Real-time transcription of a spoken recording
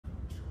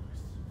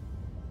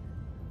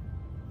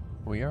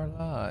We are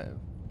live.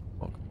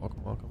 Welcome,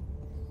 welcome, welcome.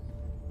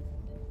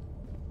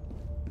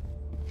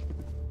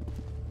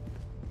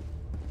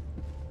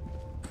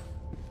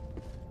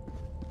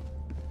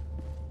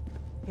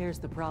 Here's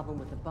the problem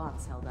with the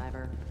bots,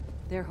 Helldiver.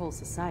 Their whole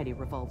society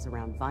revolves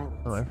around violence.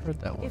 Oh, I've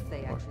heard that one. If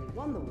they before. actually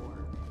won the war.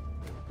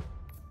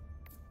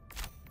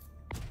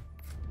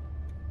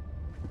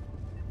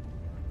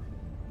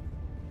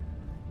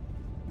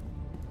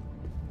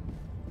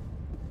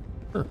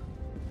 Huh.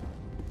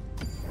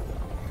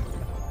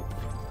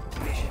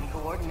 Mission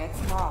coordinates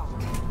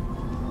locked.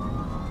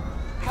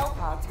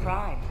 Hellpods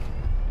prime.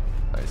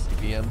 Nice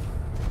CBM.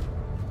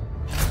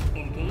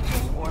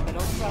 Engaging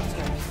orbital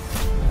thrusters.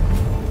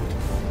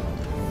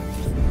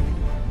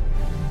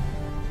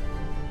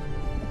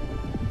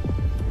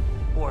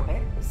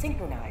 Orbit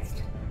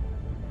synchronized.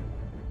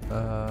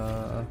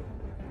 Well.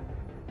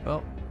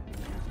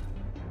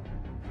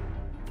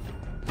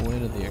 Go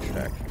into the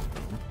extraction.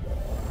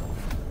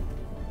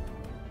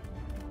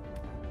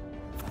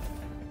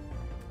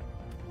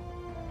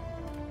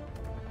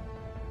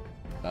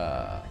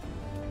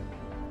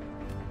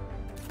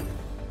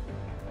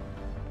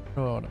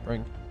 What do I want to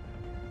bring?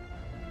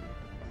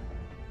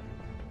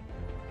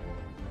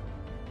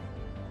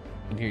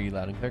 I can hear you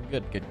loud and clear.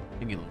 Good, good.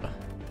 Thank you, Luna.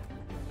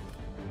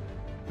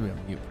 We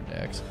have mute for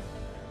Dax.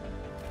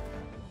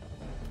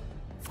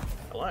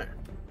 Hello.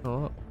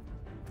 Oh.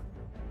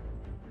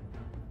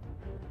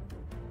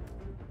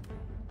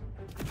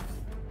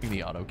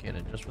 The auto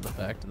cannon, just for the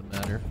fact of the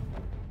matter,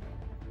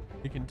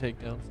 you can take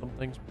down some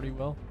things pretty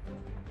well.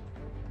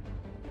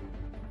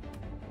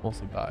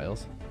 Mostly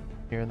vials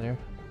here and there.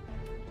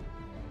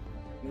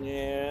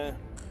 Yeah.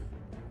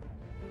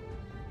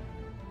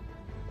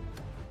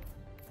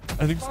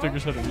 I think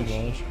Stickers had a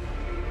relaunch.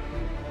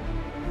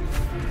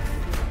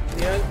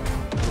 Yeah.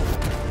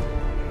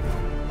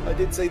 I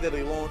did see that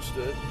he launched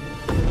it.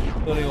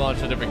 Then he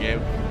launched a different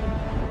game.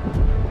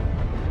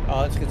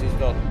 Oh, that's because he's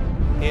got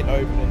it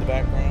open in the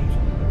background.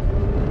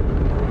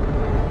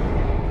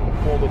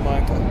 All the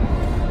Michael.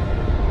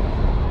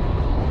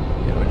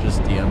 Yeah, but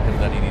just DM him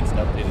that he needs to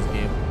update his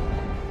game.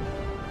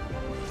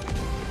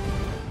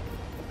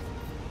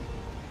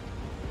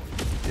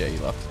 Yeah, he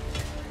left.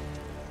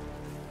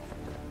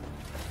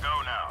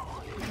 Go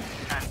now,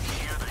 and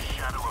hear the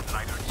shadow of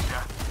neither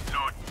death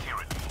nor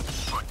tyranny,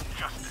 but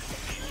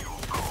justice is your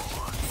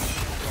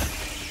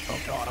cause. Oh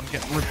god, I'm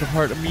getting ripped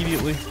apart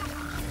immediately.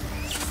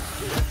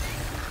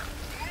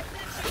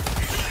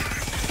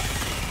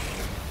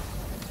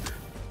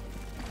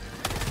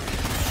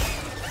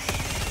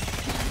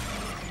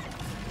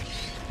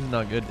 This is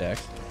not good,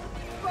 Dax.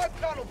 Front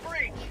tunnel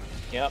breach!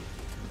 Yep.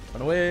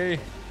 Run away!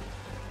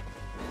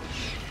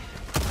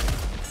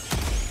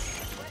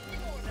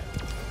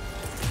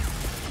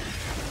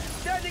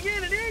 Sending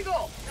in an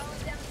eagle!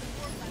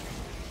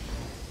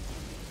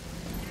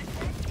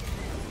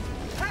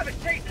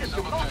 Haven't tasted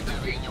some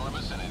Objective in your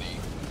vicinity.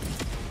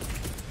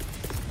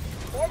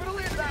 orbital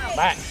inbound!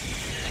 Back.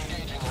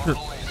 Engaging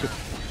orbital laser.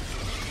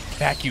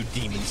 Back, you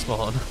demon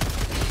spawn.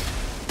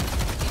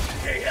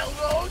 Say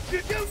hello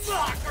to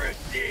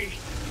democracy!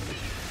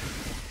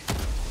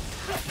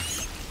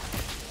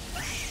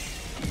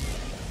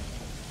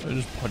 They're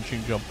just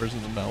punching jumpers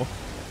in the mouth.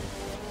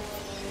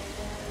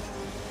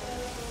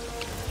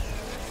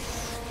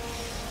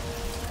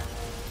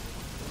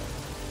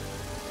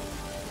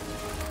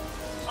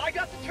 I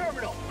got the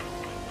terminal!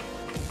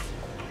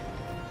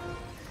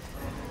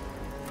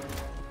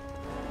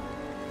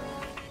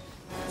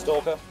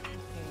 Stalker.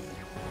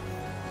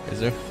 Is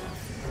there?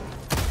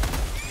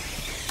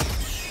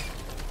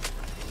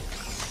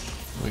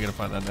 We gotta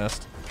find that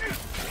nest.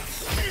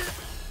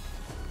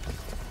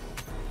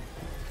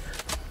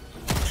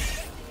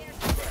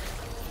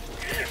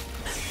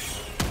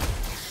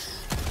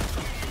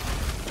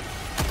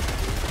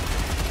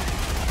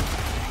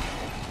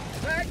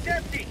 Bag's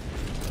empty!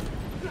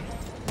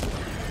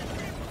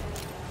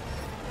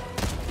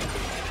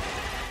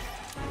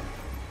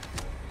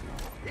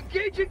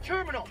 Engaging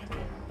terminal!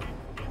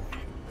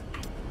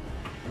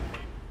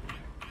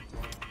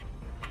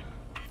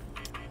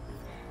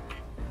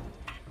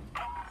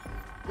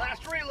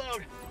 Last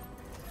reload!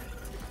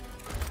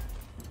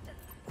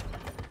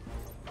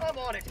 I'm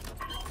on it!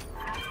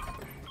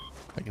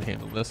 I can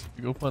handle this.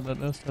 You go find that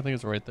nest. I think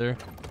it's right there.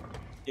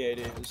 Yeah, it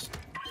is.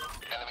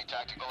 Enemy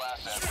tactical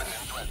asset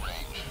within threat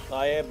range.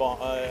 I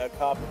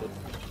carpeted.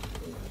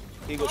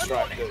 Eagle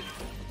strike it,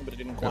 but it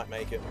didn't quite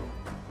make it.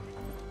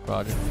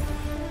 Roger.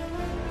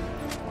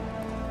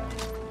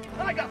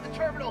 I got the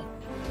terminal!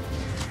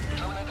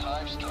 Terminate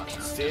hive structure.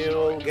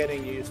 Still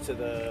getting used to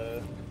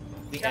the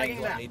Tagging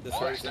angle I that. need to One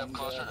throw step things.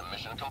 closer to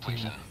mission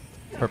completion.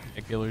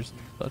 Perpendiculars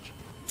and such.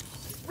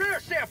 Rare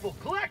sample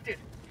collected!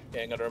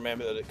 Yeah, I gotta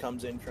remember that it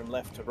comes in from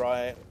left to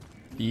right.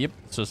 Yep.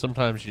 So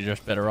sometimes you're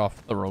just better off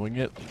throwing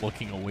it,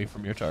 looking away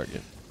from your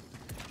target.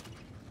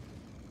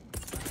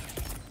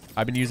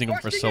 I've been using them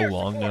for so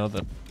long now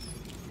that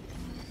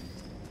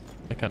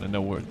I kind of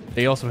know where.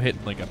 They also hit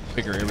like a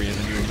bigger area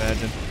than you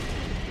imagine.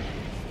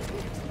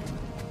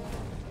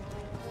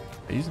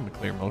 I use them to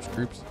clear most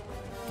groups.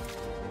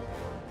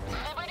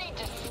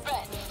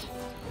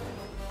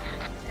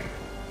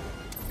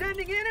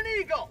 Sending in an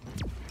eagle.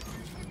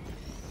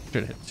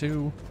 Should hit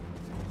 2.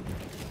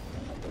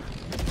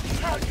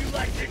 How'd you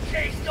like to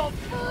taste of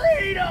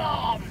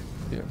freedom?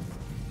 Yeah.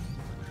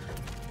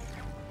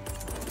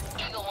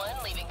 Eagle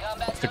 1 leaving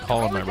combat To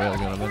call in my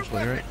railgun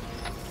eventually, right?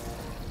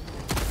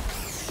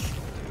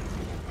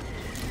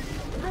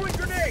 Throwing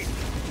grenade.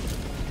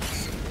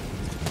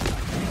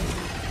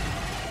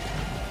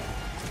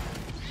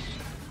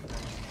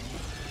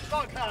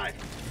 Dog hive.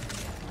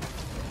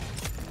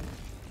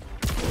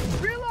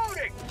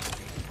 Reloading.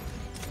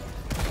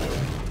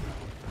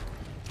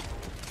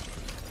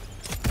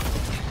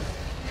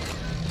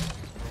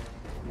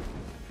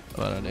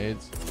 I'm out of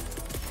nades.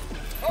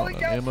 Calling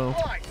on down ammo.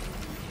 supplies.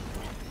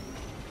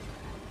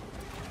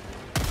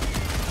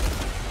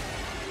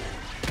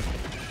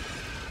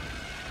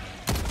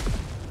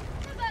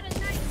 How about a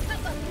nice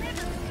cup of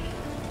liver?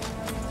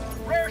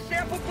 Rare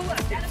sample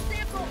collected. Got a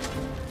sample.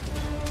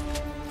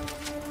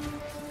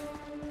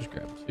 Just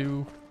grab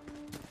 2.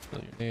 Fill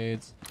your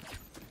nades.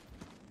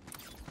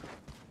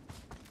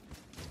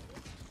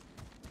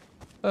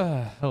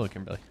 Hello,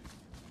 Kimberly.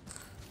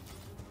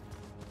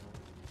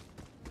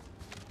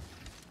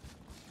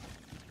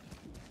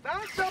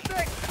 Found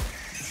something.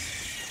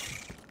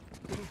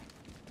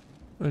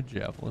 A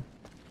javelin.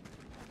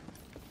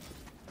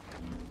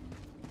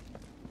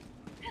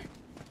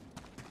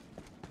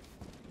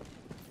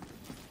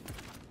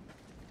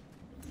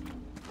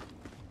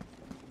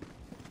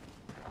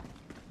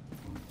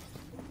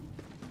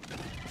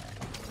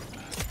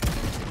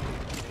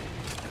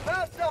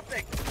 Found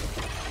something.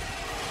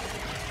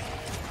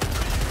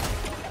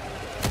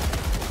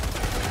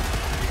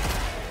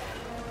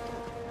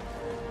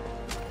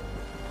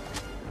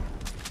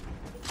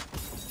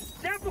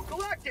 Sample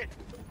collected.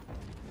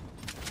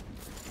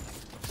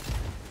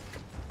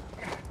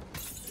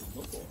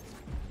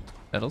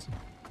 Medals?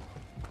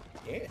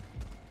 Yeah.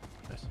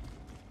 Nice.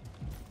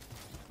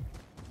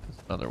 There's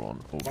another one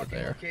over Marking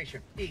there.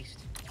 location east.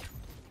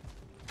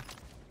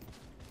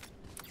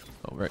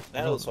 Oh, right.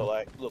 That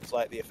also looks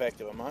like the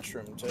effect of a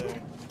mushroom too.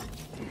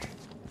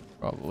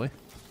 Probably.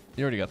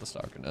 You already got the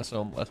stalker nest,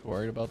 so I'm less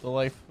worried about the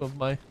life of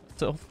myself.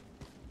 I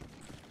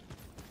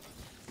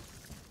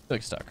feel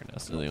like stalker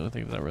nest is the only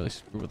thing that really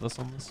screw with us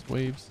on this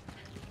waves.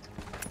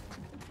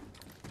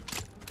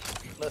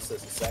 Unless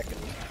there's a second.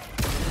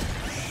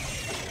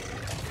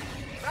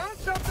 Found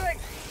something.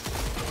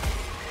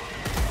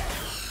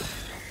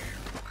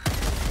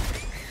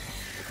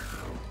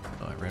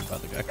 Oh, I ran by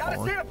the guy Got a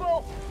calling.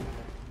 sample.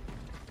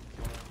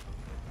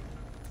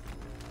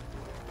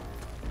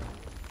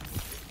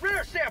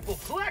 Rare sample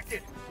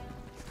collected.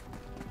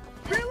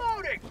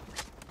 Reloading.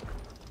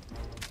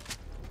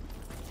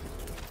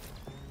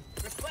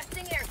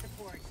 Requesting air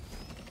support.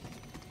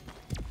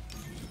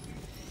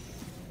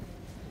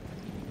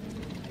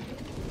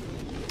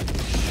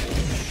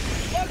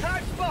 Bug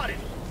hive spotted.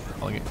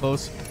 Calling it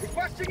close.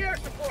 Requesting air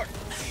support.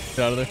 Get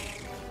out of there.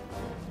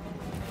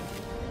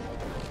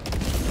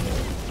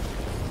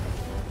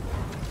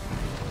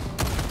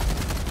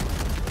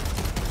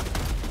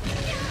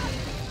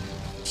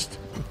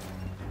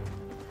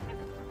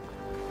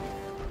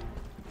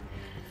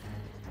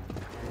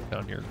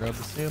 Down here, grab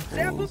the Sample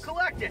samples.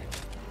 collected.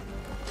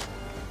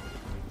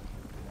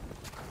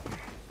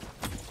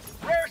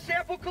 Rare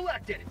sample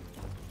collected.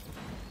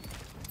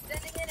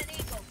 Sending in an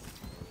eagle.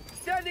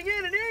 Sending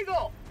in an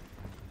eagle.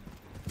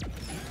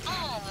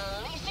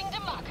 Unleashing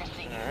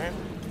democracy. Alright.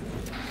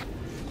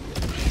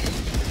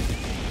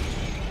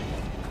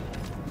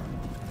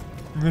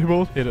 They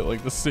both hit it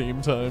like the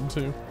same time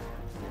too.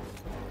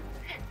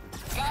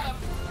 Got him.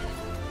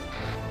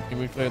 I think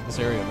we cleared this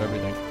area of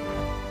everything.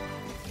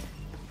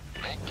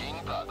 Making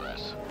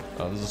progress.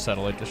 Oh, there's a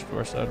satellite dish to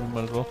our side. We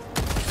might as well.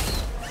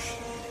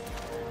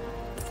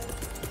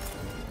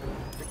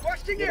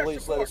 Requesting At air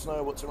least let support. us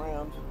know what's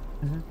around.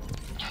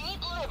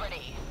 Keep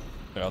liberty.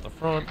 Get out the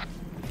front.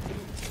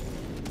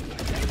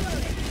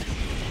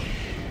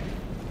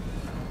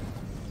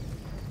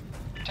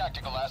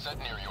 Tactical asset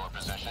near your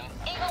position.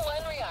 Eagle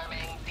 1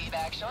 rearming. Be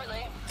back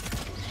shortly.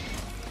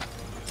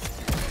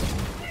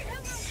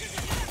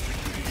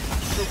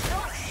 For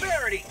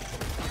prosperity.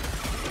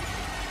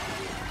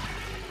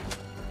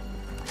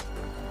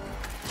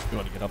 You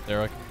want to get up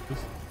there? I can do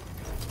this.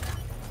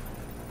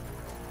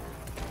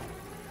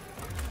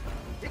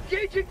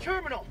 Engaging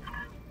terminal.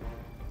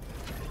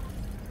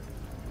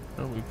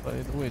 Oh, we play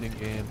the waiting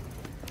game.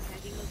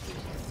 Tagging location.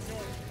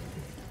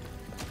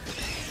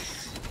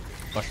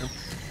 Mushroom.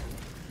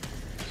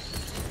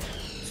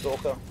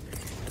 Stalker.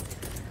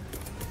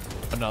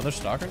 Another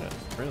stalker nest.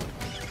 Really?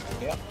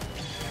 Yep.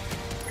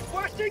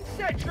 Requesting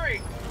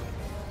sentry.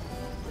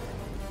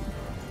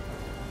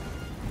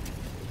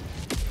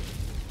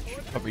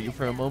 Cover you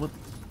for a moment.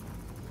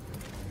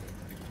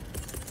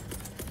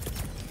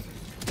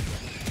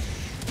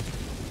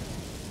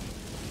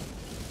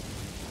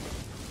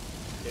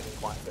 Didn't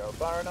quite throw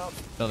far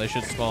enough. No, they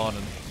should spawn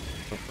and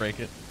we'll break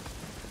it.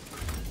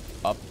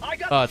 Up. I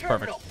got Oh, the it's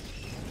perfect. terminal.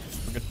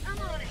 We're good. I'm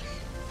on it.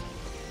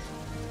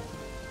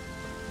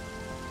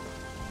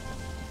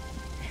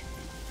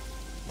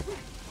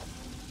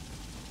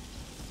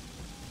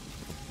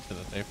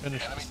 They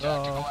finished Enemy us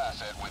tactical off.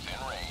 asset within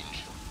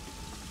range.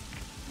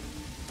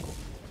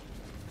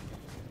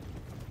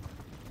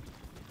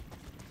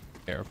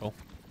 Careful.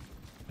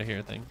 I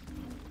hear things.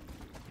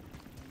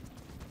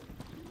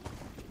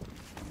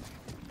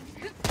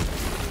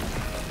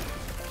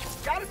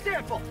 Got a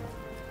sample.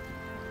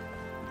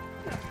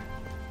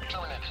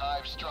 Permanent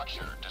hive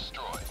structure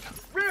destroyed.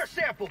 Rare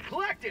sample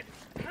collected.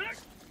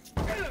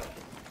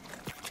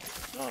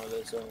 Oh,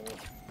 there's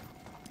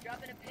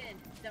Dropping a pin,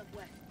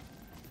 southwest.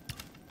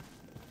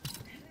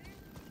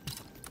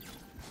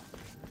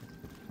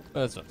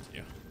 That's up to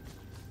you.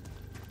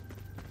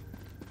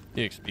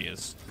 EXP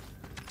is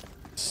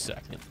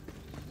second.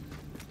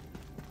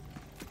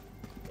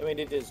 I mean,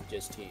 it is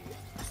just here.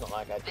 It's not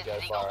like I have to go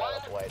far out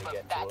of the way to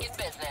get to it.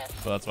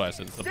 So that's why I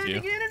said it's up to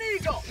you. Sending in an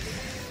eagle.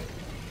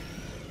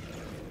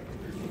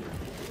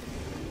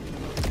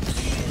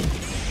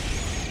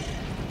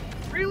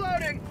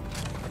 Reloading.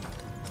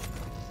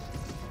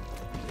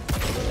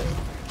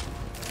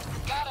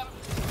 Got him.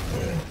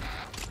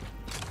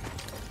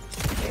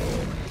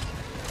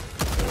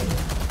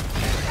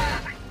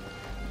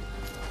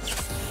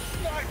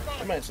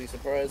 I'm actually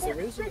surprised there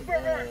is a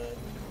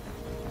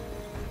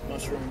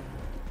mushroom.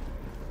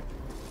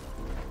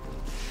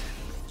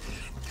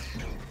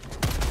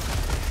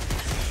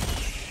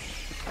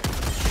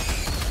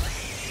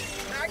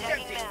 Mag's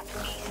empty.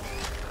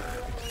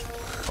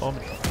 Oh, no.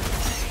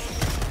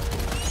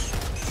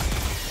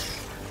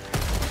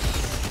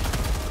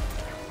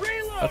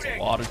 That's a Reloading.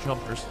 lot of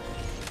jumpers.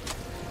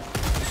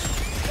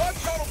 Bug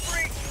tunnel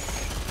free.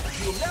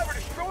 You'll never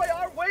destroy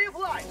our way of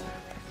life.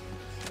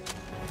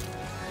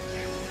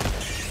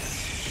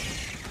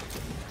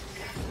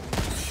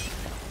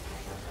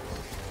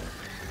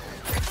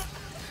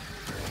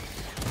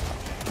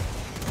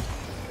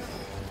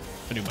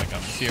 I knew my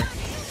gun was here.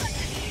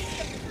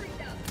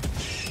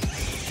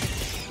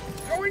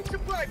 Throwing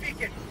supply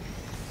beacon.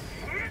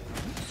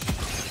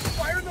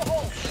 Fire in the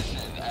hole.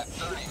 Mission at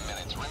 30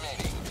 minutes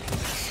remaining.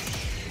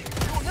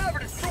 You will never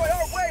destroy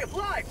our way of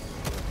life.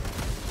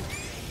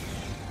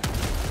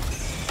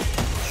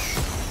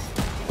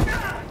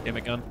 Damn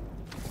it, gun.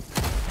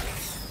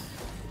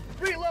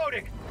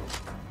 Reloading.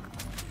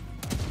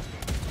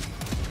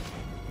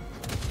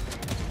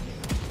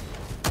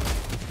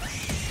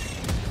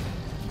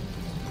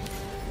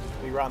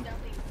 We run.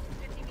 Dumping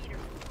 50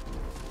 meters.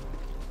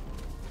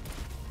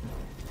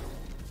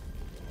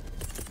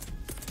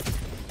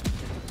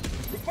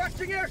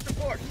 Requesting air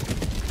support.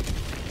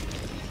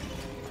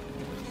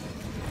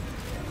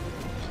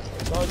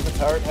 As long as the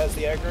turret has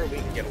the aggro, we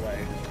can get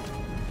away.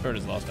 Bird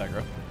has lost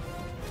aggro.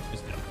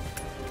 Just down.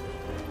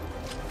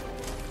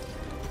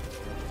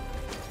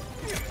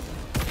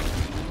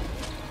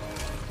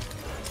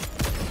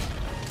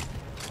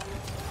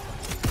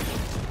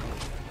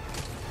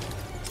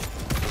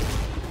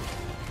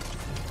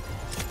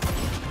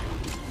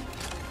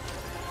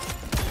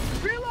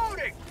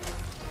 Reloading.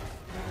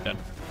 Dead.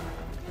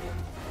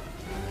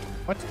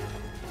 What?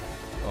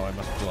 Oh, I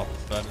must have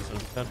off the side instead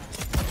of 10.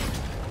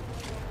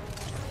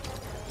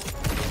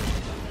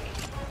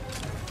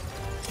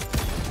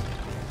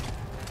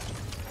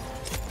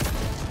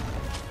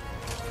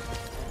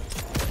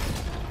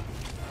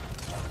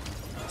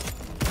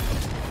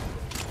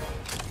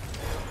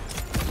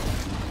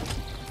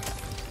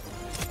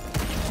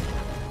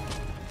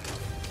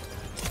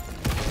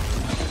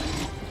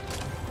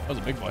 That was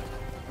a big boy.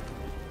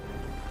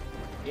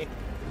 Yeah.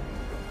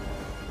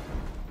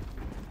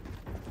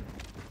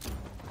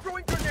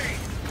 Throwing grenade.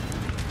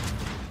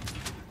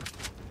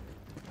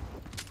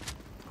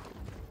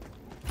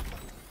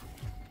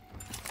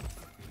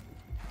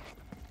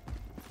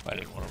 I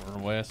didn't want to run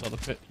away. I saw the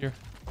pit here.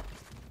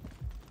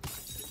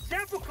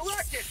 Sample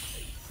collected.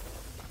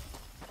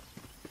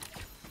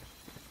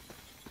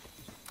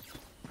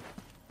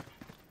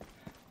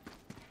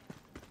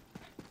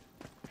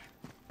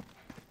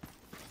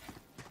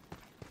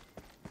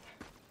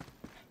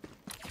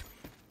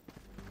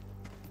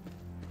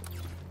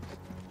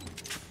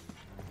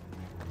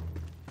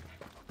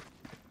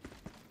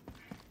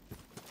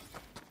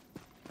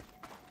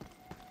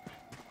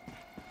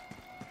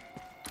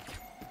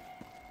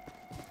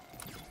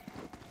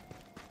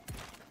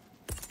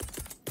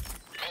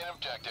 Main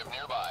objective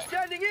nearby.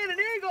 Sending in an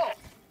eagle.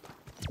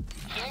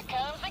 Here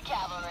comes the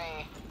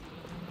cavalry.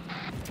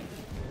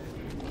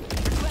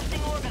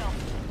 Requesting orbital.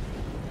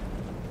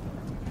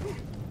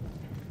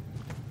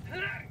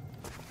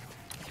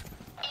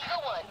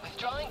 Eagle 1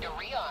 withdrawing to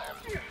rearm.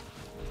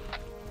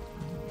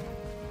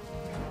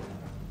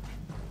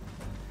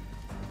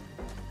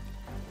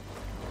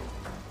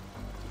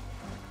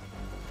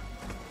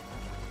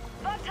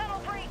 Bug tunnel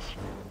breach.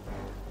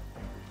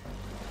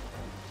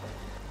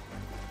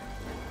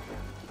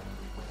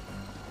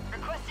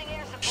 Requesting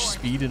air support.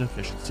 Speed and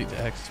efficiency,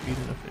 Dax. Speed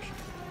and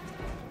efficiency.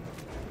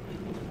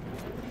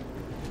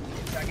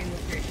 Tagging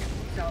location.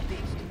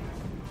 Southeast.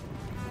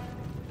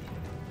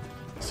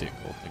 I see a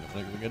cool thing. I'm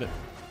gonna go get it.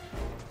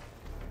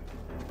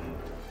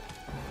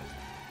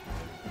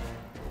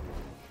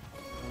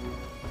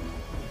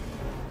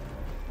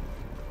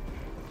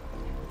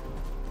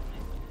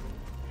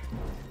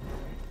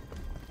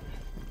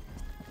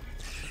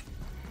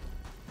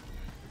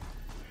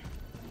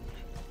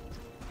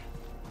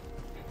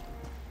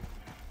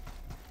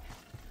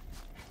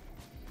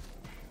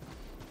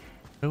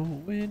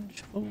 Knowing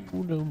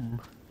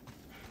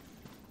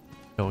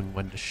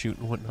when to shoot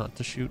and what not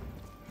to shoot.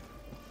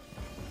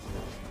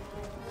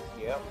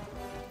 Yep.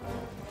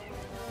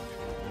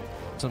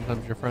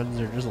 Sometimes your friends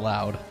are just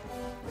loud.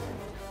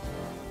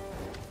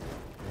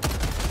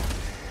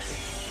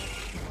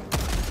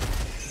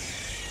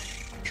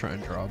 Try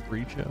and draw a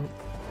breach out.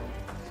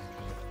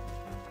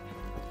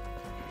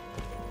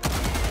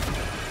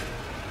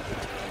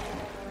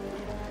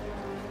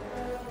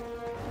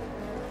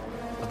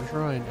 I'm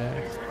trying,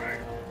 Dax.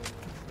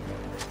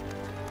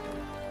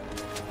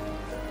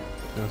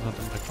 There's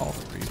nothing to call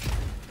the breach.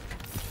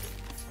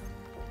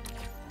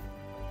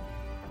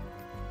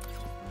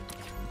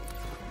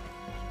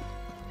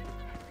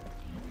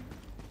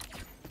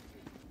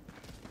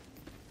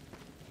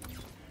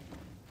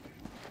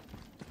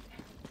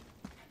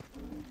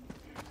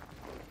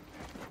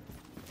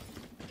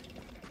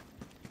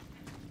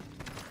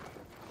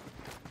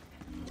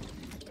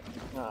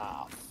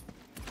 Ah.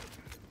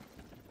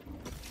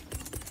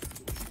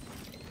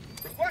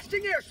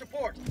 Requesting air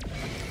support.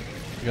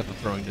 You got the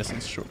throwing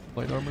distance short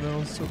plate armor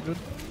now, it's so good.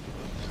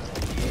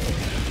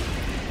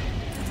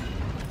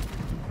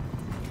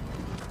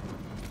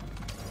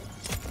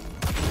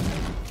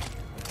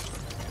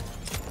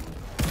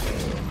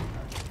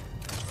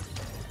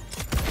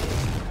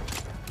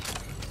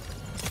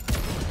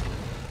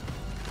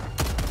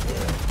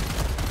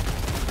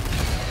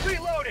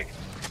 Reloading.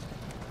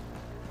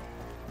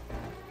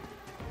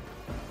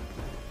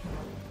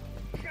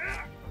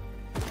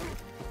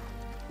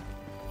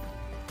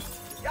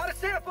 Got a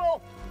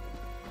sample.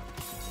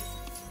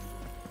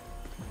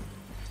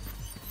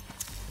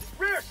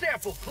 Rare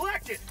sample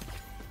collected.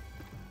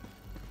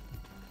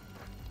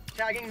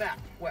 Tagging map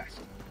west.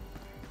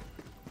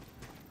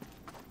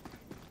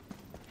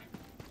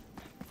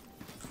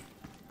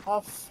 Oh,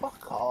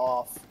 fuck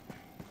off.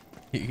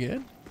 You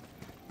good?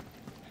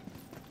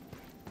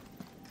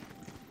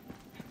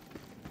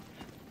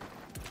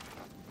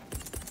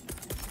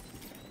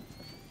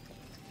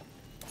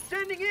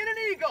 Sending in an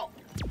eagle.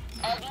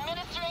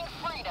 Administering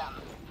freedom.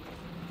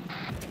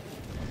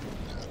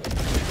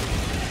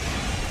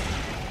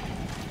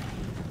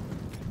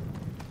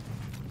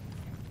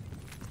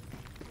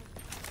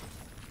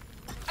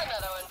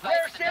 Another one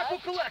Rare bites the sample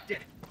dust. collected.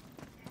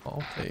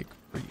 I'll take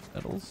 3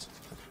 medals.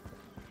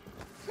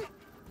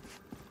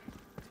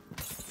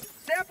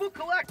 Sample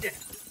collected.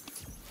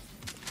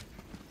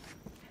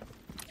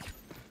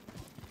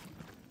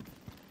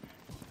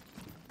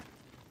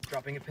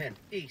 Dropping a pin.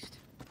 East.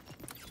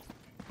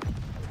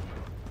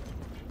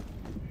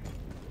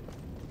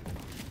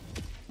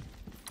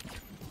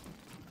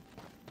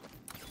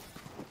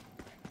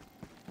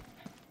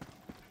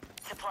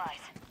 Supplies.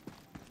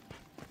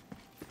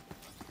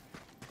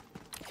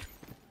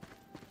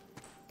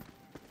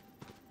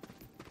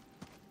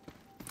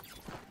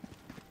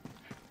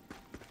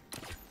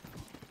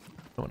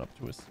 Going up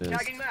to assist.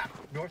 Tagging map.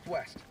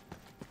 Northwest.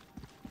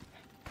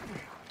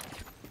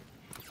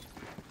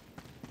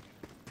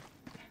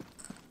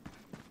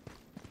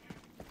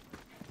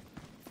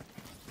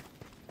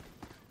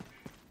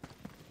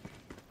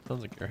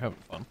 Sounds like you're having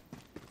fun.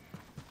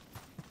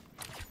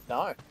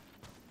 No.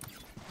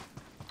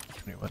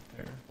 When you went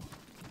there.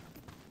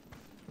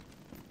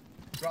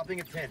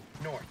 Dropping a pin.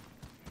 North.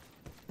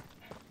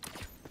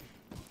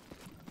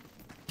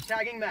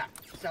 Tagging map.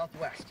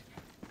 Southwest.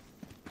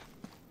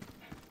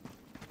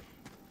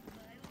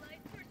 My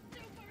lights are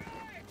super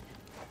hard.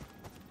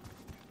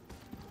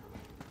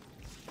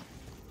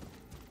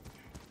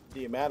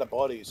 The amount of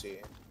bodies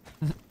here.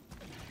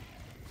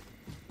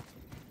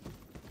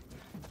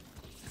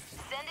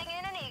 Sending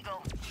in an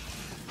eagle.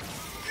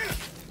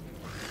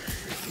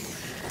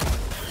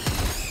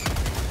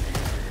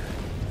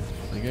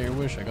 You get your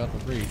wish, I got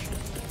the breach.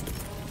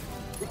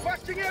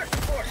 Requesting air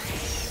support.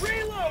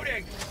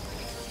 Reloading.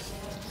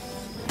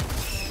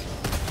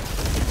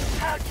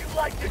 How'd you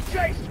like to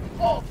chase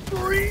all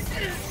three?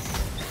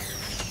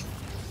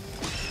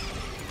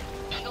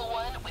 Eagle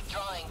 1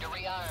 withdrawing to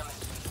rearm.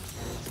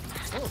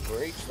 It's not a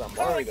breach that I'm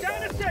Calling worried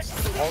down about. a It's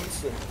set. the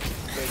constant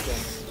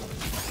freaking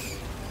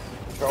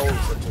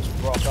trolls that just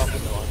rock up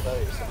into my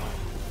face. I'm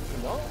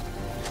like, no.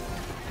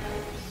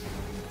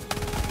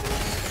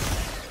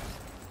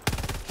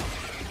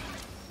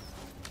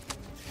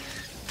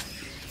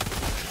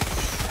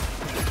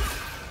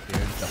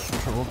 Here, got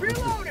control of the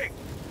Reloading.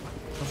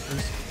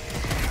 bumpers.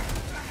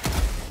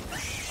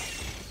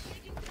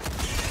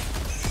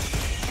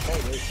 Hey,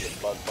 there's your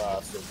bug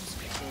bastards.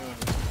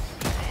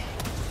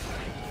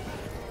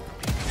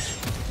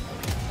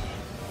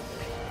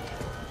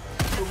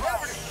 You'll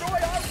never destroy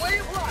our way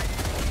of life.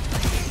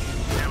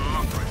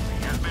 Democracy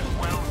has been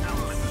well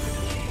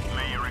delivered.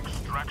 May your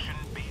extraction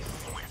be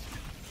swift.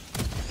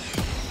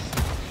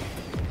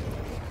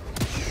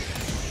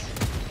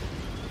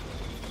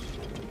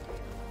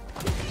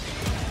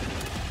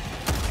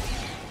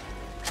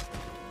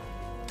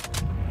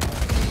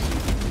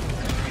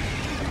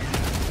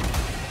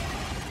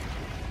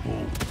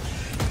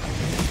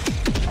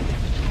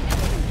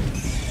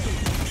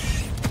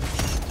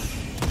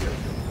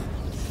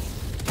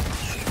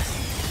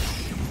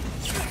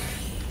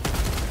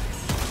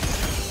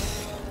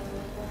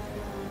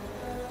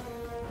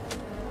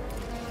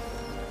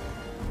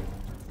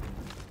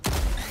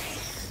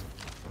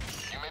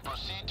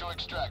 to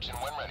extraction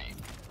when ready.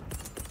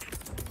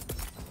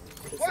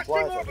 The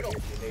supplies over here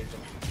if you need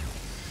them.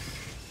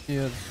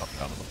 Yeah, just drop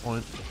down to the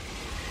point.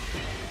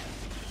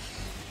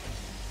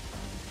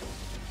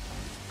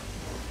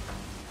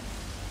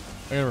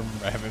 I gotta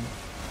remember having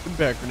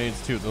impact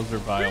grenades too. Those are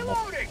viable.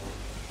 Reloading!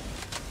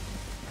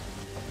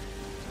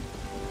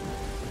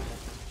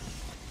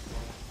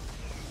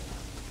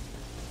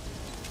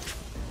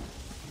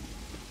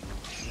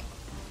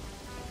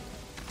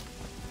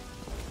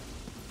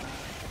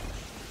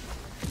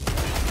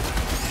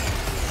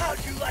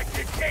 How'd you like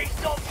the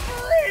taste of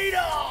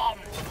freedom?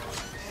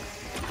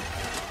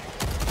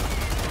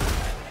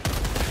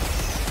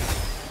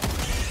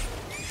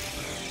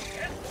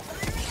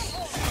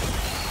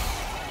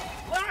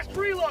 Last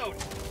reload!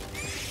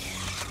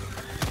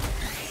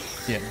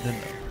 Yeah,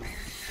 didn't I?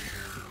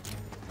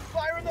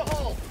 Fire in the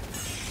hole!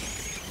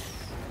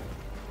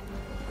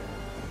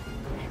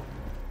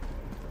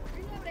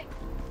 Reloading.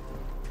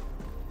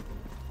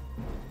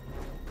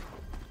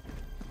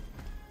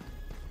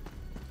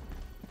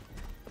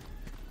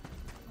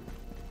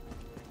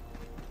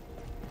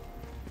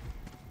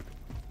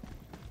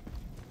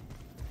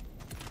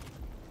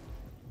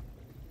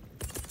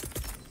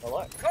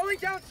 Hello. Calling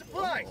down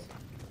supplies!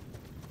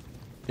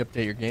 You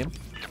update your game?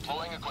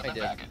 Deploying equipment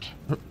package.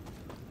 You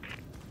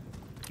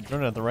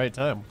joined at the right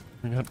time.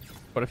 We got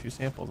quite a few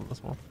samples in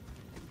this one.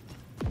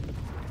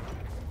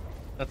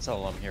 That's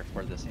all I'm here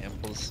for, the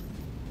samples.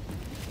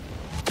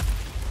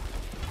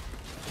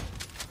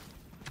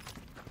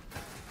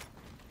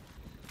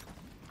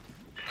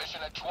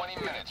 Mission at 20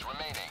 minutes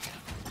remaining.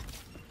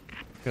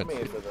 Good. I'm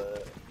here for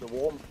the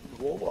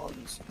war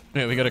bonds.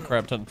 Yeah, we got a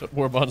crap ton of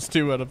war bonds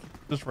too out of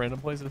just random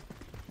places.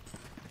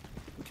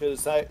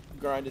 Because that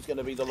grind is going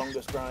to be the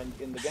longest grind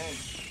in the game.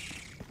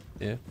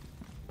 Yeah.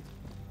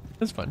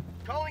 It's fun.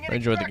 Calling in I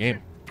enjoyed the extraction.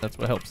 game. That's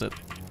what helps it.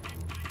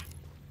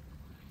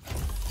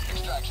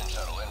 Extraction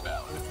shuttle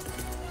inbound.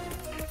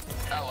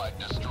 Allied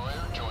destroyer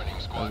joining I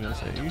was squadron. gonna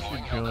say, you should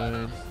Deploying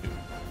Helldiver.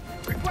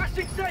 join.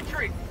 Requesting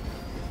sentry!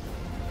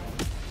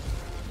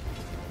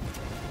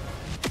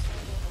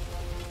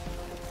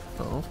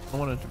 Oh, I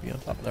wanted to be on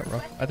top of that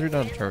rock. I threw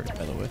down a turret,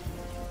 by the way.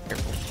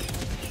 Careful.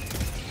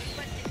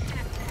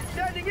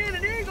 Sending in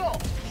an eagle!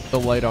 The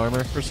light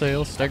armor for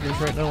sale, Steggers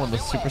right now on the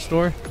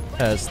superstore,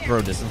 has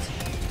throw distance.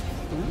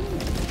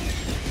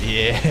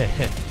 Yeah,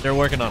 they're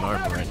working on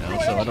armor right now,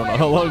 so I don't know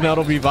how long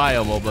that'll be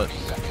viable, but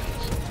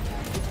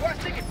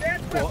Requesting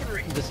advanced Well,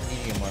 weaponry! this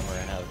medium armor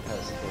I have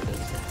has throw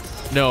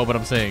distance. no, but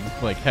I'm saying,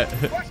 like,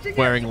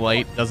 wearing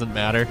light doesn't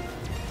matter.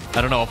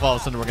 I don't know if all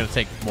of a sudden we're gonna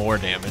take more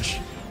damage.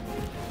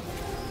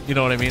 You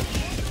know what I mean?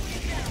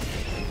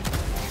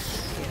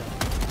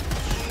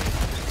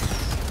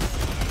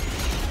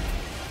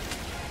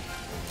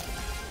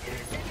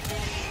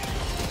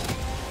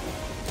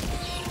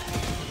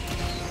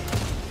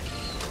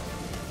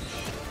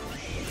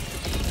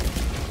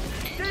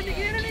 Sending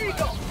in an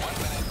eagle!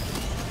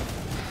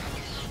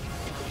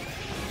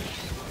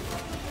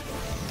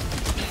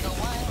 Eagle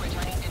 1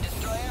 returning to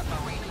destroyer for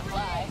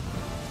resupply.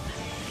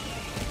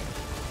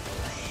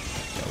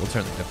 Yeah, we'll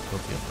turn the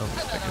difficulty up. Oh,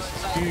 Steggers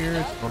is here,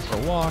 it's going for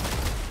a walk.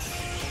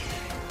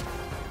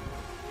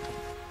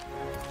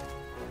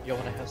 You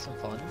wanna have some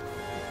fun?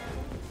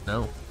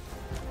 No.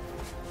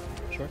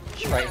 Sure.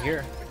 It's right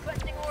here.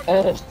 Requesting order!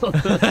 Oh!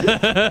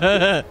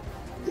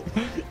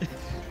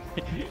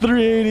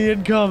 380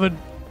 incoming!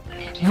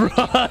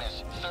 Run!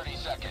 30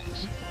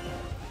 seconds.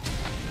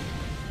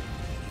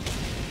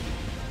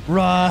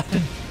 Run!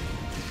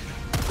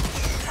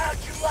 How'd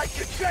you like to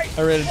taste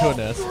I ran into a of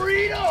nest.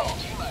 freedom?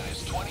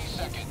 T-minus 20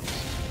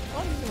 seconds.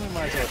 Well, we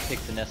might as well take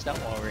the nest out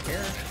while we're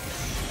here.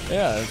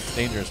 Yeah, it's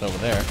dangerous over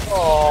there.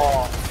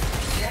 Oh,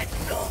 Get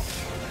some!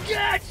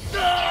 Get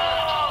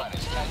some!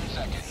 Minus 10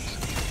 seconds.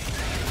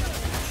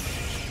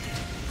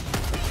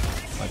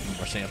 Might be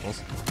more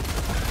samples.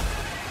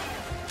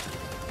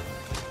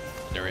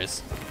 There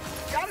is.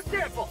 Got a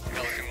sample!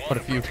 Quite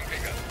a few.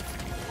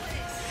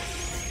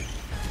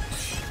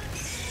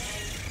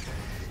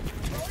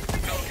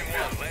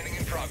 Landing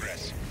in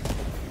progress.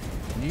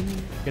 Can you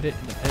get it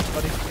in the pit,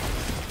 buddy?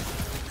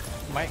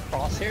 My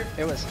crosshair,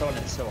 it was throwing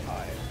it so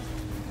high.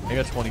 I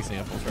got 20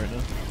 samples right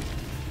now.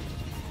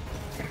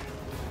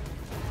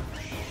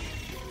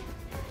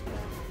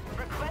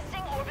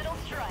 Requesting orbital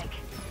strike.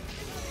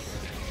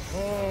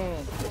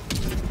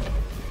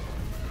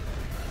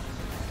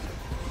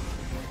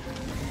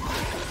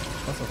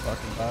 That's a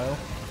fucking dial.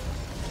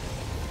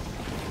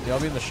 Yeah, I'll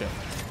be in the ship.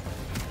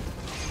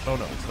 Oh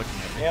no, it's looking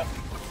at me. yep.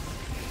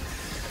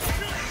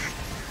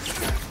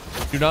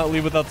 Do not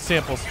leave without the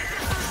samples.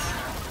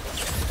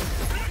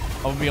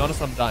 I'm gonna be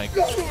honest, I'm dying.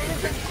 Here,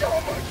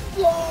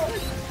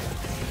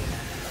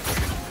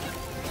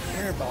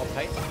 ball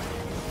python.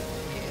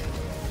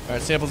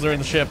 Alright, samples are in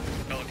the ship.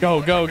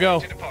 Go, go, go.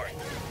 To depart.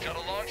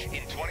 Shuttle launch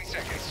in 20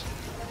 seconds.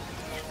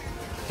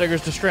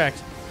 Steggers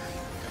distract.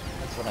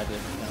 That's what I did.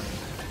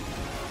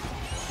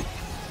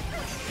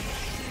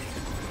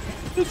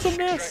 It's a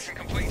mess. Extraction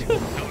complete.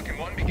 Pelican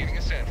 1 beginning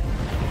ascent.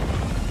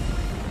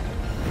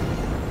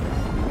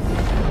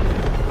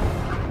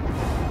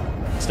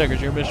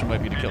 Stickers, your mission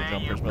might be to kill Today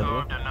jumpers, you've by the way.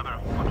 carved another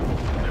foot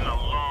in a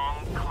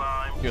long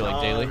climb. You're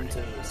like daily?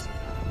 Hunters.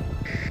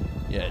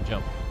 Yeah,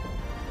 jump.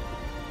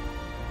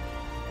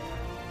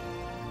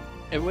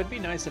 It would be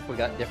nice if we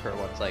got different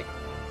ones, like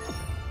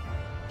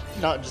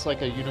Not just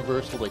like a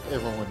universal, like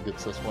everyone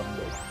gets this one,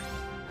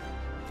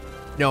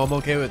 but No, I'm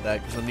okay with that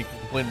because then you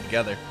can play them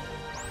together.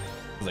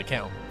 Because they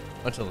count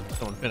until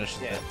someone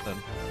finishes Yeah. it. Then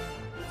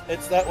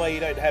It's that way you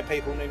don't have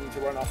people needing to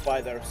run off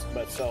by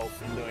themselves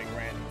and doing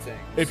random things.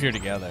 if you're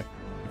together,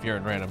 if you're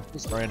in random,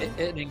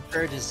 it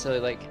encourages to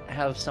like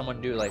have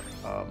someone do like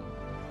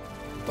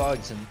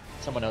bugs and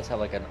someone else have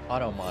like an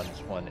auto mods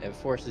one. It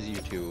forces you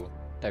to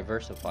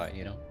diversify,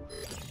 you know.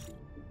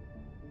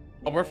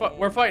 Oh,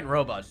 we're fighting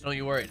robots. Don't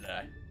you worry,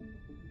 today.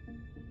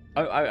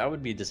 I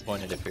would be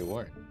disappointed if we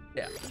weren't.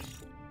 Yeah.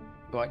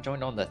 Do I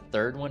join on the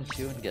third one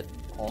too and get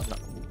all?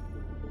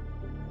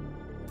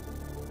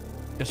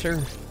 Yes,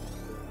 sir.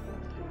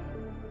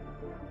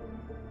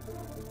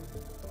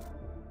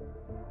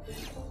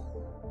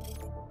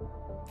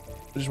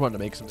 I just wanted to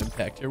make some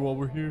impact here while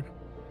we're here.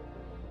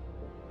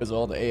 Because of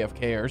all the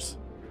AFKers.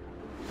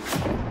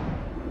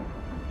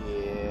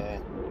 Yeah.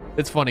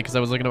 It's funny because I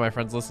was looking at my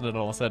friends listening and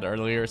all I said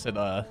earlier, said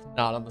not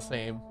on the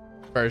same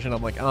version.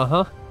 I'm like,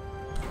 uh-huh.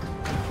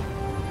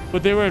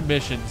 But they were in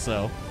mission,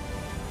 so.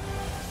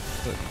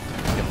 But,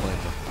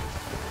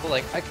 Well,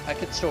 like I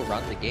could still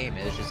run the game.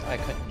 It's just I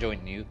couldn't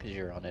join you because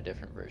you're on a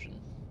different version.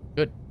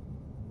 good.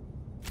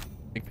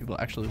 Make people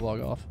actually log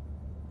off.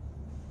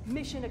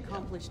 Mission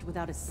accomplished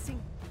without a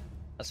single.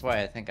 That's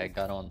why I think I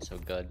got on so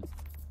good.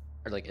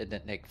 Or like it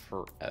didn't take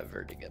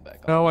forever to get back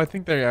on. No, I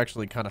think they're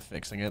actually kind of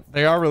fixing it.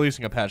 They are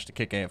releasing a patch to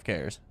kick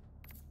AFKers.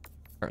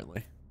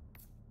 Currently.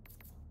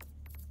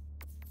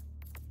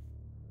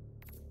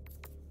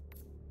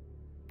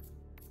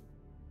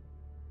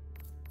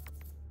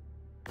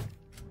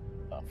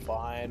 The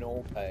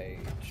final page.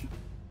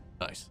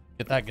 Nice.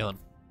 Get that gun.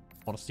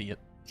 Want to see it.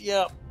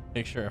 Yep.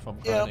 Make sure if I'm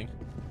Yep. grinding.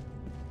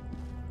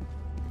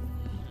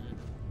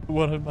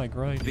 What am I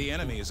grinding? The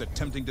enemy is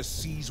attempting to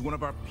seize one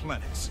of our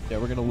planets. Yeah,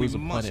 we're gonna lose a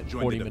must planet in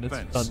join 40 the minutes.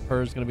 defense.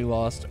 Dunper's gonna be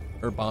lost.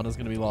 Urbana's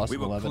gonna be lost We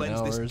in will 11 cleanse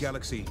hours. this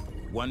galaxy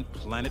one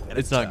planet at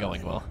It's a not time.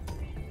 going well.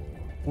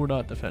 We're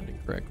not defending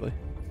correctly.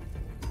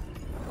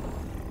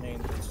 I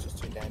mean, it's just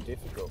too damn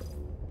difficult.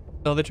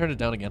 No, they turned it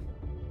down again.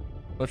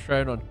 Let's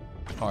try it on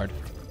hard.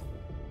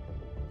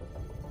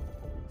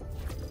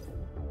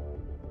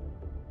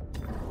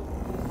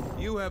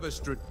 You have a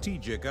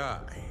strategic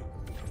eye.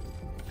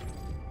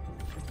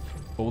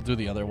 But we'll do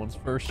the other ones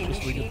first,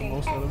 just so we get the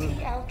most out of it.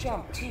 FTL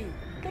jump to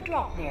the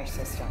drop near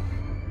system.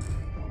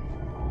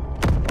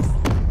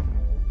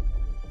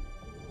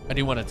 I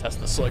do want to test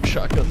the select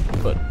shotgun,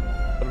 but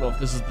I don't know if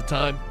this is the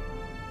time.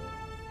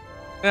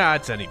 Yeah,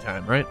 it's any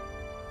time, right?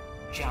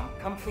 Jump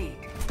complete.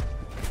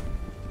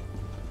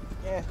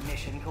 Yeah.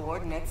 Mission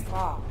coordinates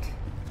locked.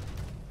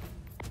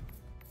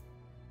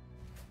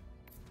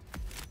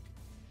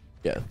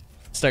 Yeah.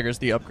 Stagger's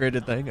the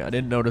upgraded thing. I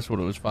didn't notice what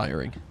it was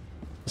firing.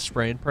 The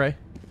spray and pray.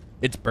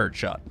 It's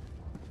birdshot.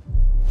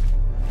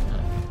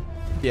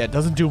 Yeah, it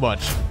doesn't do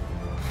much.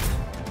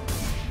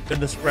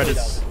 And the spread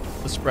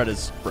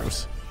is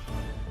gross.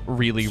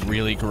 Really,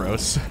 really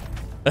gross.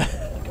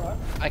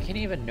 I can't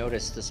even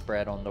notice the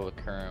spread on the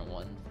current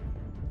one.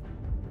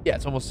 Yeah,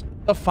 it's almost...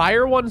 The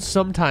fire one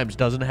sometimes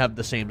doesn't have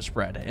the same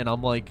spread. And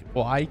I'm like,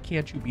 why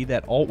can't you be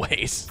that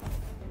always?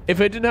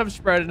 If it didn't have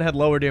spread and had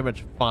lower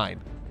damage,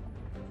 fine.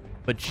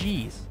 But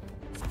jeez.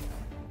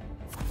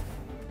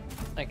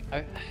 Like,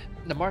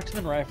 the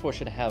marksman rifle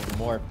should have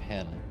more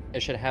pin.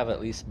 It should have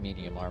at least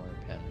medium armor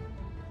pin.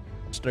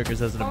 Sturkers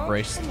hasn't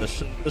embraced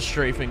the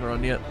strafing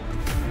run yet.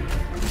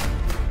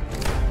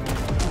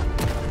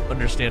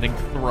 Understanding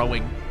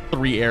throwing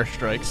 3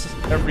 airstrikes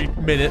every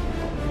minute.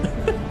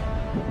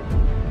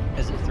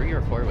 Is it 3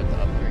 or 4 with the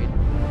upgrade?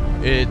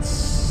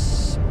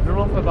 It's... I don't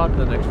know if I'm about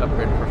the next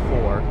upgrade for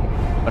 4.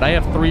 But I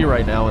have 3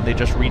 right now, and they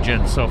just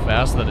regen so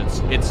fast that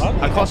it's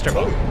a cluster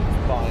bomb.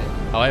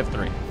 Oh, I have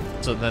 3.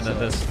 So then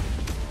it is...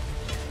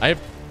 I have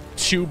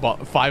 2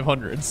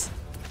 500s.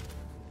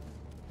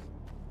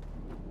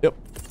 Yep.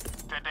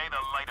 Today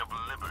the light of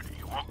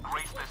liberty will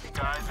grace the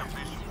skies of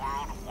this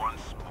world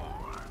once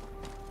more.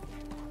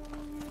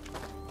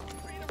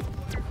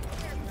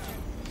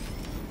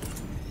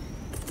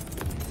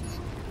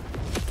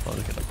 Oh,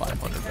 look at the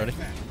 500. Ready?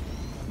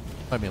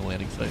 Find me a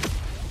landing site.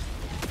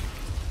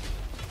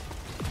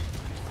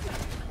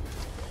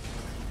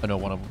 I know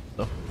one of them,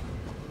 though.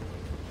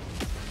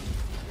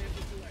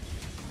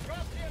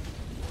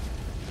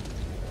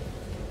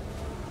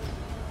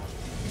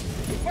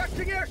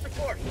 Requesting air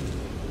support.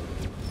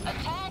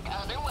 Attack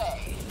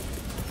underway.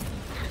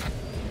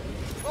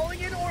 Calling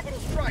in orbital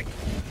strike.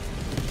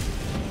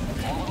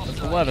 That's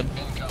 11.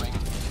 Incoming.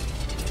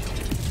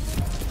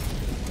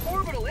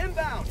 Orbital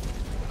inbound.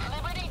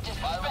 Liberty Firing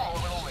disrespect.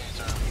 orbital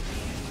laser.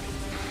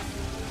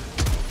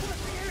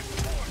 Requesting air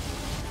support.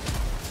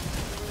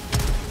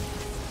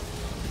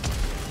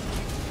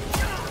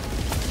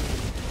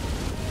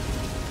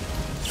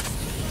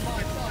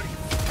 My body.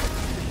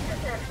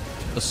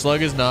 The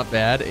slug is not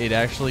bad. It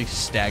actually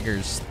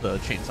staggers the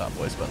chainsaw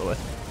boys, by the way.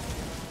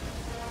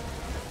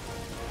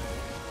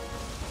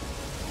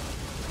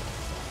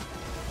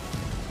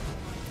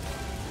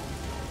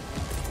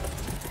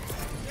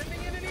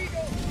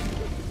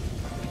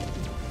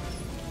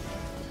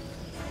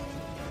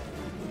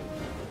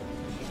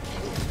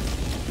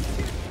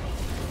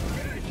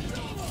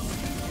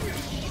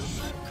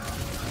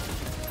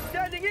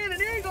 Sending in an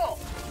eagle!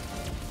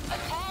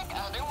 Attack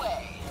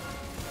underway.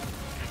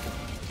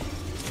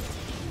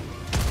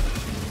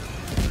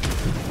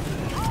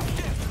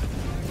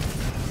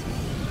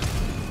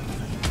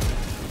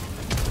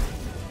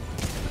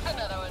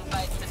 Another one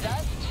bites the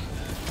dust.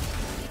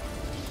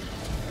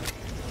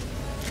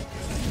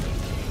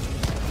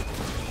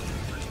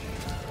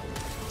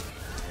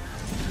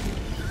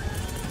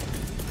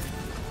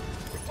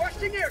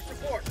 Requesting air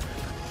support!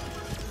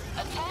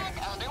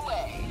 Attack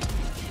underway.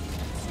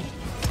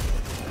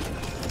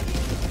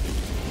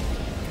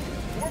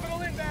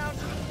 Orbital inbound!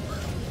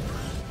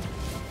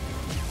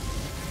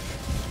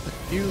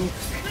 You.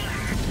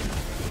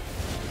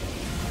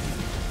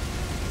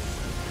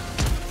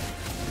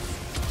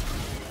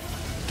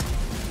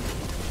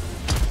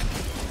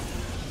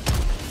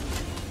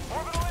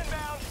 Orbital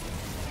inbound!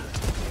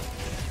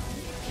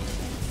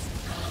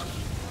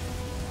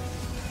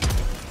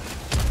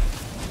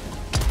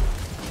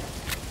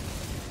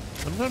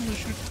 Sometimes I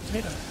shoot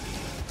potato.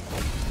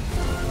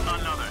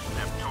 Another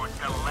step towards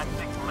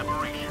galactic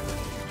liberation.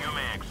 You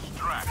may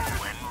extract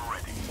when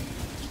ready.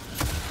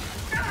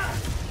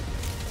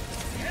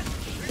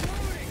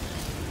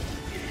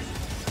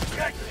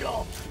 Get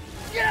some!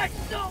 Get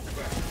some!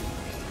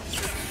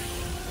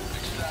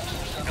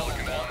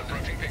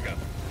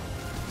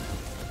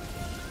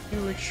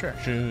 New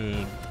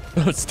extraction.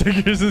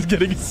 Stickers is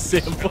getting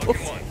samples.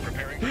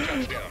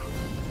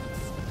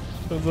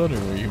 I was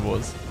wondering where he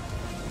was.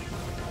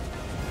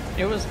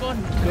 It was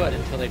going good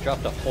until they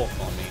dropped a Hulk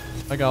on me.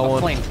 I got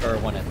one. A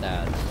flamethrower one at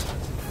that.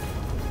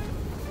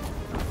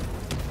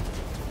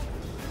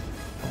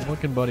 I'm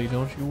looking, buddy.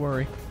 Don't you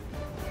worry.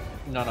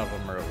 None of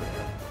them are over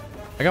here.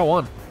 I got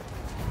one.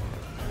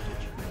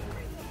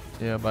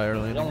 Yeah, by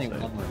early. There's only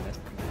one more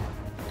missing.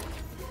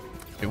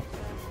 Two.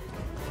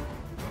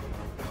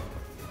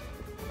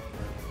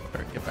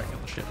 Alright, get back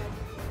in the ship.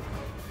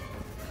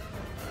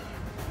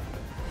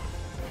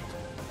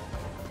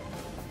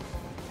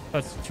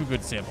 That's 2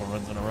 good sample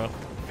runs in a row.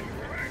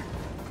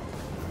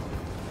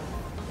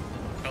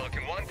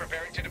 Pelican 1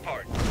 preparing to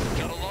depart.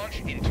 Shuttle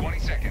launch in 20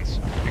 seconds.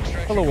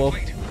 Extraction Hello, Wolf.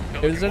 complete.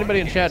 If there's anybody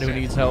in chat who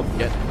needs help,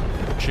 get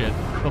shit.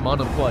 Come on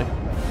and play.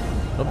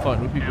 I'm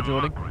fine with people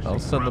joining. I'll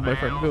send them my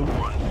friend Boo.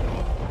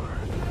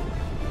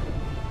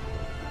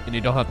 And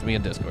you don't have to be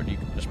in Discord. You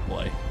can just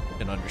play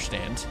and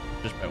understand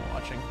just by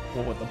watching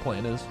what the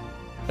plan is.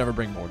 Never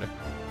bring mortar.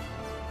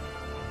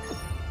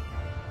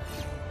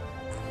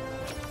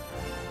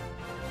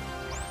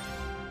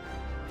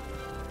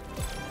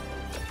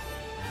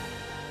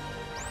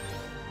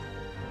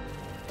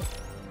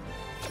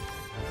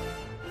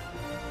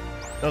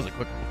 That was a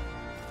quick one.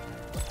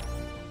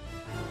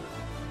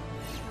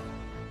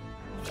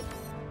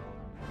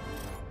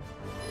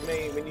 I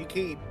mean, when you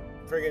keep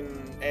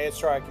friggin' air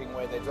striking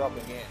where they drop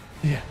again.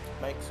 Yeah.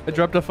 Makes I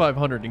dropped a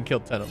 500 and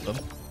killed 10 of them.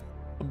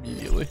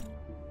 Immediately.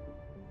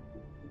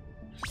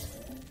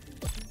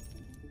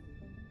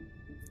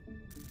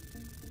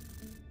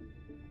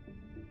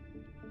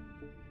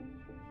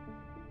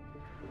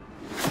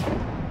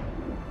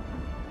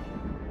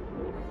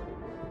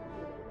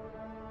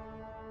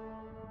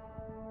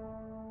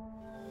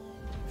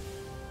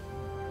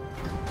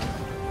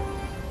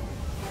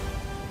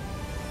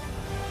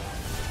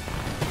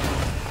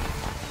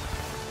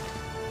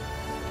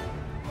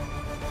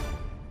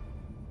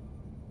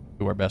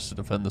 Do our best to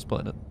defend this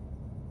planet.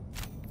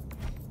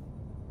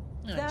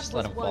 Yeah, That just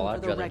let was them fall one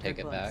out. for the I'd rather record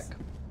take it back. books,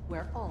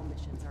 where all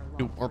missions are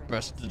Do logged our for.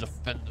 best to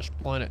defend this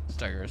planet,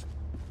 Staggers.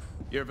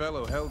 Your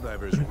fellow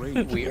Helldivers rage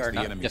We against are the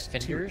not enemy's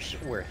defenders,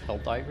 we're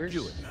Helldivers.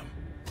 doing them.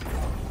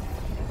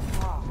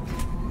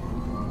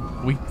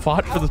 We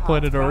fought for this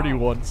planet already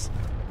once.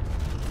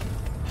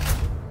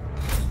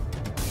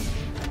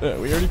 Yeah,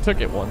 we already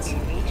took it once.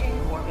 Engaging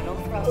orbital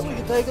Oh, we thrusters.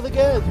 can take it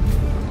again.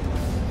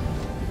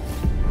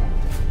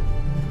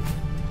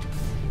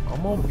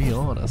 I'm gonna be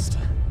honest.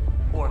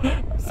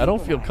 Orbit I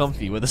don't feel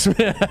comfy with this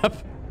map.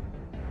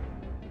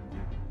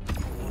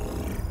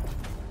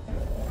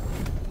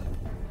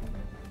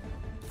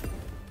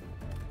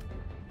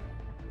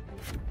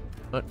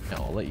 But no,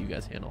 I'll let you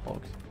guys handle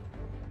Hulks.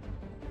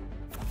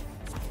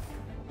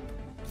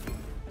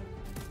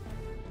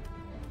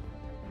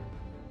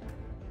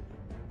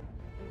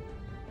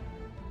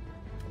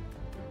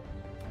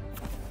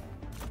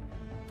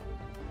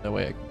 That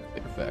way I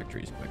can clear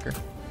factories quicker.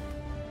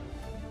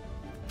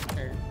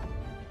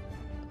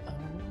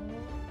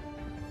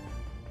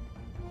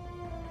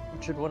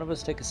 Should one of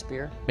us take a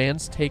spear?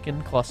 Man's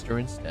taken cluster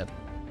instead.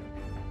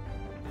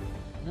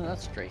 No,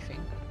 that's strafing.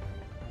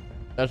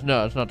 That's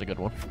no, that's not the good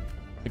one.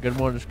 The good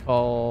one is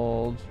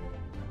called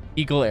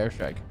Eagle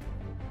Airstrike.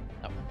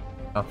 Oh.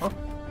 Uh-huh.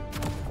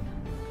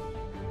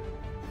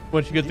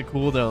 Once you get the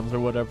cooldowns or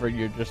whatever,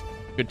 you're just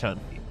good time.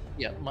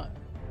 Yeah,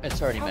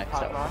 it's already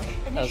maxed out.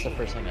 That was the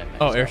first time I maxed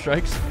Oh,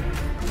 airstrikes?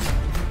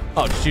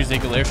 Oh, just use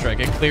Eagle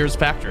Airstrike. It clears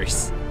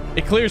factories.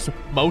 It clears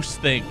most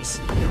things.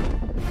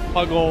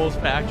 Puggles,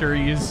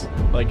 factories.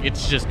 Like,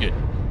 it's just good.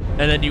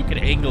 And then you can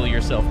angle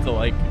yourself to,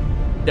 like,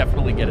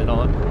 definitely get it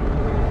on.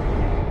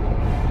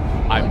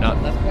 I'm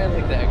not. That's why I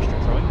like the extra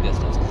throwing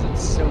distance, because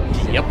it's so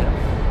easy. Yep.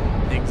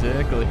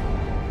 Exactly.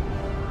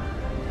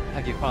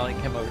 Have you finally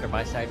come over to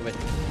my side with?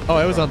 Oh,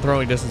 I was on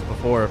throwing distance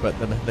before, but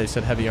then they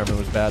said heavy armor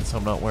was bad, so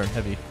I'm not wearing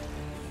heavy.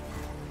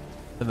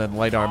 And then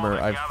light armor,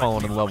 I've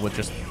fallen in love with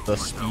just the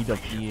speed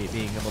of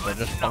being able to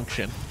just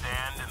function.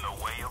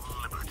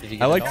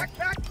 I like.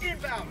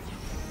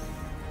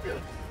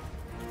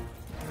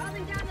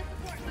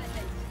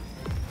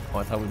 Oh,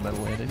 I thought we might have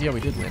landed. Yeah, we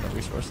did land on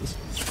resources.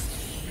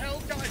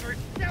 Helldivers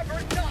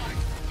never die.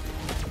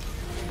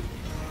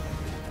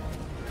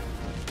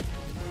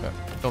 Okay,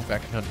 going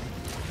back and hunting.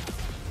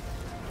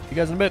 You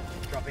guys in a bit.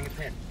 Dropping a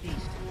pin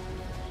east.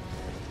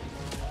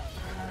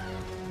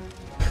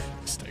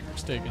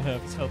 Staker's taking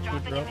half his health to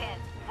drop.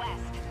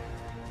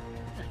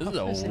 This is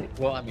old.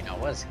 Well, I mean, I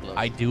was close.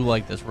 I do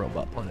like this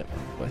robot planet, by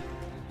the way.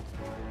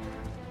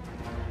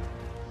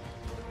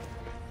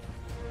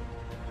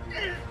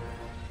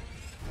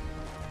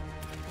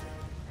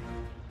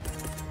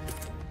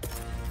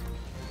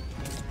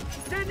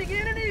 Sending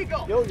in an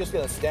eagle. You're just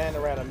gonna stand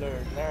around a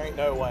moon. There ain't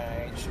no way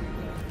I ain't shooting you.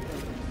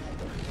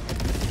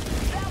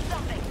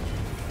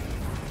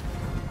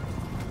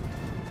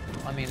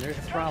 I mean, there's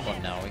a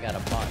problem now. We got a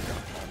bot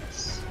dropping on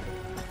us.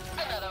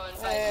 Another one.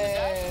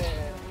 Hey.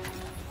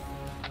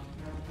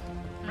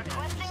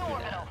 Requesting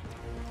orbital.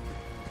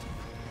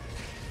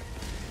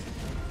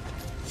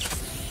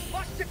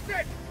 Must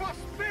defend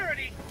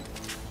prosperity.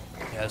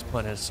 Yeah, this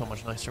planet is so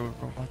much nicer with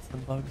robots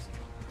than bugs.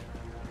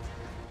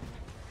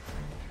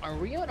 Are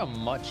we on a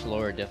much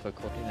lower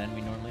difficulty than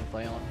we normally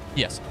play on?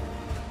 Yes.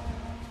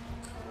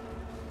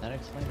 That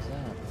explains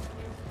that.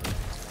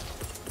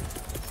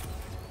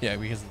 Yeah,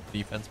 because of the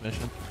defense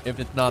mission. If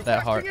it's not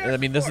that hard, I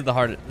mean, this is the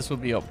hardest. This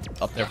would be up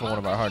there for one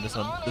of our hardest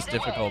on this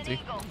difficulty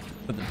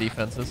with the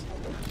defenses.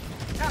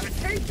 Have a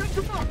taste of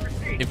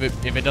democracy. If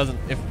it doesn't,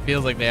 if it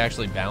feels like they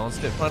actually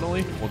balanced it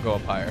finally, we'll go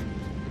up higher.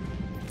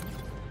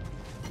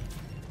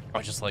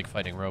 I just like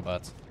fighting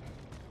robots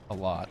a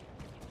lot.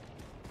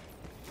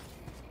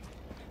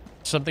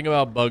 Something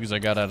about bugs I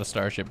got out of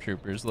Starship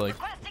Troopers. Like,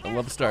 I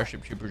love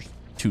Starship Troopers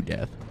to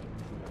death.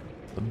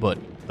 But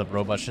the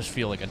robots just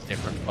feel like a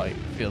different fight.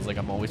 It feels like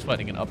I'm always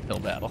fighting an uphill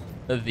battle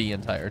the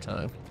entire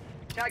time.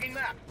 Tagging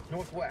map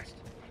northwest.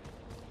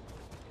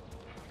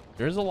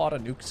 There's a lot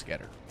of nukes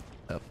scattered.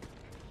 Oh.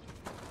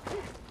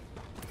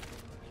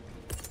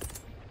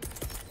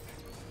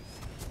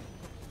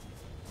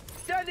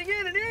 Sending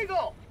in an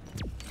eagle.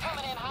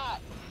 Coming in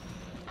hot.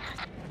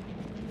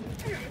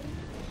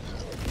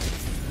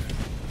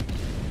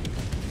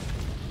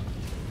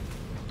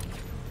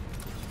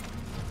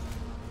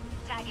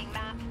 Tagging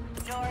map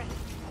north.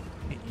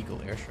 Eagle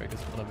Airstrike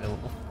is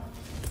unavailable.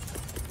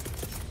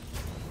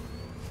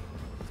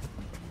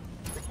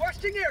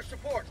 Requesting air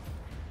support.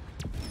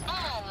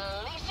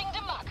 Unleashing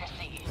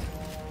democracy.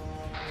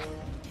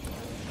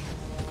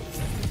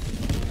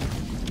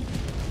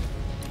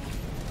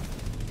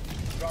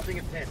 Dropping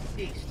a pin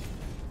east.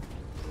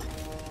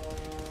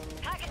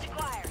 Package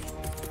acquired.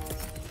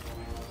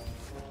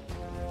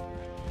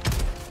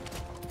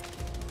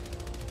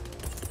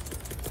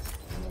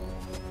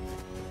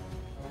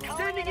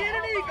 Sending in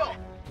an eagle.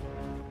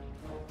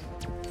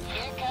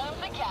 Here comes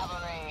the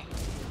cavalry.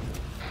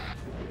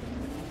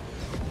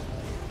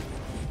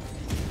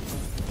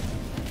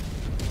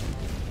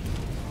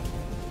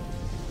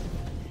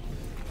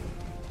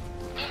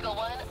 Eagle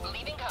 1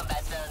 leaving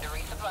combat zone to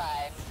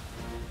resupply.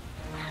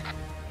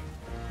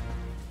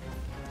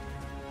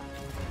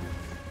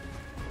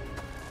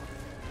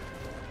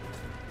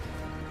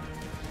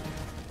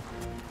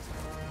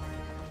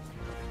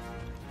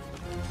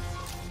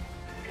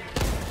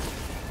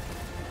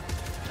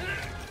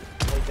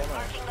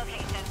 Marking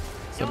location.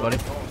 So, buddy,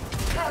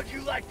 How'd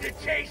you like the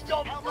taste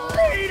of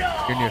freedom?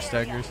 you're near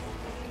Staggers.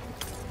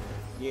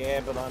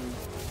 Yeah, but I'm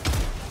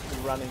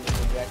running the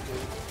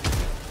objective.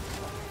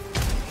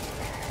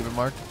 Keep it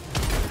marked.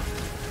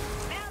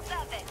 Found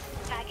something.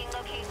 Tagging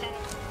location.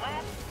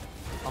 West.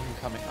 I'm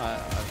coming.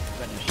 I've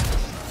finished this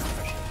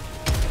mission.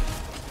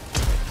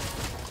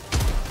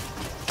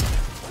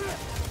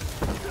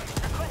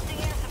 Requesting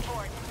air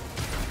support.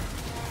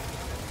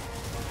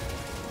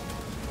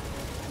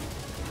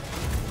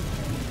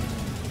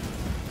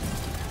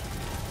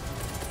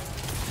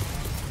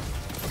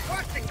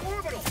 Requesting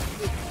orbital.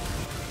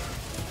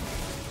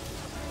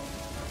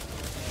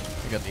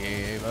 You got the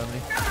AA by me.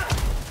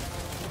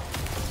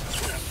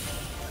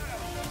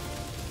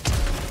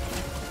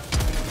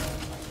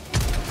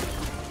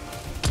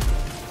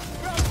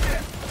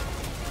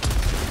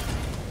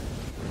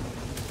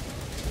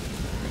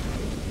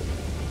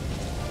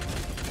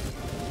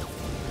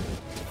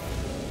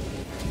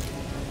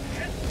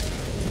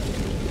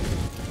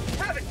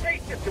 Have a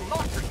taste of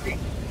democracy.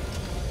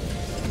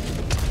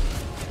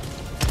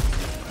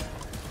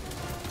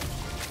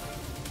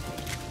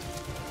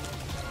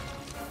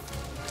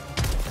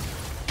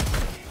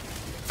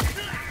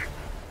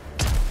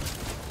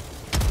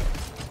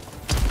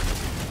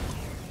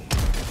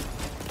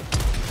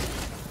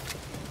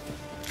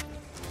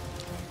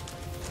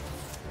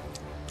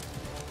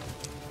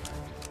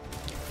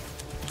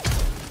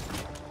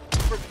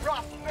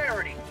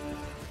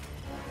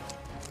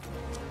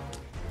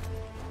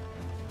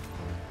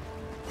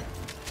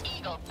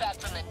 Eagle back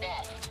from the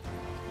nest.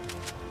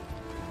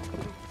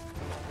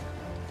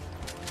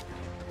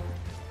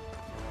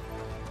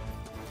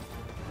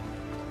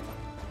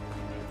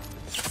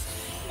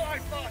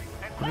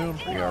 We're doing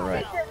pretty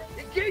alright.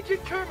 Engaging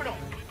terminal.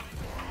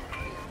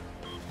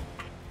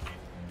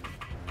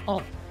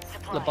 Oh,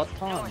 the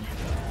baton.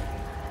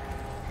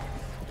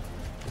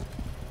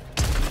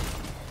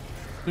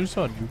 Who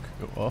saw a nuke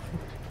go off?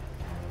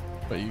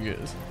 But you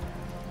guys.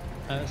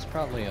 It's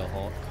probably a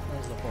Hulk. That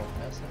was the Hulk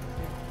messing.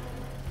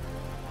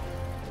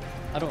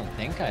 I don't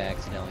think I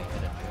accidentally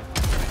hit it.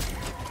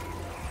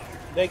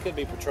 They could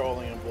be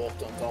patrolling and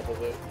wolfed on top of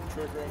it,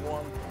 triggering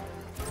one.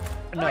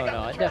 No,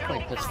 I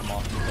definitely pissed them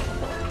off.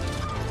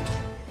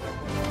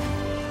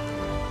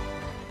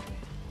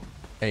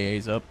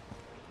 AA's up.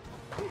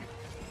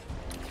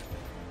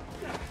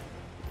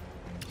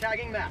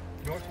 Tagging map,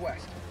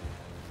 northwest.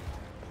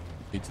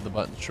 Lead to the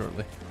button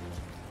shortly.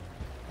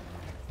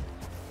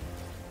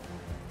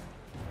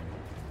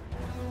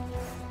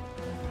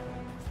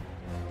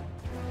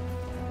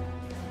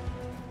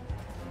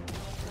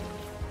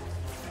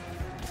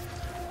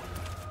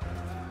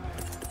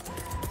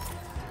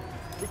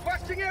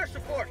 Requesting air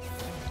support.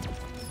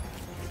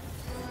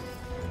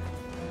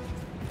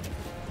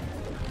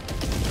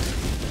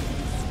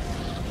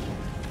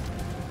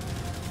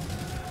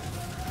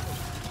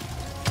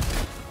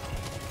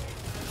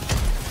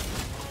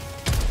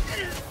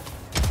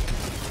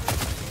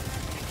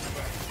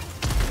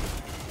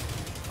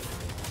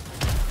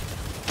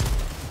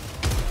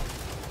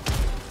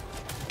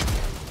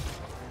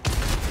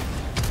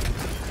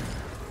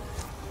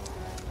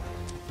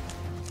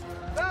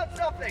 Found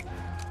something.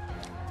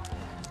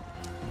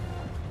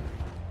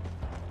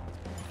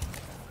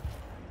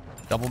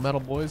 Double metal,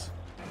 boys.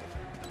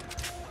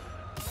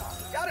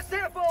 Got a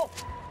sample.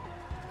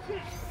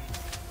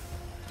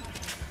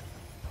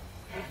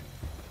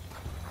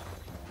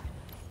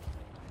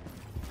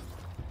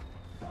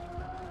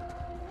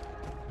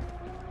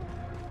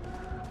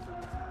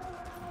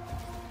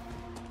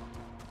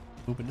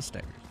 Moving to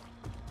staggers.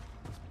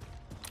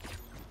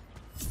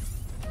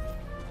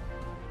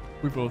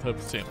 We both have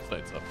the SAM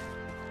sights up.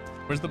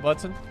 Where's the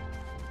button?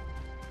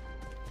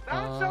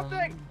 Found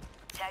something.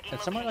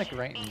 It's somewhere like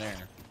right in there.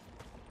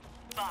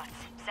 Bots,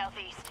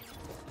 southeast.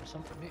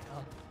 Something.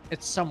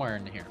 It's somewhere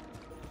in here.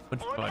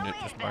 Once you find it,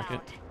 just mark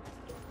it.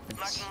 It's,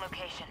 Marking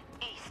location,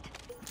 east.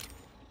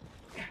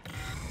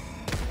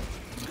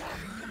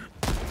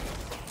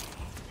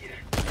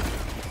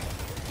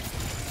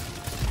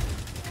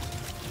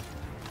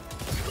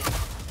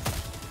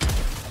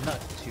 I'm not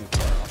too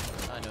far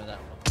off. I know that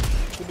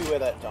one. Could be where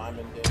that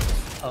diamond is.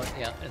 Oh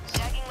yeah, it's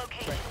Tagging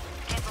location.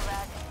 Cancel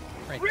that.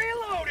 right.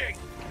 Reloading.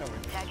 Over.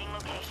 Tagging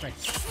location. Right.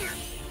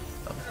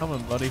 I'm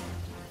coming, buddy.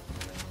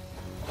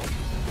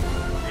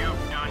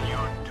 You've done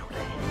your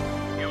duty.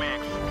 You may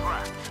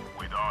extract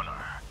with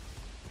honor.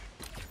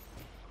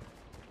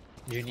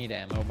 Do you need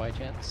ammo by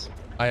chance?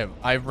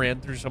 I've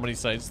ran through so many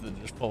sites that are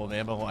just full of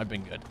ammo. I've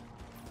been good.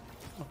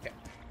 Okay.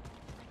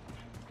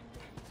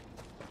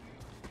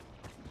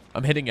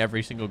 I'm hitting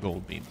every single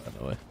gold beam, by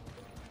the way.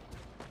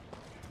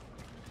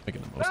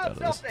 Making the most out Found of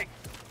this. something.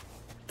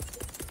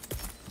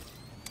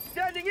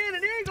 Sending in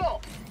an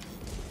eagle.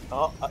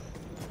 Oh,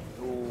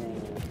 ooh.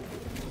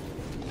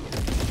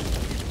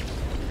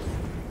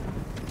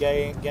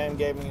 Game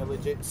gave me a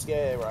legit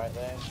scare right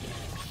there.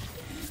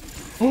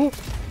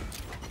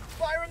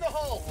 Fire in the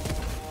hole.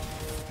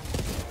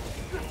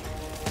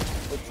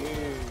 Would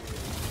you?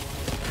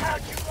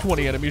 How'd you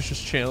 20 enemies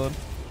just chilling.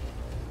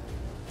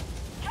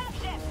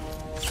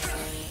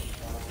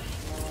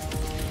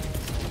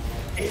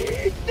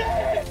 eat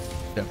that?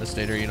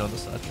 Devastator, you know the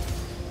such.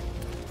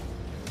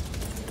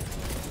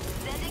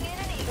 Sending in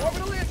an eagle.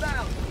 Orbital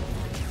inbound.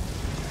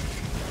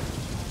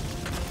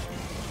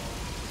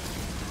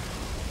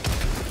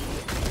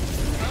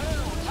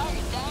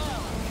 Target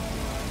down.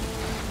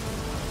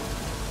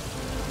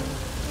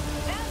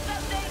 Found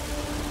something.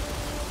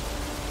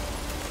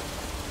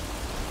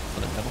 For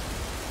the devil.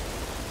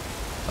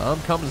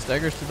 I'm coming,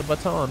 staggers to the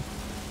baton.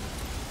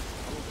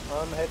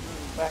 I'm heading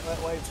back that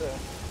way too.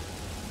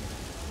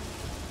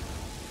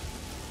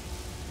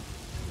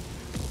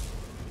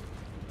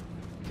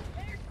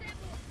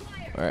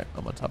 Alright,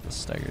 I'm on top of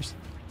staggers.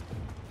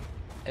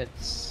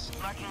 It's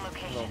Marking a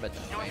location. little bit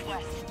that way.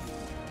 Northwest.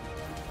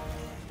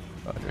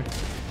 Roger.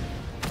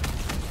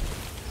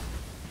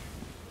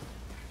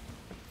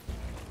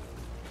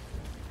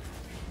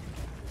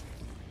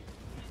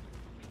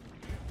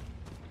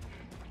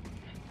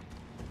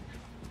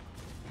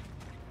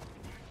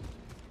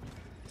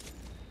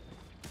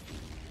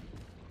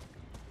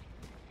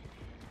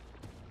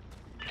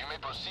 You may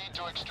proceed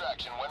to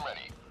extraction when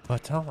ready.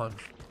 Baton.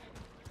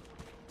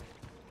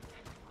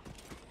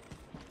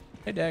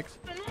 Hey, Dex.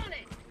 I'm on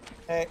it.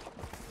 Hey,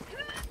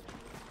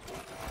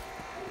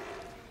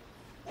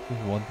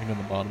 There's one thing on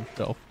the bottom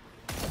shelf.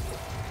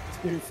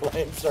 2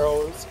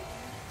 flamethrowers.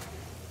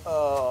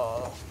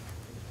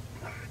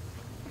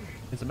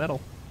 It's a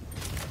medal.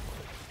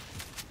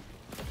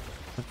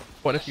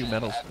 Quite a few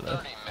medals today.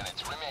 30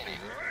 minutes remaining.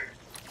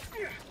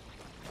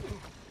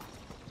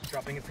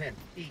 Dropping a pin.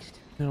 East.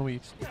 No,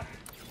 we.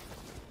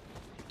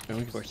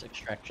 Of course,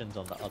 extractions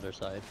on the other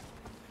side.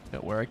 Yeah,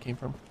 where I came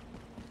from.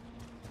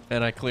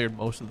 And I cleared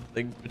most of the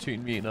things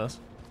between me and us.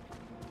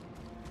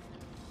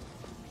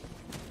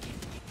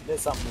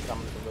 There's something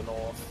coming from the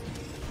north.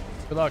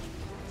 Good luck.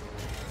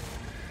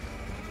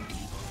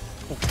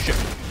 Oh shit.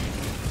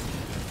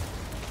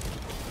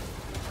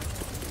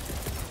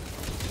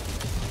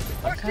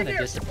 I'm kind of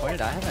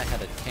disappointed. I haven't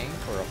had a tank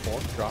or a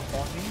bulk drop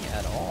on me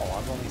at all.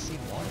 I've only seen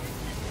one.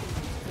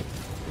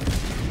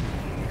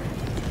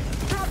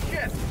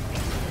 Dropship!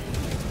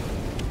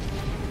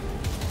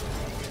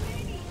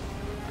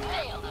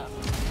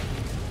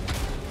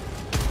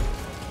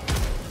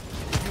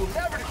 You'll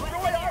never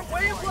destroy our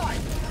way of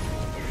life!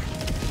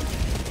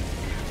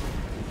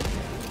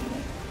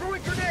 Throw a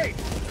grenade!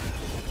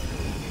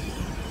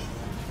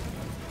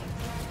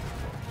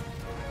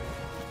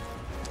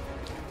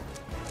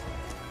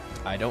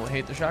 I don't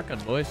hate the shotgun,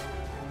 boys.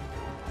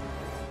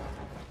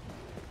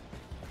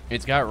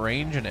 It's got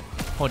range and it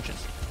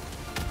punches.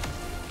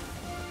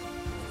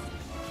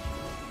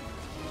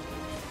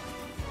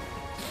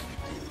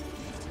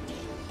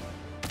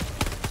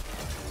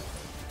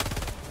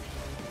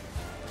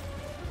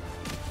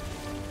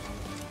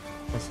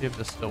 Let's see if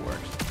this still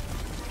works.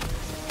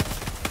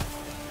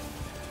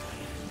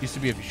 Used to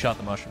be if you shot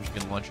the mushrooms,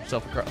 you can launch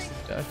yourself across the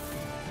sky.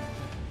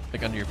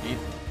 Like under your feet.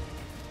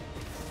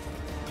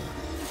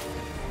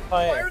 Oh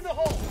yeah, Fire in the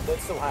hole! that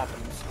still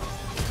happens.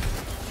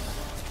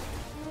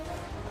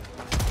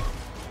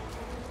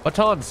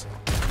 Batons!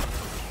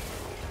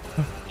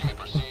 You may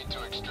proceed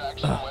to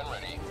extraction when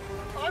ready.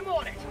 I'm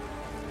on it!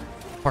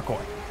 Parkour.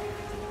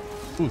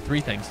 Ooh, 3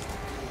 things.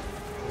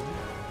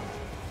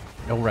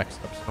 No wreck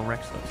slips, no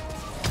wreck slips.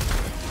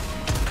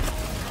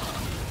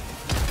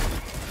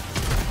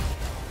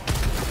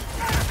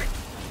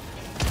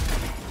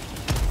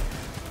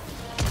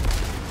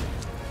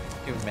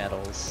 Two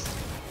medals.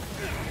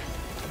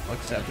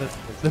 Accept it.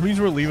 That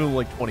means we're leaving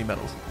like 20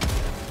 medals.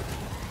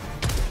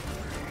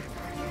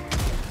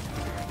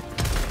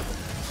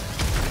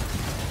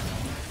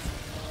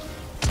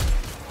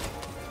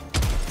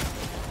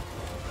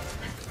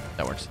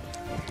 That works.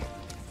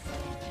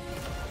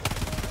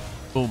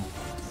 Boom.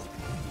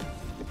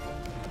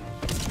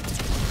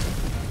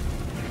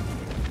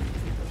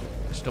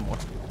 There's still more.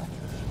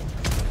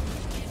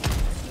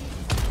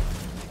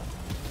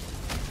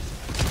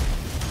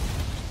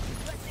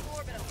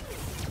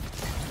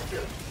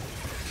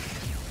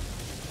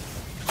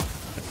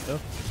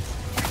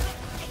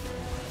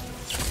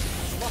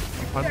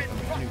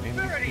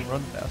 Maybe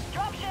run fast.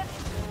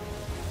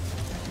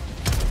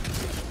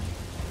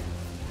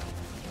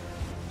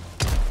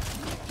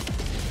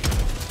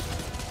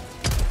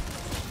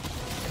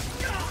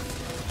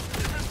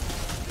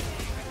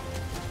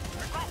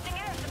 Requesting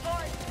air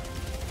support.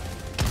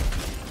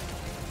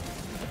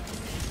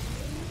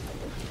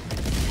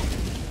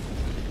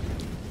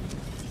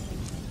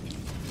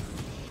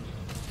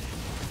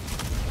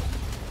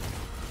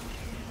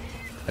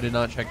 I did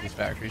not check these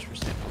factories for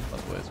samples, by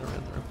the way, as I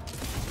ran through.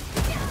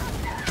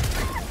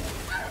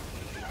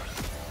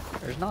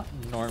 There's not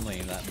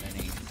normally that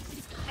many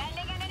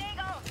Sending in an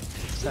eagle.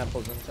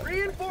 samples inside.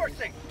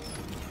 Reinforcing!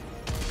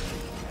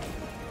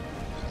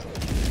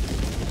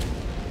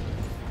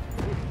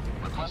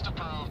 Request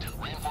approved.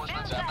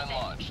 Reinforcements have been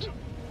launched.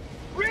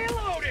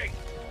 Reloading!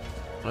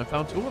 I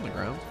found 2 on the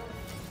ground.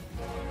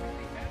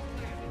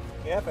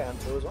 Yeah, I found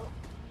 2 as well.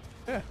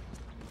 Yeah.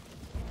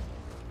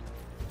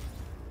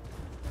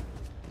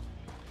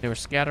 They were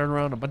scattered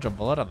around a bunch of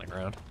blood on the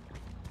ground.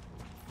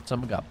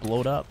 Some got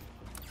blowed up.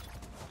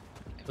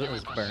 It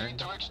was Proceed burned.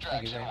 to Thank you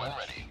extraction very when much.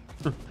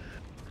 ready.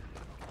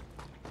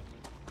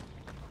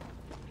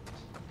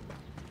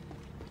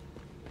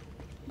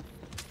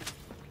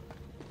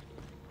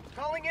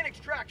 Calling in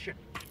extraction.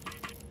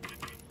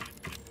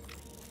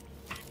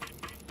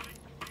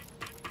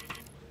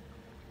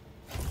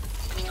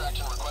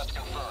 Extraction request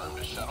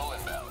confirmed. Shuttle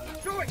inbound.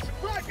 Throwing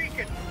supply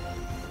beacon!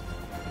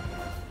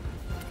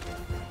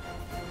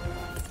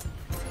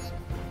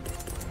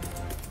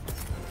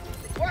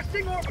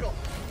 Requesting orbital!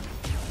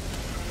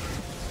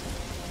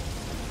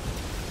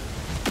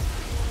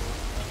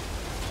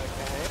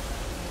 Okay.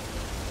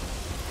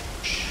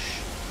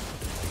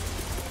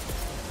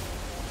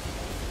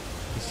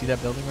 You see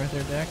that building right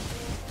there, Dak?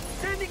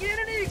 Sending in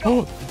an eagle!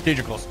 Oh,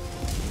 danger close.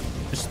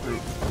 Just through.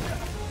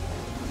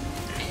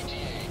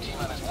 ETA,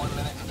 T-minus 1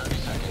 minute and 30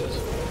 seconds.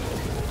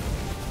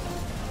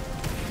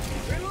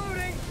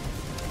 Reloading!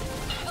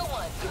 Eagle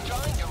 1,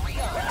 withdrawing to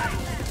rearm.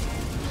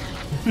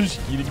 Just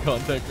eating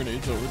contact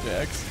grenades over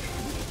Dax.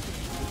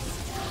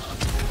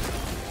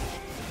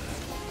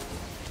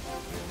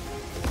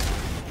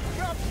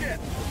 Dropship!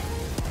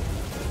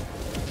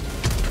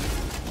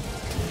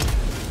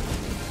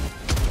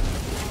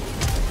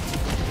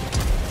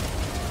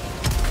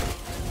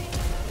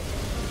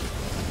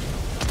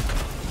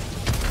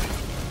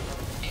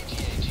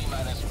 ETA,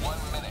 T-minus 1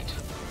 minute.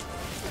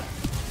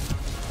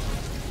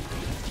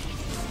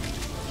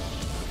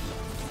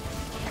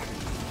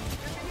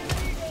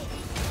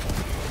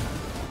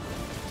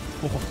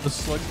 Oh, the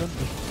slug gun.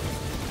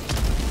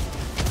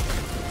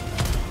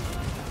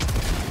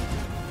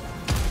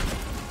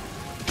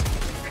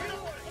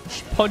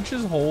 She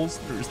punches holes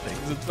through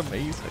things. It's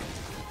amazing.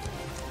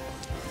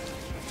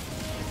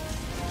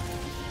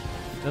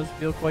 It does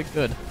feel quite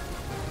good.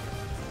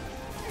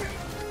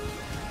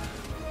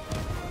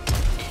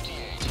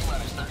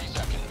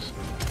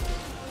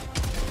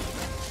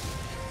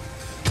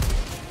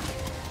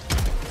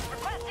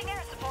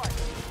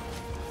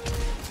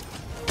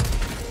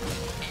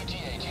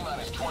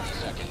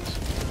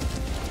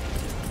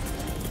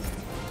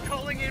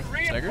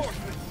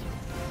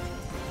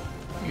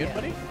 You good,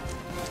 buddy?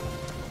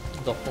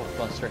 The Hulk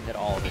Buster hit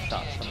all of the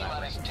shots from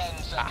that range.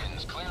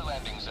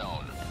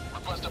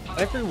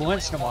 Every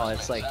once in a while,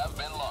 it's like, how?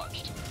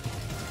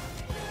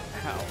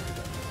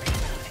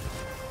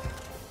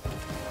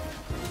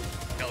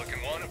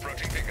 Pelican 1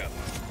 approaching pickup.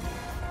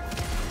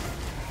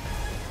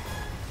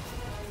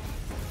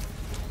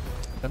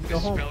 Let me go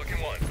home.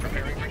 Pelican 1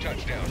 preparing for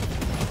touchdown.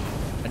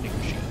 Vending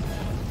machine.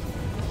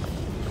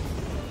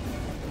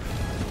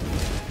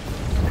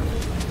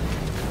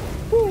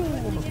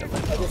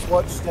 I just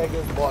watched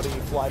Steger's body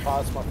fly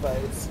past my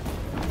face.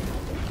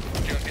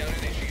 Countdown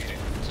initiated.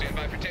 Stand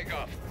by for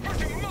takeoff. For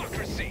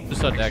democracy!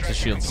 Just let Nexus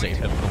Shield save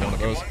him for one of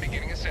those.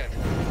 Beginning ascent.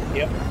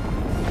 Yep.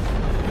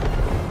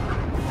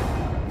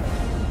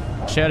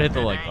 Chad hit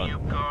the like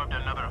button.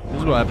 This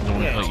is what happens when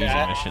we play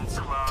easy missions.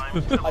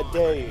 I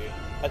dare you.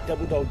 I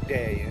double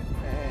dare you.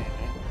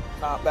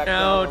 Can't back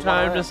Now down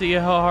time on to my see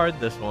how hard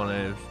this one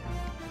is.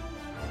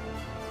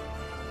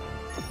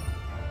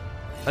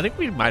 I think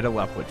we might have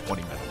left with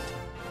 20 minutes.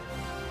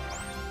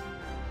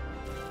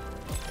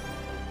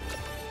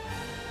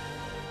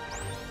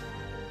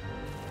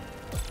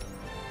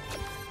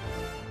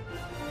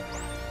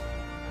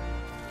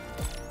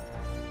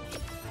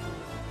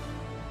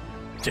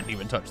 Didn't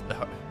even touch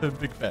the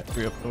big fat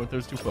tree up north.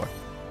 There's too far.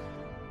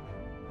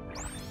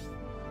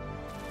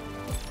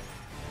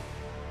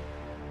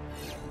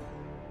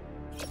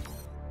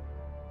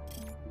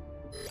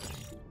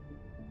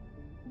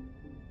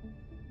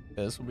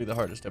 Yeah, this will be the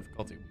hardest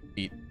difficulty we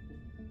beat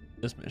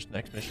this mission,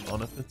 next mission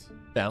on if it's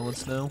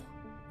balanced now.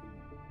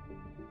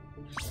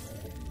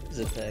 Is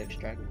it to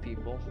extract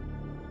people?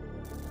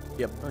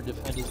 Yep. Or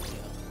defend it?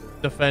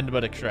 Defend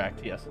but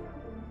extract, yes.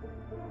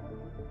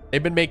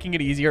 They've been making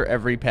it easier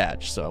every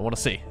patch, so I want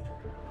to see.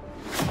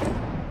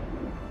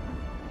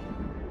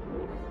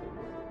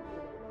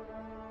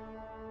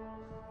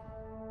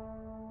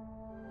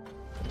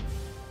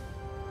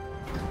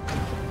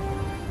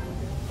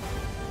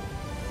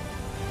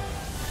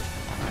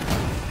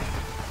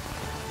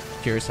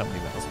 Curious how many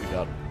medals we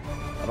got.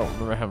 I don't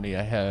remember how many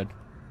I had.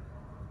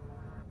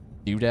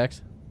 You,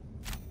 Dax?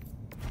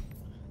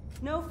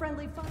 No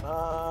friendly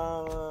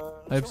fire.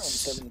 I have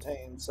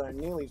 17, so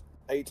nearly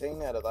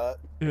 18 out of that.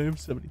 Yeah, I'm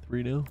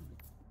 73 now.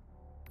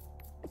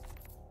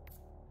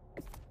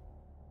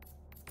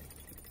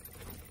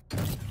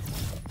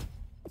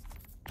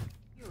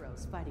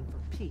 Heroes fighting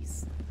for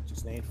peace.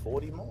 Just need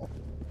 40 more.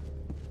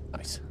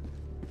 Nice.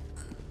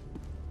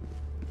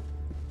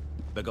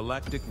 The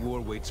galactic war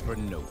waits for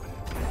no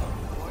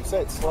one. You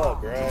said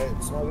slug, right?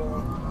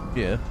 Slug.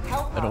 Yeah,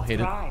 I don't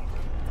hate it.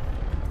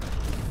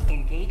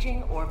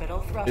 Engaging orbital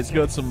thrust. It's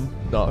got some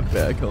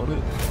knockback on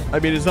it. I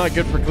mean, it's not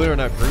good for clearing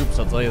out groups,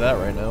 I'll tell you that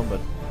right now,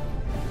 but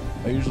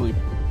I usually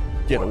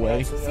get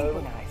away.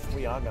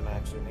 We are going to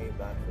actually need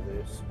that for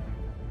this.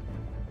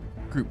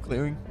 Group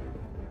clearing?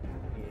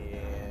 Yeah.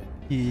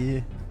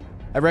 Yeah.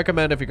 I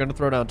recommend if you're going to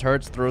throw down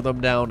turrets, throw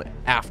them down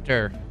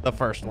after the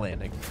first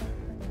landing.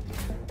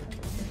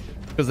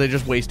 Because they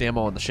just waste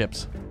ammo on the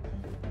ships.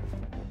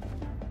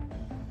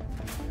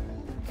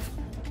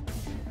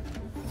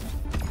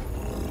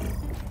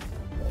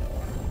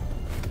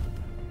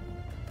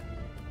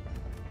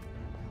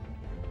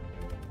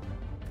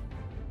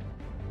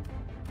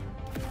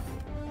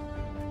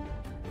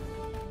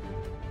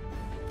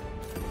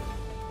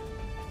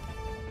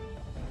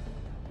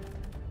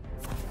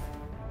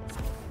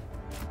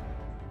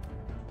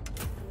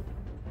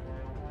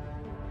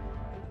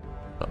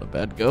 Not a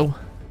bad go.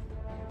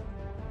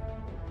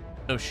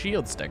 No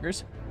shield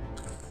stickers.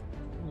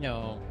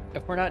 No.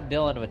 If we're not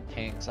dealing with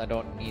tanks, I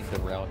don't need the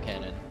rail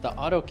cannon. The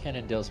auto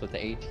cannon deals with the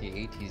AT.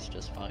 AT's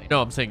just fine.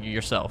 No, I'm saying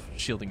yourself.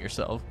 Shielding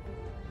yourself.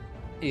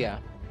 Yeah.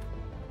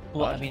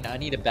 Well, I mean, I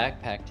need a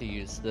backpack to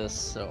use this,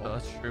 so... Oh,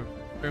 that's true.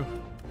 True.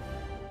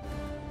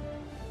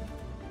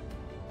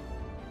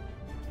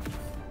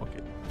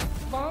 Okay.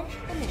 Launch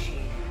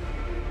initiated.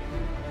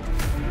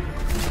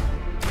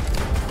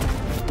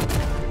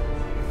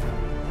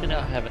 And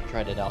I haven't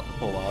tried it out in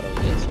full auto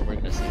yet, so we're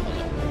gonna see how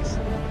that works.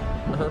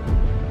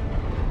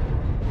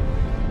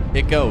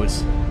 It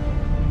goes.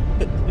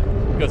 It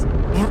goes.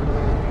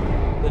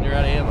 Then you're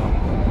out of ammo.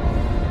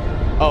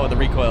 Oh, the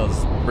recoil is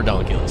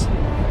redonkulous.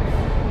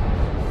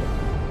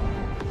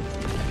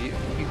 You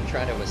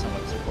tried it with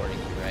someone supporting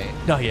you, right?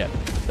 Not yet.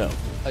 No.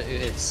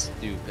 It's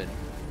stupid.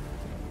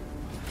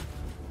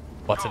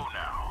 What's it? Go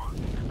now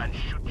and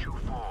shoot you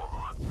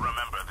fall.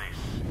 Remember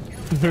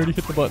this. I already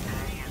hit the button.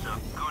 Today is a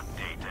good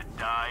day to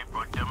die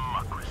for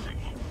democracy.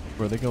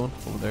 Where are they going?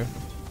 Over there.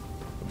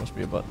 There must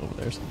be a button over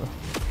there somewhere.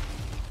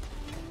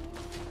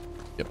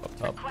 Yep, up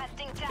top.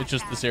 It's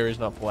just this area's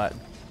not flat.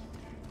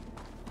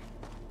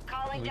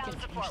 Calling We down can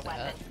support change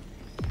that. weapon.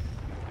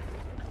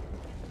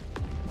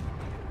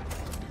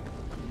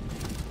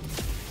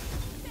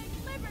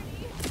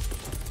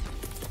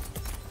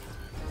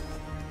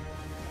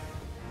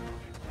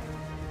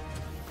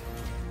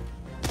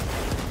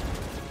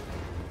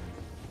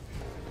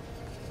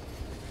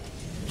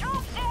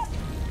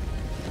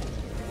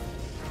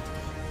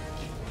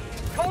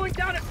 Calling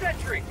down a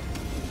sentry.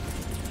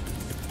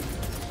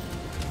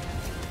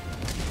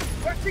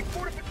 Requesting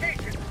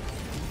fortification.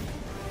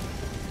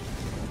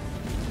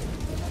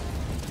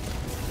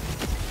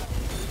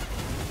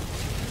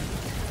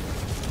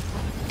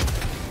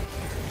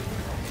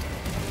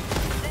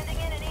 Sending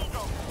in an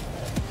eagle.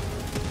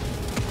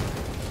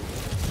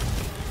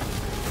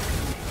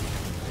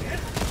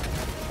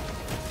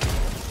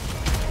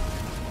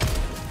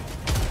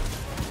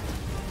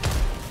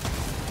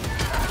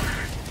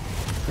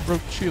 I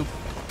broke the shield.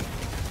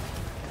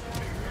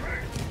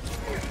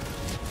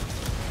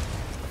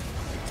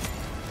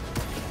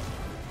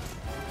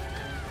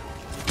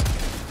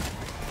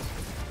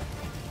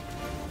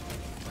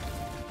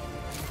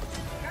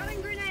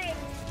 Throwing grenade.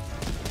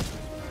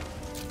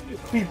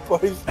 He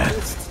both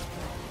missed.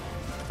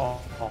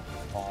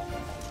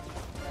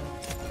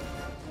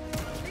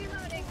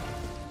 Reloading.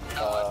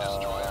 Allied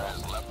destroyer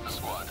has left the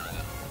squadron.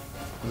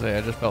 Say,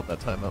 I just felt that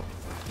timeout.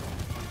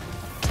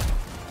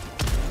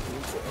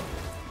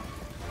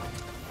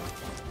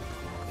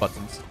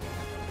 Buttons.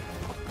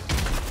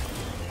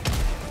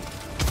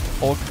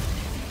 Hulk.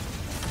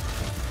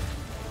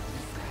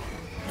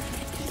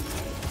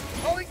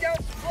 Calling down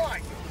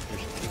supply.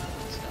 There's two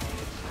ones now.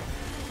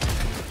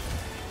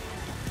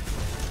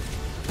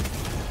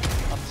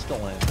 I'm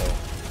still in though.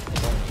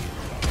 It's only you.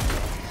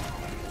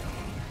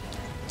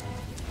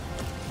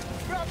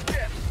 Drop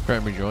ship. Try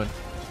and rejoin.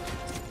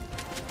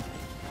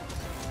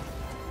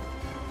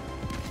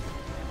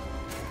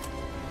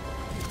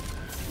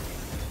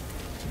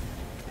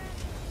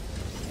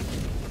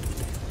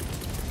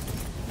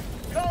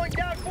 Calling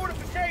down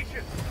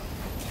fortification.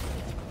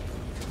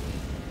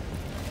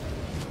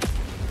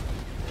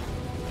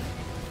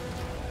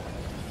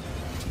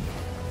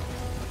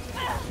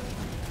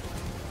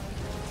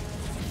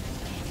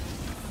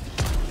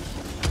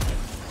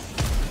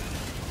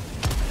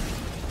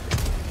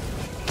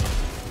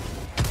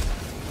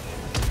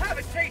 Have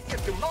a taste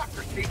of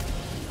democracy.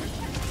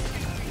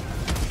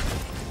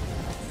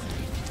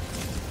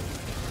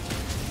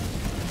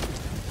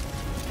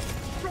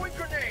 Throwing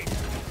grenade.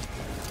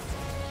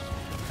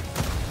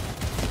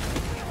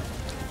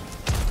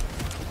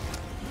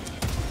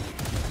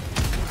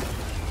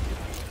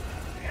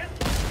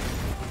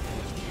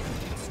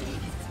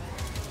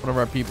 One of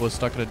our people is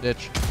stuck in a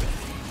ditch.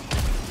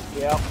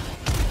 Yep.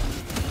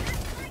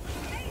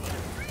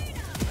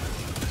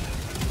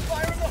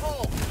 Fire in the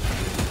hole.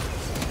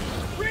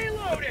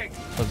 Reloading.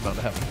 What's about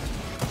to happen?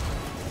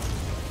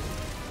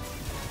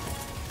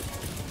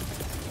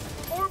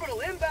 Orbital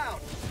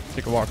inbound.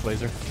 Take a walk,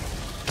 laser.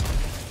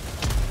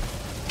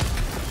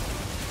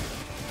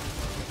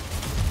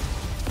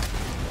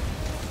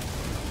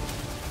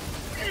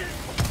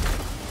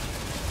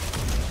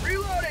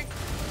 Reloading.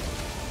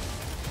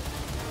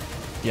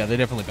 Yeah, they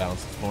definitely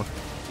balance this more.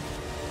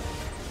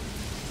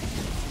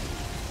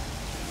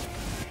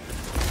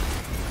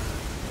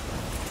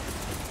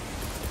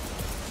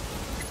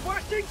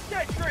 Requesting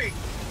sentry.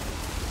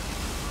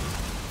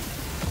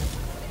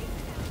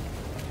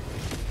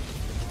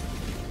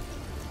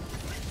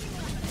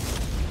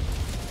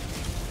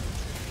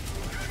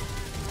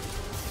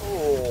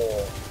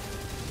 Oh.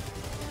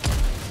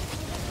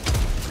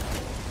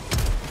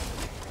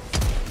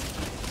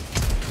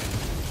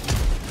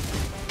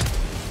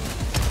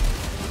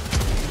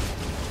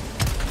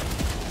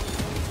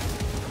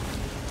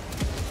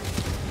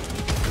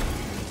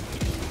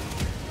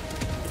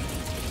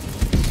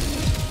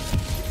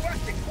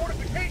 Requesting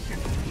fortification.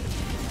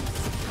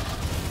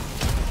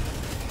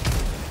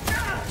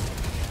 Ah!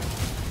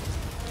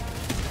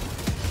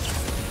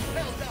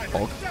 Helldivers,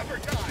 Hulk. never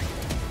die.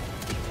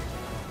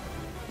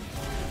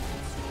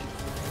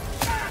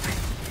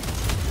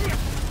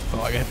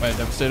 Oh, I got hit by a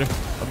devastator.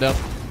 I'm down.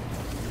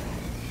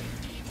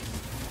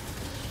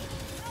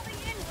 Calling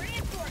in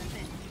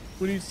reinforcements.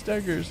 We need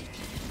staggers.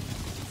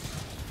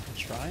 I'm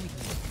trying.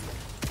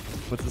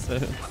 What's this say?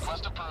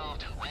 Request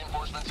approved.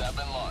 Reinforcements have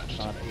been launched.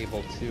 Not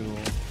able to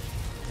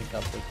pick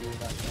up with you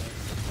that day.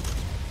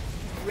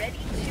 Ready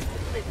to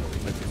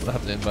deliver. I'll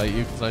have to invite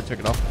you because I took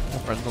it off my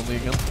friends only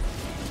again.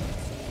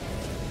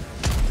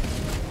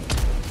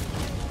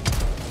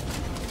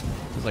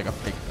 It's like a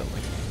fake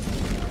building.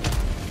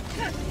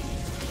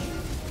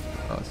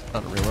 Oh, it's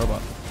not a real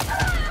robot.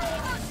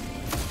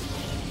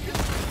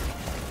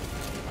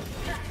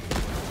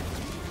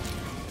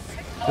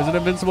 There's an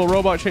invincible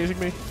robot chasing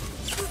me.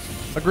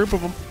 A group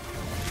of them.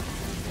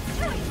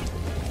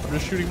 I'm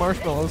just shooting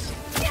marshmallows.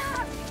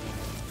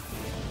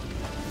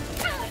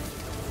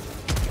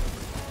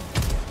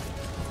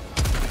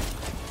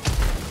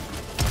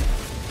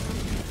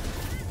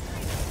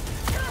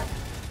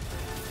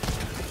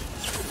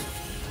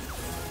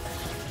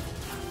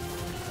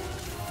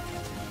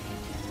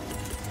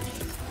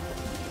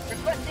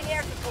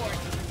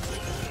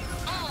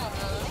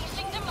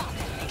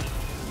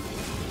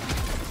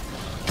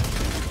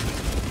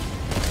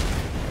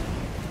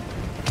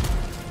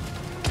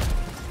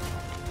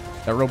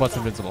 That robot's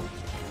invincible.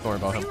 Don't worry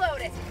about him.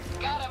 Reload it.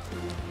 Got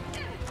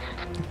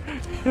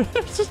him.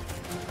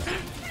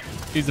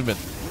 He's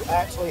invincible. You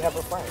actually have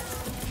a friend.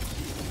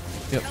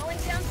 Yep. Calling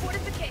down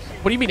fortification.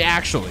 What do you mean,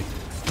 actually?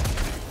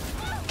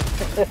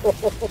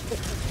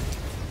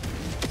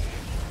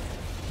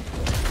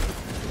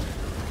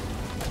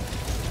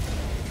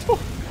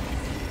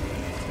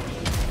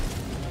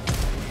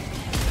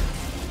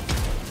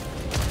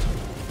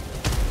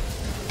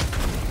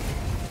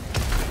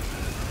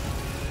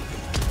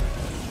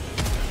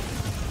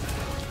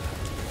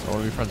 I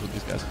want to be friends with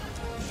these guys.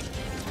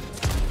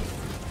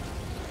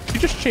 He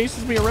just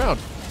chases me around.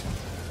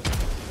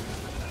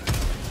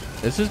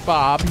 This is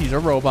Bob. He's a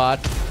robot.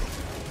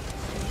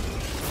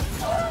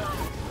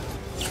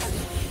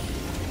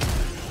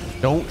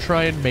 Don't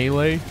try and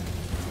melee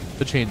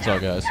the chainsaw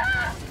guys.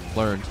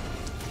 Learned.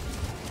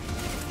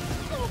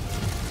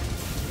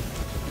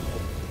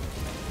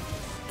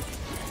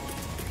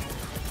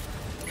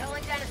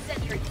 Calling down a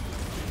sentry.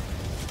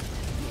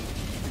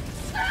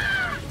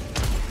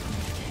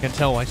 Can't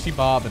tell. I see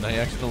Bob and I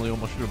accidentally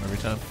almost shoot him every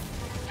time.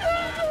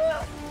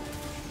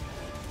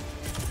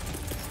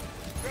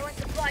 Throwing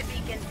supply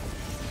beacon.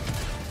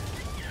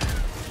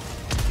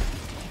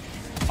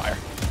 Fire.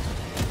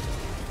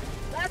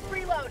 Last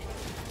reload.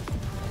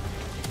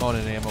 On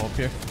an ammo up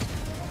here.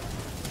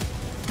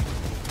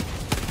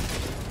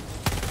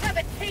 Have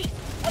a taste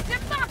of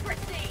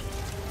democracy.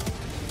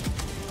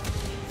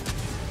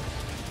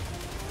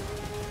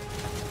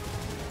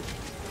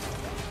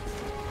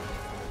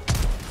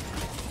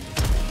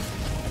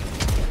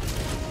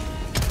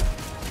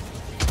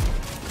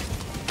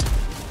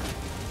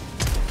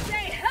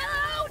 Say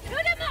hello to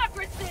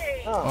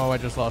democracy. Oh, I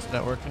just lost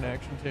network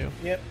connection too.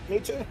 Yep, me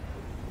too.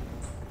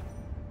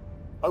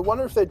 I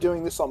wonder if they're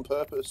doing this on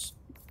purpose.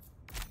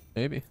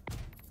 Maybe.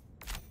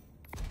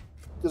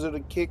 Because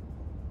it'd kick...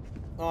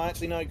 Oh,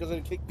 actually, no, because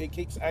it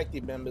kicks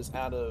active members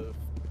out of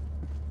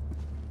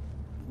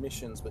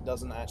missions, but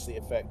doesn't actually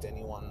affect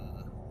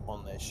anyone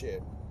on their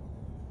ship.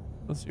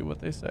 Let's see what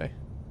they say.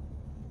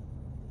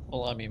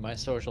 Well, I mean, my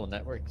social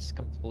network is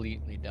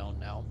completely down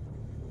now.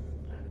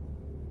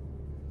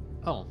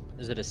 Oh,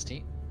 is it a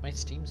Steam? My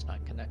Steam's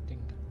not connecting.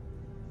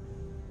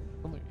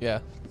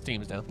 Yeah,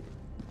 Steam's down.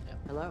 Yeah.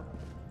 Hello.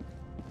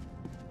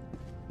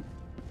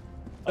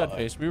 Dead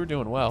face, we were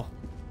doing well.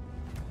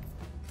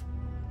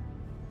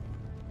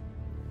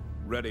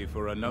 Ready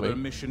for another Wait.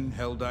 mission,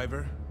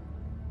 Helldiver?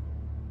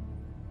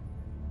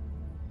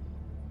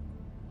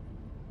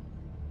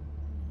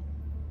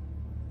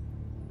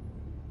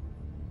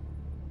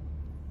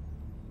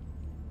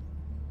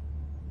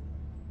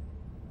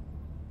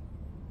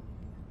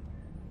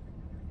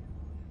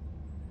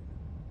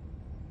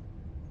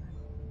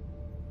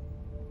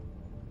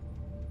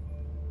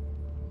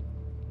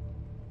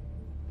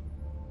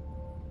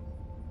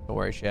 Don't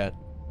worry, chat.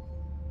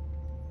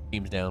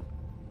 Steam's down.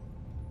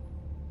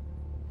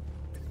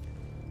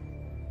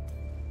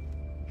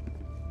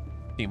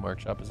 Steam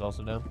Workshop is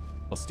also down.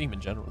 Well, Steam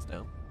in general is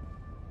down.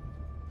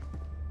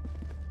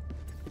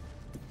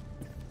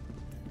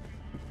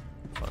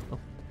 Fun though.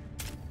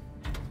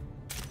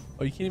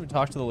 Oh, you can't even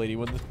talk to the lady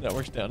when the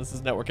network's down. This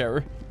is network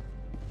error.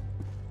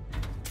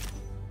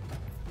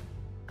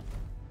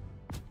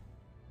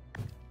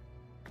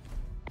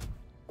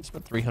 I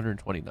spent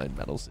 329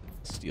 medals in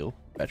Steel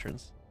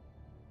Veterans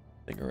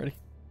thing already.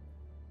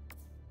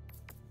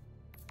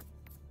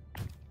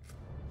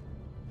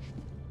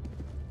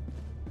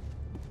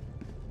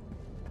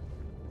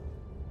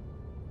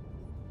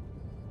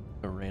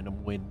 A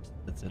random wind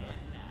that's in it.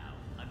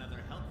 Now, another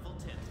helpful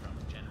tip from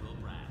General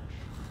Brash.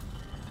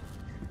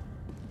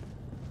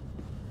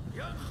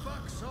 Young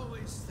bucks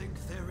always think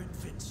they're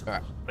invincible.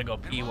 Alright, I'm gonna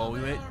go pee while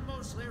we wait.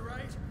 Mostly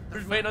right.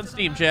 Who's waiting on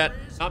Steam, chat?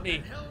 Not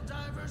me.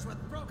 Helldivers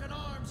with broken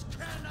arms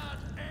cannot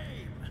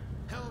aim.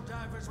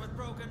 Helldivers with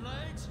broken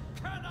legs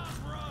cannot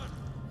run.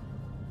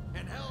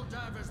 And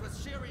helldivers with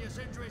serious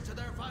injuries to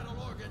their vital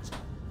organs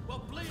will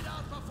bleed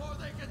out before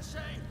they can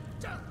say,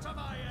 "Death to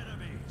my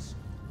enemies."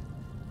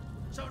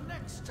 So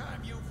next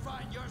time you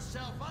find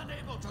yourself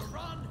unable to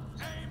run,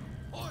 aim,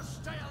 or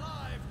stay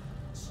alive,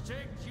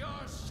 stick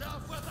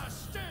yourself with a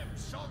stim,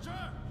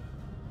 soldier!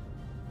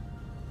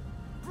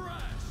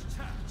 Brass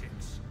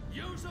tactics.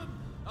 Use them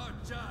or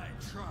die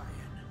trying.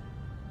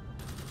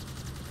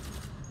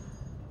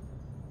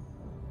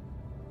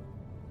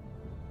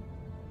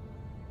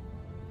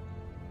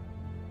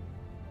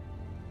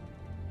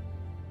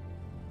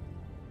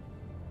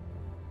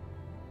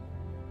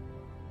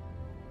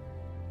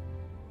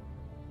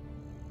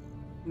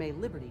 May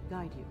liberty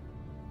guide you.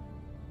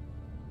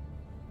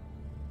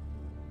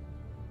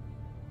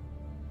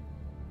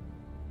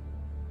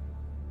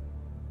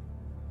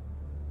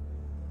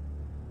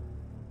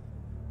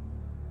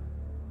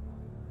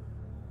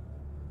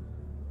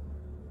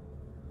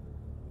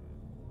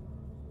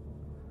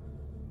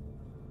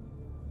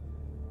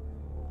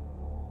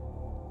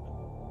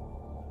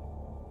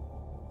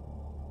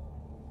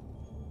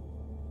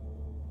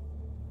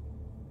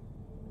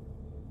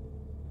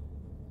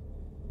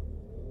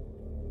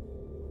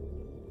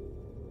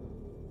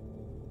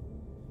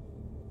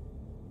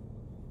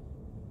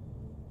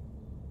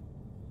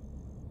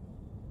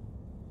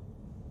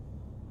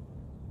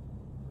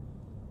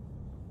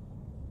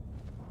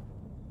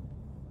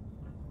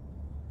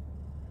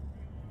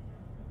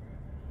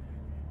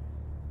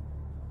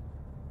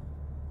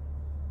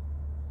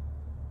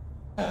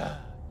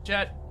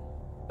 chat.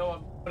 No,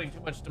 I'm putting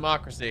too much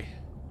democracy.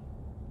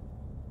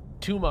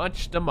 Too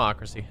much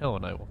democracy. Hell,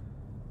 and I will.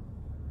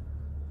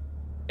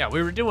 Yeah,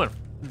 we were doing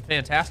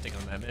fantastic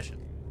on that mission.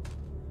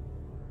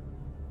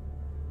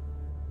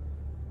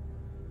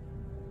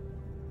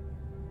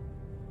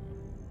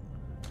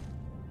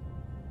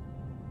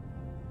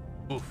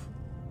 Oof.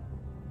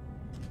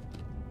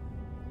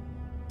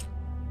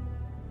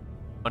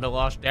 Might have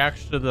lost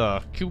Dax to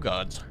the Q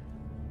gods.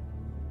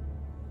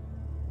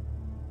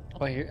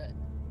 Well, here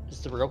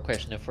is the real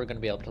question: if we're going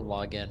to be able to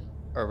log in,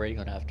 or are we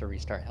going to have to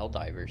restart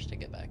Helldivers to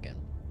get back in?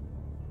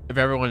 If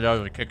everyone does,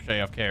 it kicks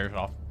AFKers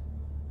off.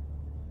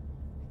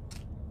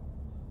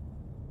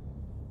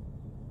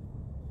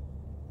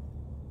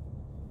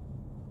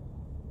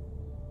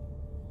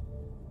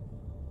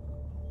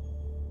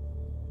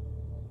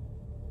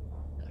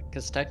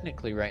 Because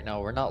technically, right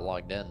now we're not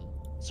logged in,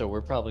 so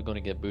we're probably going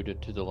to get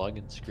booted to the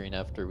login screen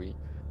after we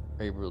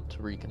are able to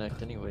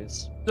reconnect,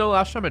 anyways. No,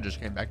 last time I just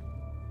came back.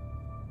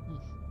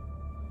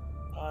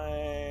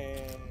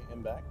 I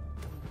am back.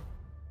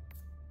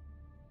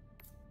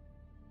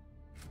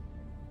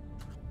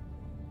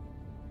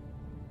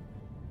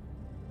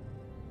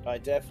 I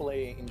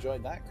definitely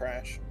enjoyed that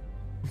crash.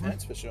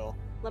 That's for sure.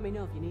 Let me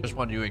know if you need Just me.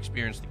 wanted to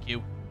experience the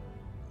queue.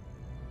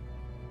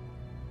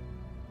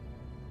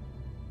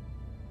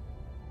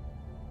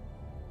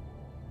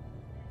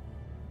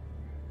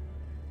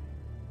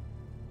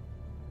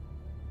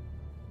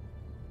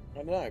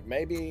 I don't know,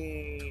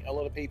 maybe a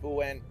lot of people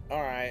went,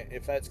 alright,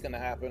 if that's going to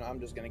happen, I'm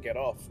just going to get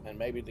off. And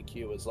maybe the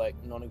queue is like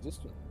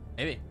non-existent.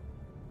 Maybe.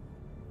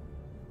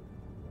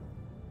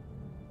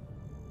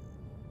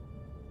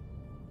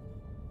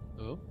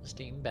 Oh,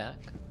 Steam back.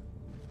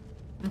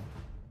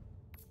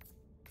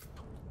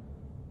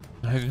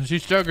 I can see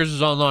Stuckers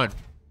is online.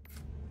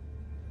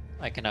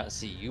 I cannot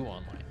see you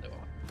online, though.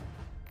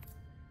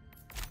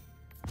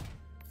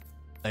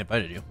 I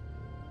invited you.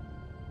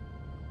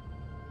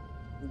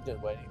 I'm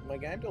just waiting for my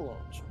game to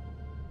launch.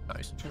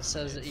 Nice. It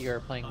says that you're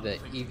playing the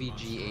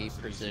EVGA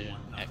Precision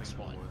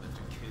X1.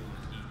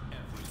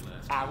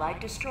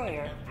 Allied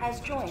destroyer has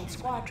joined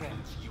squadron.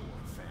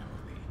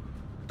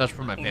 That's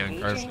for my fan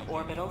card. Engaging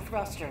orbital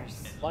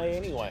thrusters. Play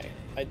anyway.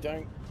 I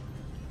don't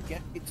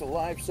get. It's a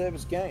live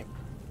service game.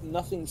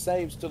 Nothing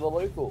saves to the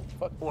local.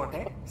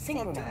 Orbit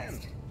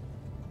synchronized.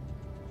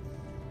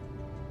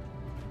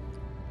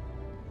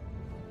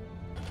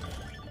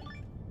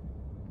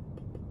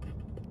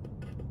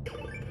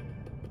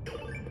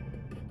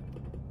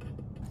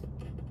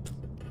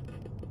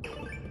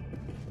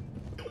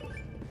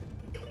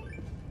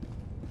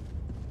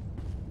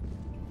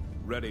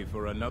 Ready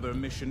for another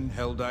mission,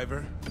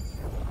 Helldiver?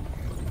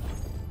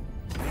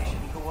 Mission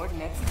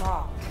coordinates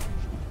locked.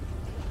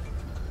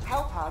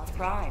 Hellpods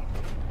prime.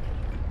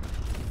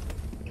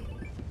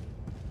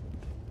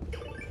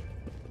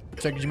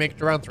 So did you make it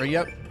to round 3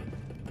 yet?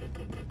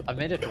 I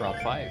made it to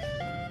round 5.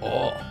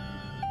 Oh.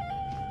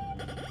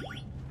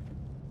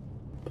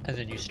 And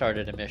then you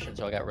started a mission,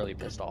 so I got really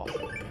pissed off.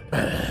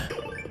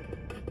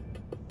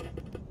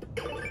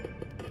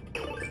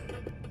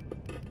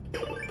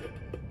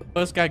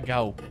 Let's guy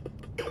go.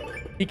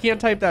 He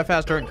can't type that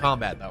fast during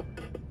combat, though.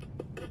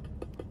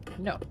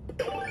 No.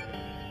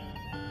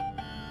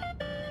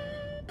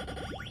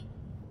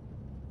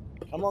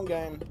 Come on,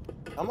 game.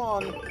 Come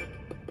on. What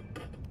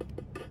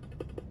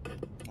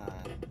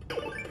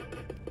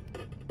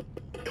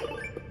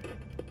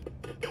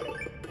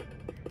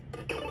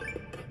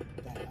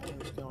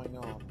is going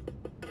on?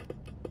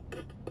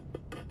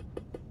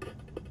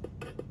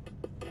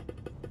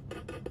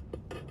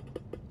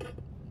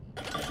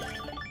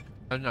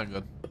 That's not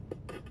good.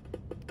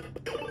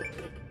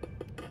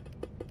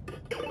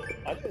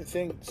 I don't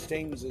think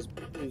Steam's is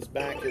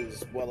back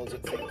as well as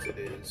it thinks it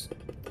is.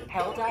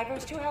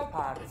 Helldivers to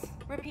Hellpods.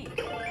 Repeat.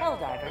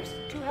 Helldivers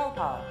to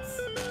Hellpods.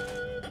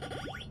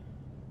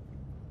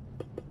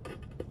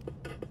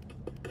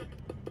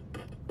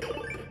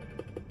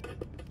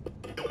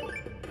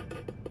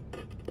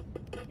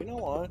 You know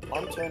what?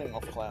 I'm turning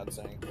off cloud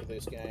sync for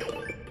this game.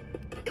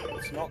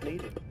 It's not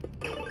needed.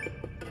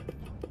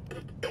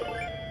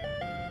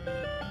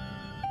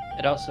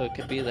 It also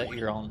could be that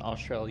you're on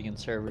Australian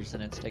servers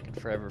and it's taken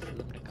forever for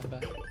them to come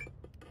back.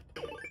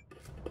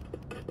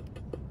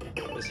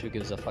 Because who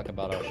gives a fuck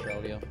about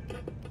Australia?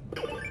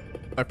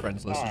 My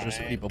friends list is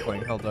just people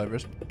playing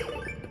Helldivers.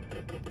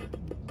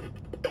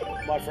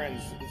 My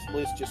friends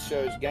list just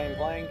shows game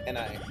playing, and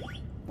I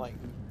like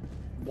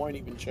won't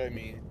even show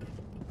me.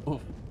 Ooh.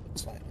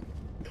 It's fine.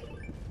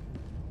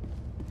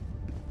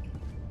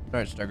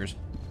 Alright, Stuggers.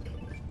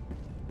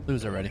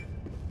 Lose already.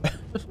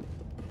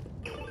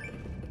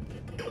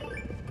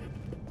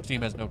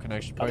 Steam has no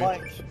connection for you.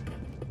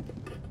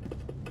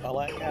 I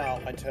like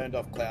how I turned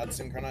off cloud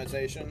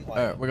synchronization. Like,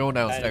 Alright, we're going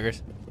down,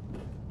 Stuggers.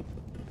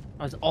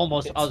 I was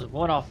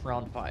 1 off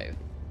round 5.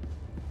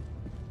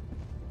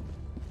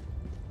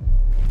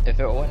 If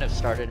it wouldn't have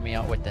started me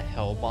out with the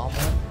Hell Bomb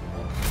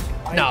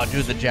one. No,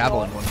 do the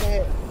Javelin one.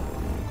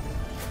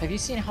 Have you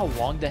seen how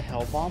long the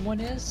Hell Bomb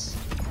one is?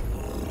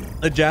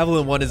 The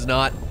Javelin one is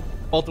not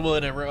multiple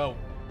in a row.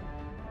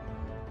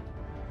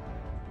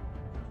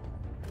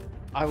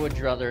 I would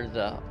rather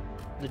the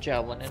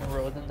javelin in a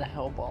row than the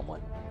hellbomb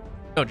one.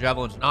 No,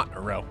 javelin's not in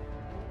a row.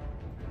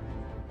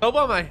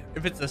 Hellbomb,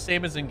 if it's the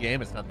same as in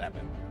game, it's not that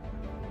bad.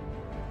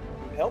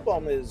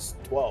 Hellbomb is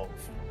 12.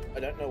 I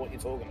don't know what you're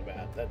talking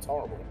about. That's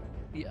horrible.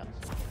 Yeah.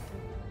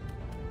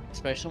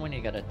 Especially when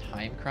you got a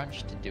time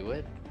crunch to do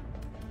it.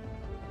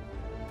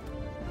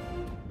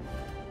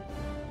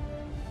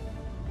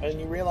 And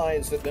you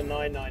realize that the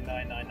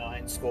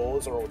 99999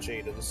 scores are all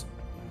cheaters.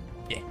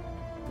 Yeah.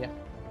 Yeah.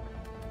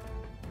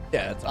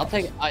 Yeah, it's I'll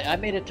take. I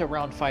made it to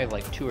round 5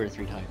 like 2 or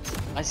 3 times.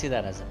 I see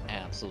that as an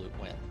absolute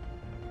win.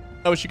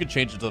 I wish you could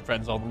change it to the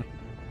friends only.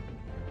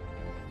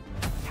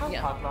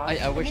 Yeah.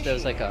 I wish there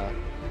was like a.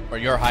 Or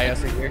your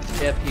highest. For your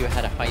ship, you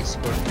had a high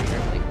score for your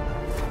like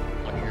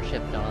on your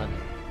ship done.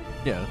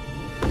 Yeah.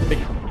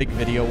 Big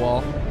video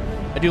wall.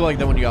 I do like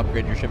that when you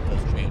upgrade your ship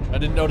does change. I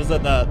didn't notice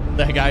that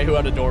the guy who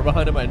had a door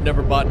behind him, I had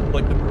never bought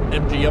like the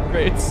MG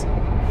upgrades.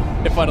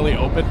 It finally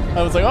opened.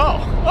 I was like,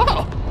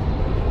 oh.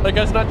 That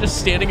guy's not just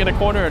standing in a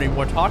corner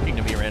anymore talking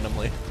to me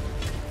randomly.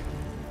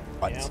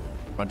 Buttons.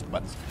 Yeah. Run to the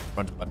buttons.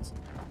 Run to the buttons.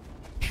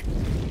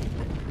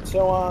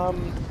 So,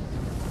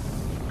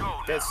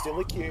 there's still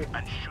a queue.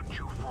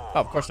 Oh,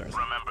 of course there is.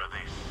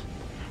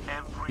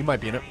 You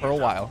might be in it for a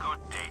while.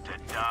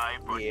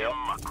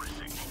 Yeah.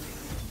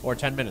 Or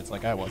 10 minutes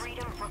like I was.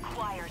 Freedom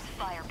requires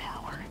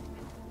firepower.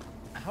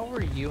 How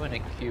were you in a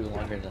queue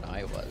longer than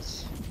I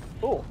was?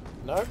 Oh,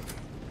 no.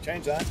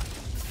 Change that.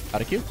 Out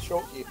of queue?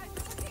 Short queue.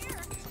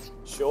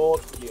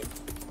 Short queue.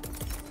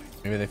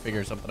 Maybe they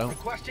figured something out.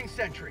 Requesting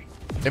sentry.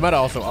 They might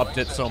have also upped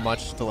it so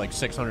much to like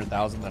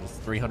 600,000 that it's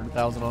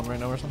 300,000 on right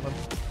now or something.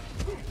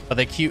 But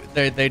they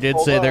did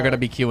say they're going to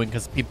be queuing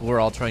because people were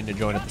all trying to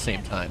join at the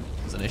same time.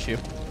 It's an issue.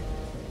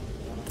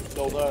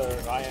 Although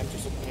I am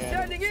just looking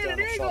at an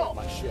external shot of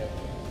my ship.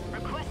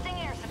 Requesting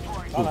air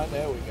support. Oh no,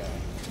 there we go.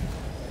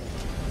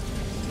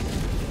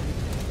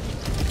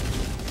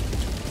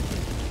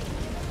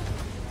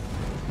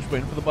 Just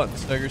waiting for the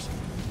buttons, Tigers.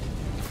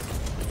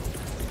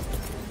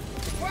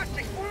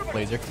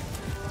 Laser.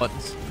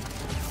 Buttons.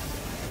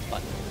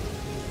 Button.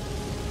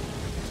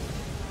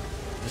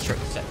 Destroy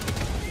the set.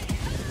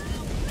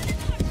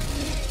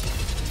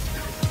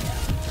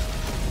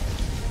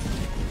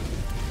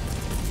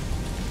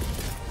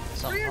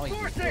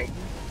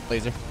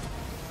 Laser.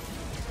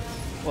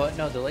 Well,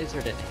 no, the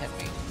laser didn't hit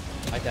me.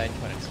 I died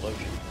to an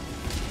explosion.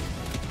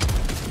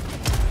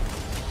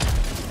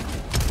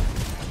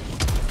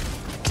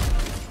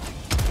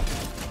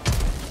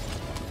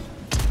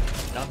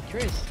 Now I'm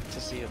curious to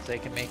see if they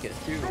can make it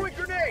through. Throw a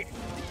grenade!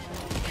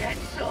 Get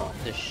some!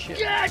 The ship.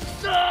 Get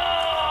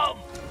some!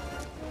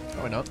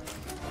 Probably not.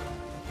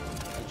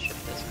 The ship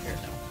disappeared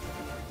now.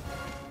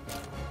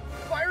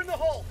 Fire in the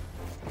hole!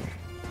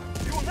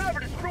 You will never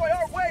destroy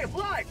our way of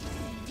life!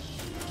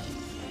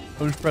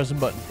 I'm just pressing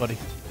buttons, buddy.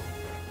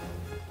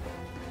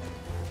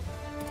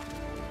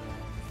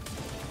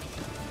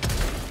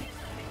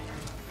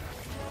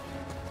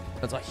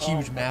 That's a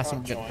huge mass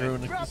I'm getting through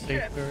in the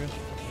safe area.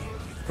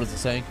 What is it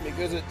saying?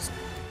 Because it's...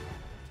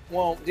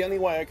 Well, the only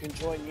way I can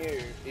join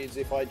you is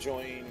if I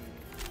join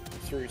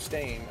through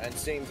Steam, and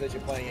Steam says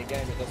you're playing a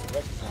game it doesn't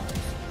recognize.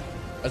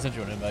 I sent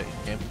you an invite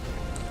game.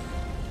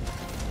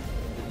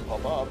 It didn't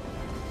pop up.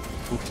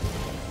 Oof.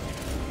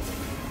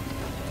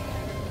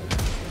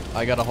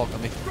 I got a Hulk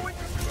on me.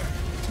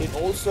 It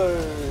also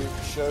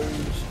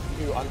shows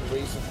you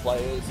unrecent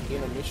players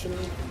in a mission,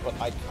 but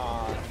I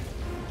can't.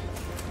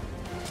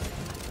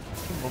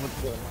 Moment.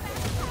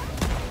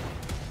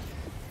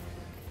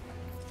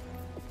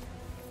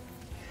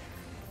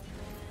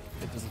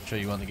 It doesn't show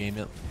you on the game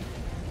yet.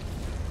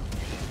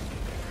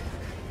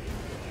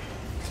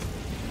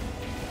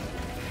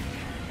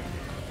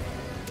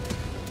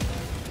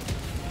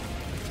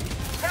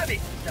 Heavy!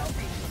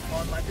 Southeast,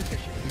 on my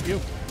position. Thank you.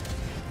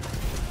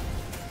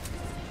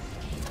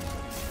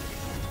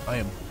 I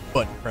am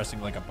button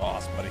pressing like a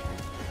boss, buddy.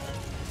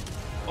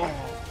 Oh,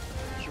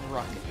 there's a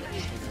rocket ship.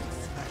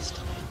 Nice.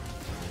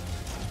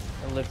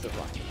 I live the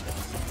rocket ship.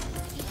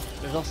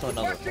 There's also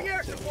another Requesting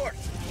air support!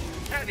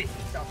 Heavy!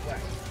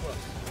 Southwest, close.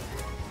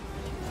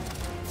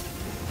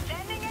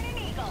 Sending in an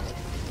eagle.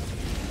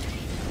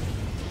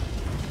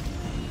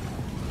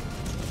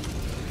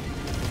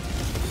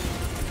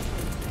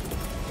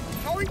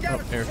 Calling down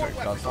a air support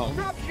strike weapon. costs.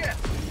 Drop ship!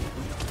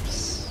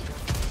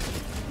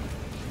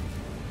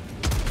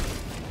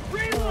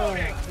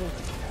 Reloading!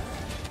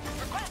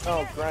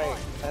 Oh, great.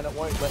 And it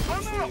won't let me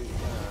choose.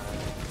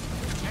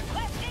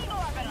 Requesting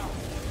orbital.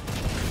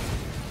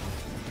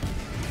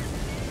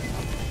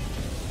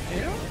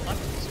 I'm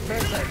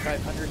surprised that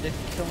 500 didn't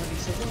kill any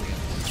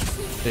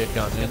civilians. They had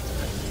gone in.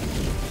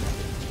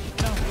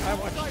 No, I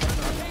watched them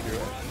through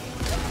it.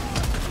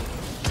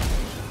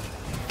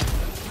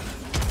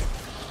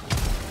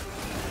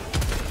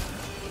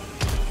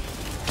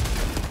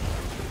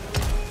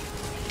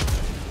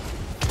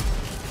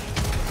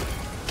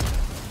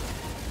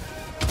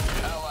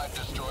 Allied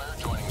destroyer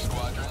joining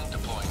squadron,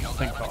 deploying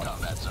Helldiver to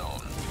combat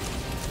zone.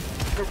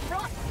 For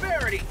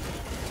prosperity!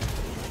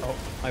 Oh,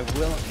 I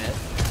will admit,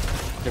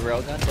 The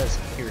railgun does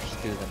pierce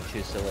through them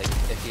too, so like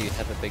if you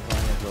have a big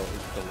line of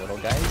the little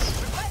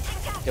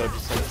guys, they'll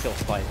just like kill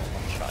 5 in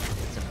one shot.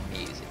 It's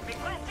amazing.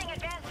 Requesting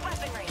advanced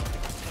weaponry.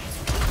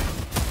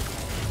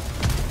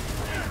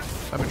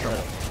 I'm in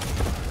trouble.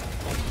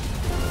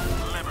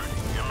 Liberty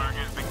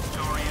emerges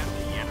victorious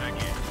yet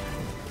again.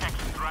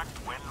 Extract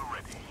when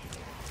ready.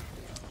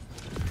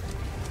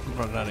 I'm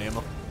running out of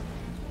ammo.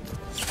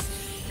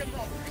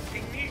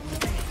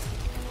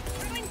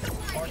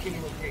 Marking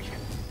location.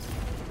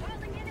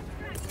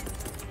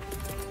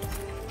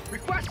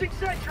 Requesting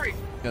sentry.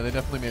 Yeah, they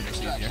definitely made this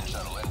easier.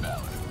 Shuttle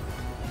inbound.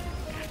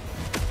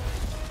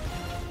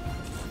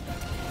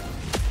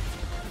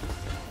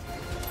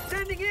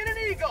 Sending in an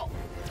eagle.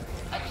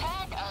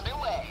 Attack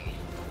underway.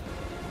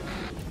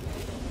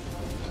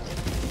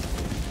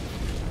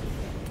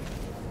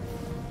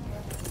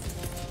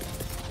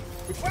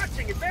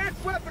 Requesting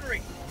advanced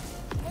weaponry.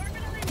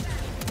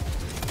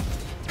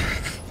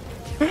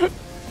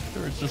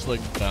 It's just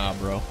like, nah,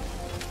 bro.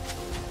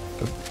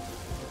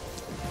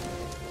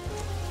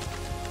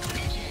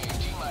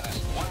 T-minus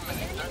 1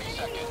 minute, 30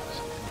 seconds.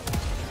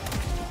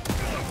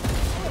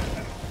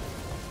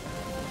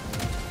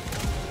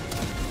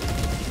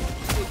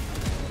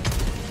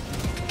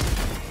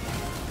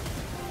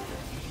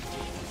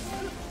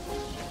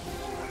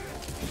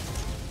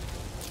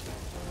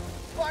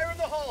 Fire in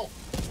the hole.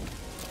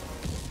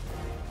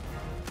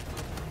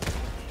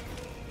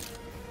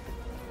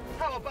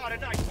 How about a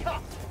nice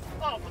cup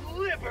of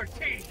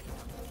liberty?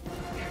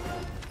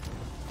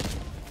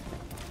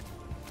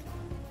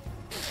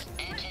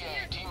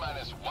 ETA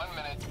T-minus 1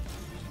 minute.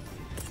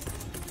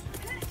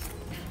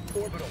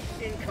 Orbital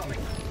incoming.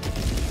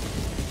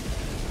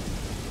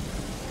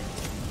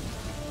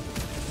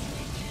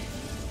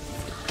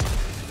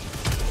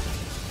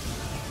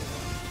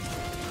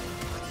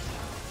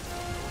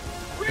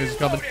 He's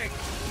coming. Reloading.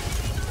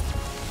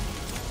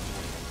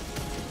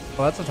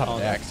 Oh, that's a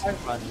top axe.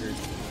 500.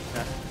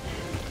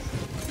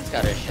 He's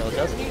got a shield,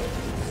 doesn't he?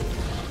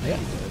 Yeah.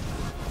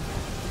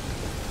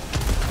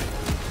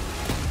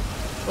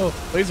 Oh,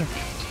 laser.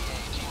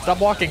 Stop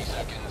walking.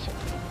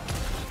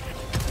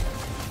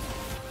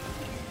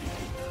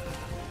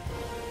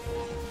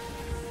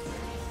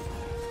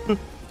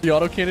 The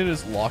autocannon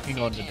is locking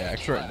onto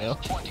Dax right now.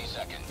 20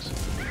 seconds.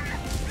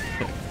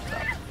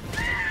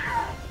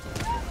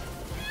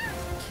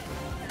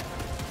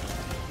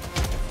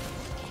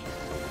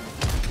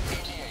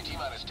 ETA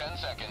T-minus 10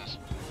 seconds.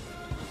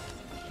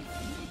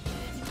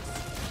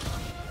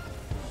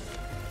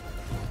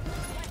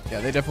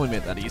 Yeah, they definitely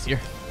made that easier.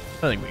 I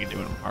think we can do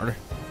it harder.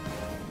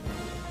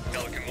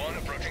 Pelican 1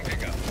 approaching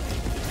pickup.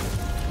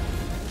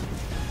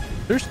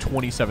 There's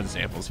 27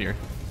 samples here.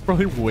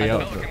 Probably way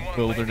out in the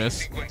wilderness.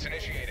 Sequence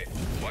initiated.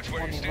 Watch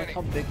where I you're mean, look standing.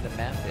 how big the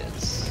map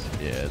is.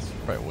 Yeah, it's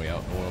probably way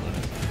out in the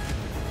wilderness.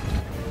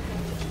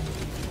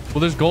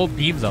 Well, there's gold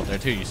beams out there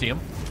too. You see them?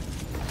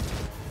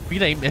 We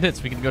get 8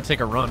 minutes. We can go take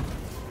a run.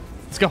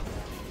 Let's go.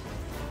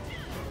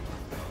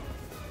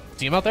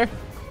 See them out there?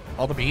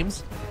 All the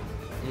beams?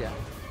 Yeah.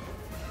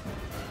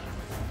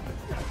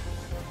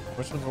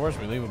 Which one's worse?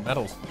 We leave with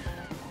metals.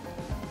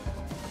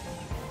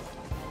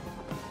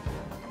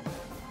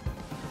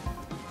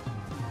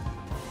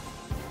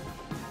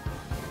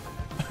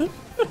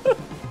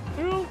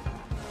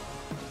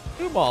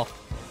 New ball.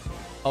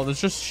 Oh,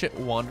 there's just shit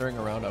wandering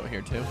around out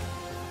here too.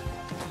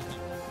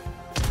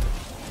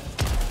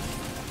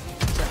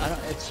 So I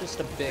don't, it's just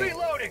a big,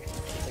 Reloading.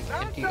 like,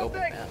 Found empty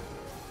open something. map.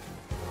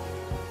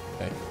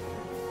 Okay.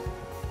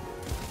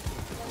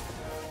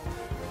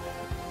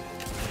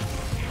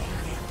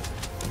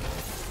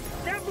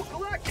 Sample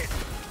collected.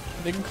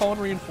 They can call in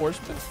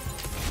reinforcements.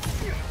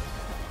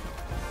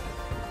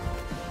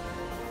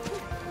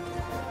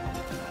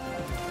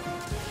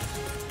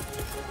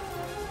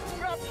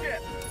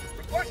 Dropship.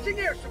 Requesting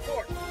air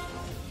support.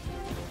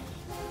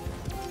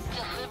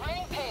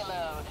 Delivering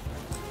payload.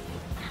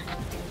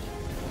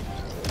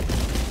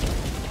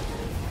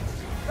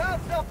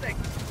 Found something.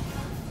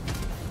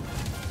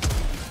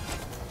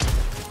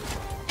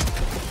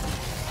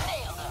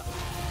 Nailed him.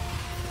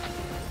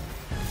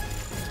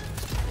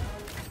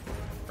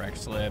 Wreck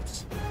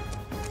slips.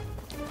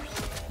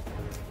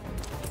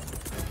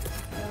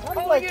 How did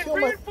I Calling in kill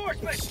my...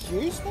 reinforcements.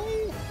 Excuse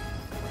me?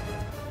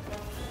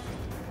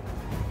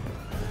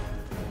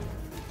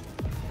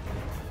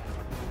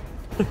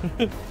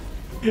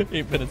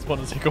 Eight minutes,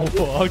 want to take a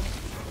walk.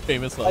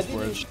 Famous I last didn't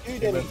words.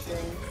 Sending shoot Amen.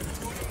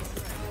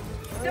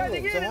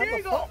 anything. in an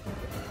eagle.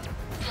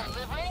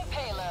 Delivering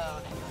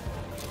payload.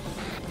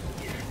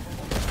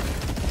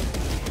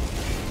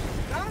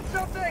 Found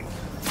something.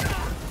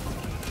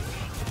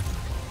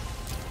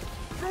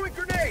 Throwing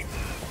grenade.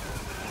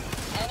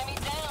 Enemy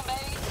down,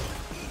 baby.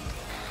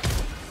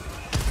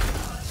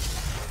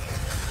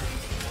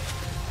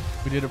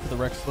 We did it for the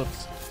wreck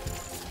slips.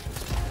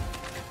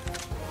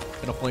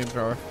 And a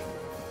flamethrower.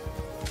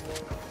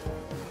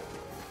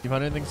 You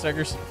find anything,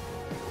 Steggers?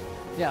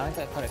 Yeah, I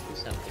got quite a few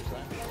samples actually.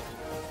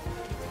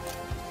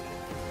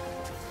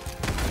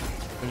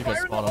 What did you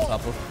guys spawn on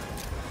top of?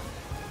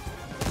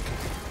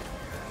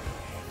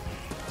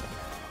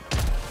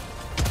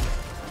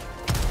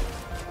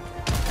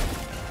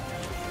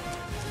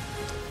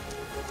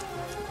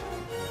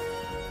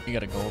 You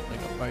got a gold thing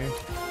up by you.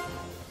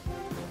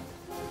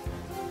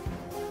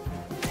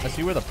 I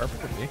see where the purple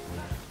could be.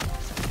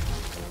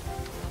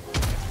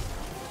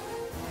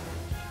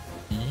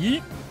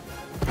 Yeet.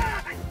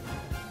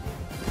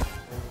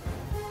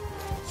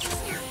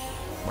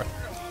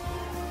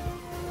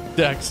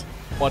 Dex,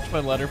 watch my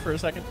letter for a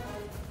second.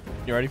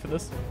 You ready for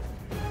this?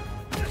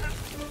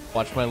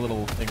 Watch my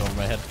little thing over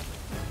my head.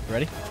 You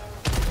ready?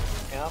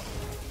 Yep.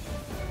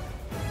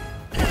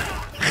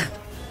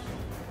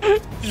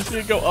 You see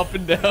it go up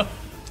and down?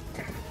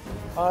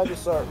 I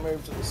just saw it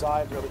move to the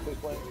side really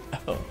quickly.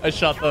 Oh, I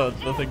shot the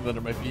things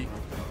under my feet.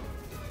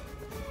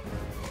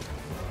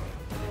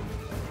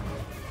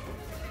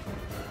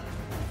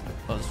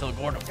 Oh, there's still a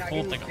gold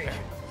thing up there.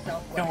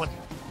 Going.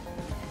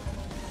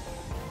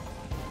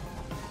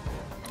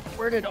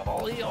 Where did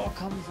all y'all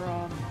come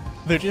from?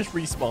 They just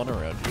respawn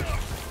around you.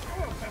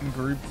 In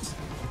groups.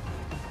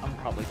 I'm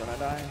probably gonna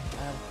die.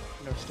 I have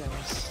no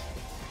stims.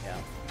 Yeah.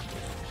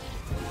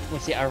 Well,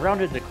 see, I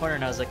rounded the corner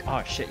and I was like,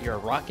 oh shit, you're a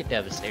rocket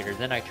devastator.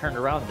 Then I turned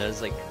around and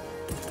there's like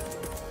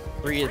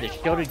 3 of the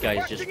shielded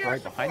guys just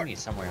right behind me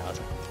somewhere. I was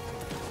like,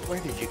 where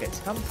did you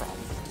guys come from?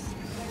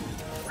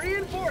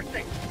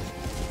 Reinforcing.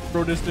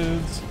 Throw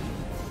distance.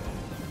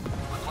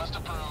 Request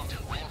approved.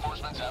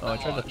 Reinforcements have Oh, I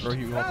been tried to launched. throw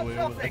you all the way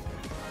over there.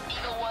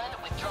 Eagle 1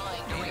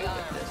 withdrawing to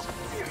rearm.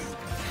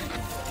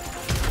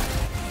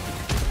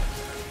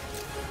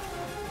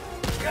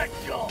 Get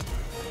some!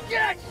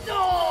 Get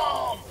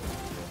some!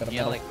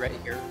 Yeah, like right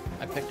here.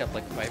 I picked up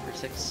like 5 or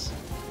 6.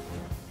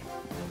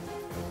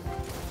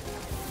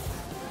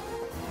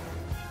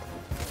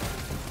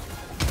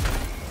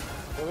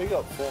 So we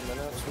got 4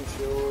 minutes, we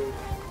should...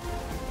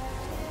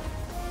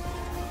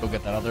 Go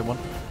get that other one.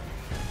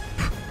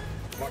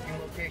 Marking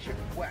location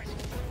west.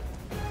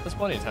 There's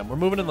plenty of time. We're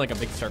moving in like a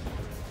big circle.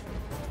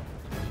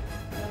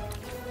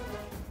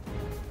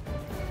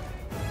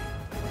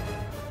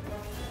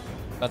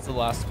 That's the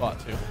last spot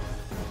too.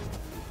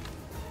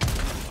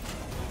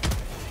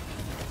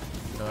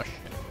 Oh shit.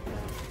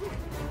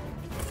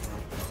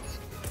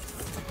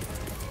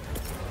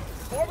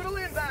 Orbital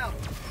inbound.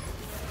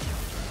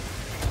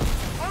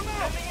 I'm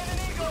out. Sending in an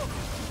eagle.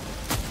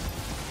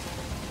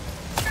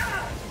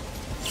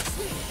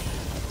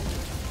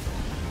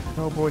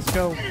 Go boys,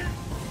 go.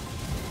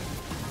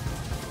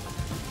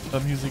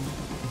 I'm using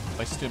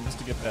my stims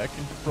to get back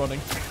into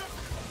running.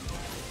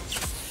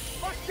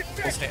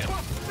 We'll stand.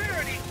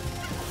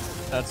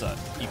 That's an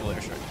Eagle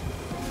airstrike.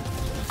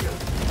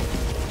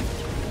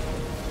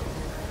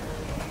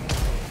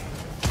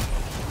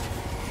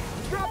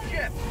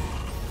 Dropship.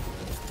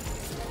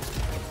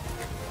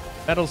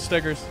 Metal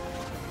stiggers.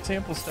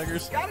 Sample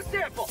stiggers. Got a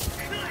sample.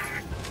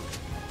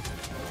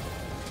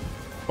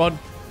 Run.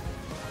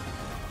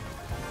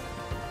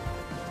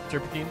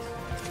 Serpentines.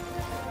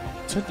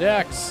 To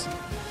Dex.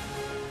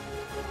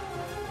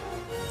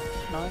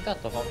 No, I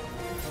got the whole.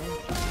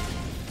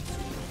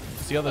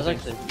 It's the other thing.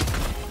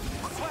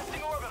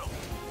 Requesting orbital.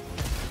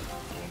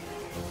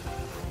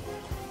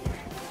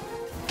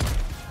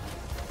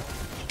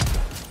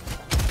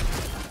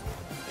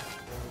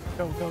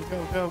 Go, go,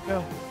 go, go,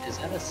 go. Is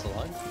that a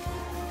slug?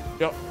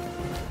 Yep.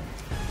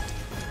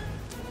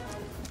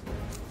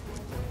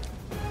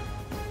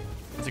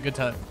 It's a good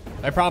time.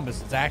 I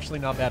promise, it's actually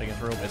not bad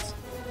against robots.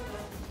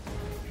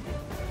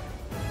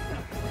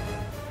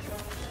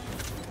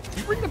 Did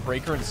you bring the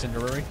breaker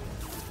incendiary?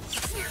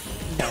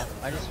 No,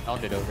 I just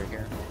found it over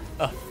here.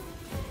 Oh.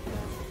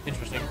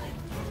 Interesting.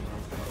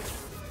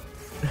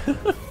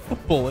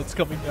 Bullets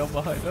coming down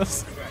behind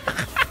us.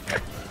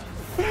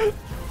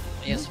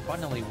 Yes,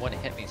 finally one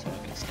hit me so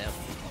I can stem.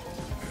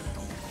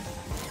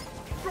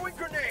 Throwing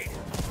grenade.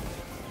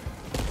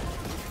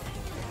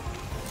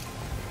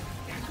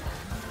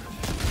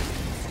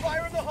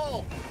 Fire in the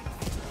hole.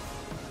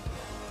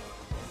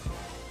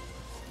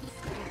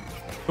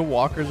 The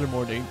walkers are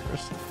more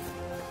dangerous.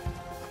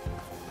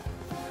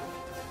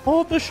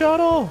 Hold the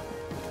shuttle!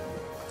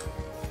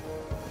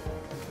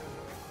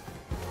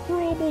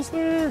 We're almost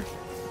there!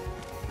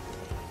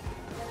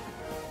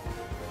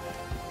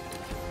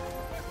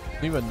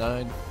 Even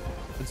 9.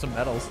 And some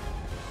medals.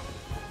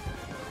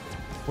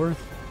 Worth.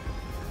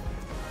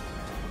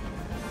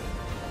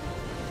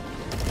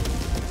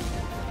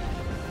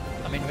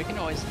 I mean, we can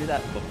always do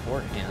that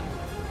beforehand.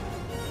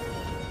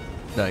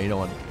 No, you don't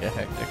want to get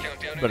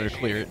hectic. Better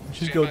clear it.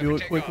 Just go do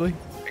it quickly.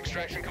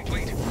 Extraction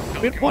complete.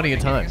 We have plenty of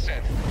time. We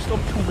still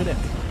have 2 minutes.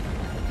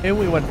 And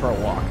we went for a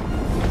walk. I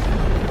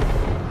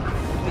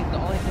mean, the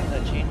only thing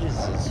that changes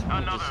is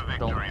we just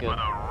don't get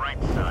right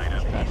side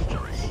of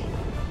strategies.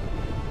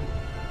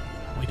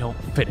 We don't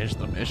finish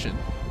the mission.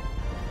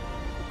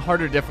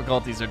 Harder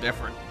difficulties are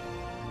different.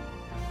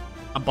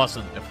 I'm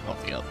busting the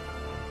difficulty up.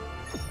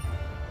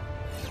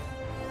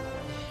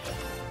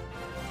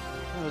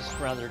 It was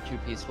rather too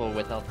peaceful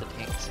without the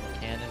tanks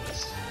and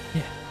cannons.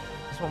 Yeah,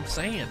 that's what I'm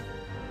saying.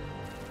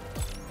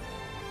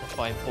 The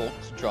 5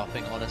 volts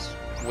dropping on us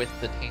with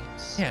the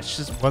tanks. Yeah, it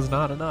just was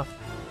not enough.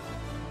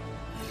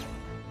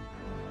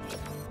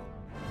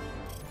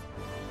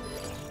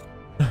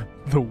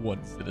 The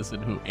one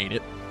citizen who ate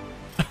it.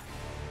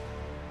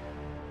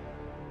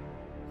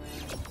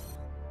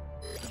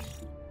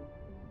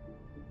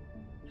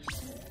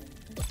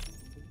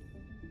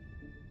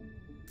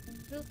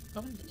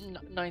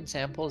 9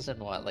 samples in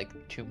what, like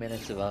 2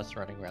 minutes of us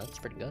running around? It's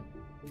pretty good.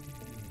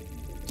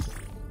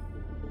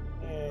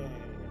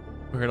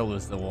 We're gonna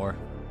lose the war.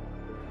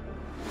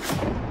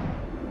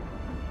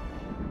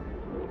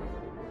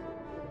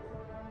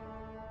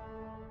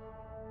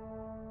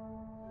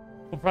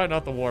 Well, probably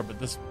not the war, but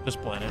this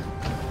planet.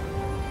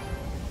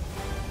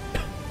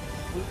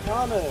 We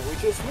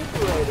just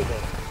liberated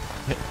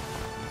it.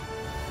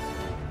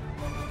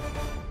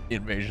 The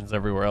invasions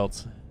everywhere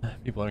else.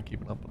 People aren't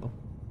keeping up with them.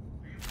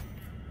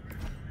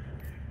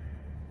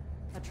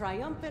 A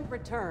triumphant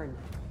return.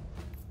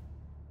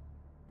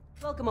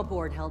 Welcome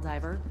aboard,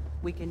 Helldiver.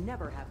 We can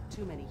never have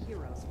too many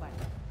heroes fighting.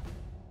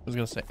 I was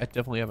gonna say, I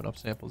definitely have enough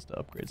samples to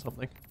upgrade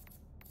something.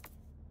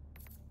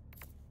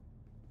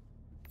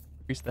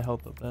 Increase the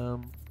health of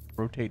them.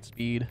 Rotate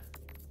speed.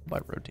 I'll buy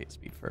rotate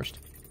speed first.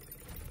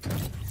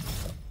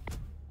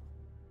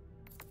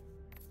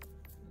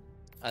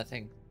 I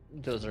think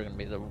those are gonna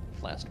be the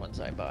last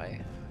ones I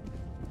buy.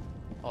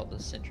 All the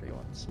Sentry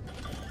ones.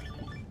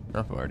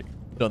 I've already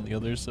done the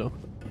others, so.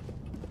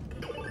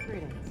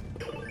 Greetings.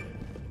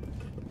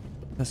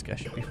 This guy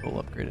should be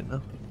full upgraded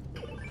now.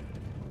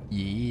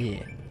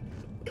 Yeah.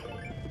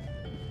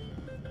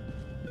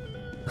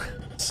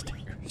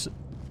 Stingers.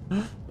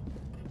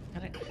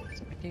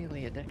 It's my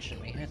daily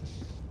addiction, man.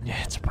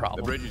 Yeah, it's a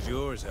problem. The bridge is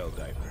yours,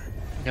 Helldiver.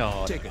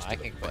 No, Take us I to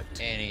can the quit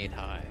front. any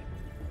time.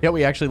 Yeah,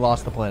 we actually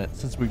lost the planet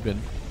since we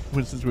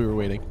were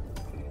waiting.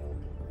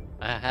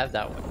 I have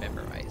that one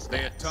memorized.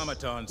 The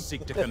automatons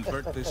seek to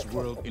convert this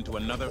world into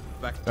another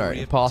factory. Alright,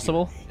 of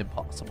impossible? tyranny.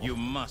 Impossible. You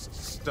must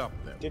stop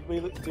them. Did we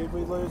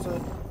lose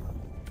it?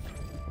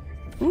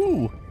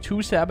 Ooh,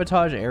 2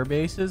 sabotage air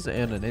bases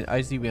and an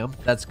ICBM.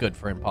 That's good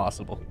for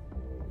impossible.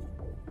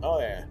 Oh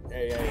yeah.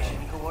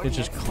 Yeah. It's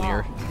just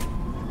clear.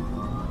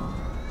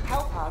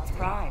 Hellpods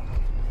prime.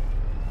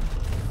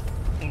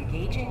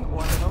 Engaging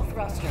orbital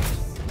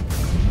thrusters.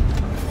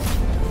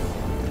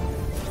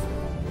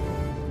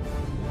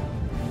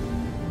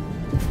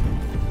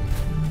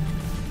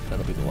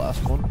 That'll be the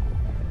last one.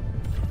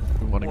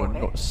 We want to go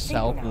Orbit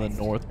south and then synchronized.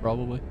 north,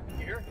 probably.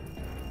 Here,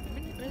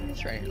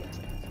 This right here looks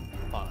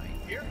fine.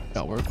 here.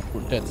 No, we're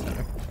dead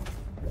center.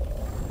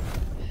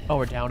 Oh,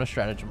 we're down a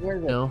stratagem.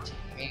 Where's the No.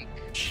 tank?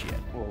 Shit.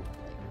 Well,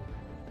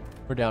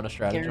 We're down a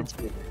stratagem.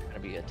 guarantee there's gonna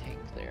be a tank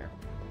there.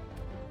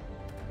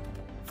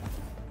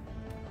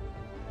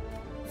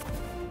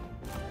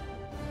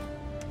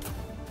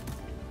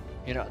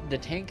 You know, the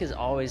tank is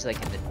always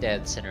like in the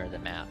dead center of the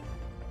map.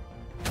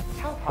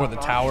 Hellpod Or the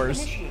launch towers.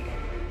 initiated.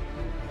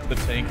 The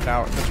tank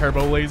tower, the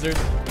turbo lasers.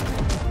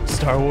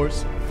 Star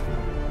Wars.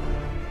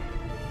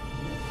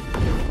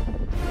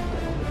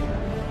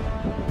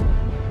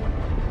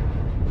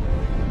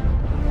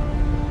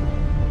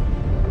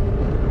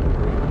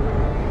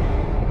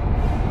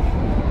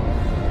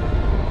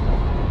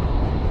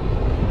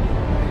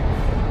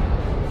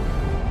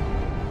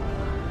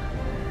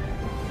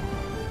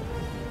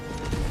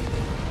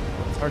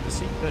 It's hard to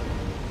see, but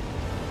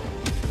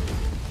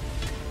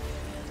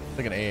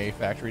like an AA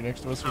factory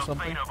next to us or The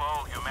something. fate of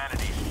all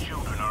humanity's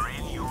children are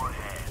in your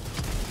hands.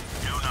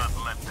 Do not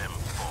let them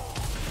fall.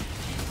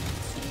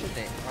 Did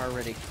they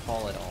already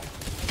call it all?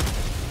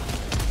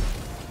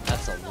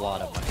 That's a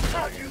lot of money.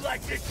 How'd you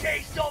like the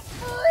taste of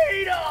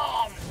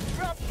freedom?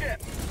 Dropship.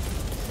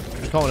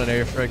 Just calling an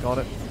airstrike on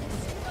it.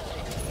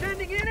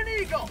 Sending in an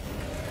eagle.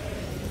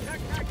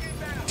 Tac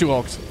inbound. 2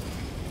 Hulks.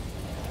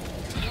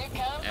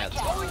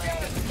 Calling down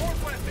a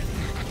support weapon.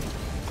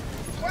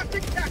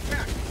 Requesting tac.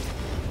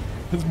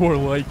 It's more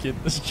like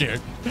it, this jerk.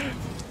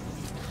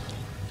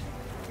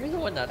 You're the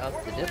one that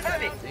upped the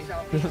Heavy. difficulty.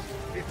 Southeast,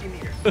 50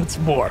 meters. It's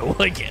more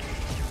like it.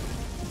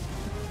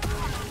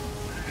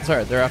 It's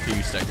alright, they're after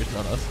you, Stingers,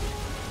 not us.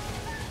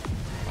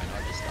 Why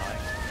not just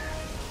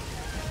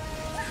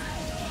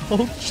die?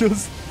 I'll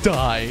just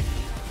die.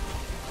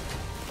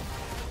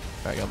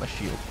 I got my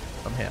shield.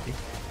 I'm happy.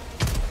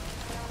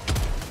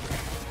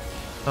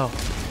 Oh.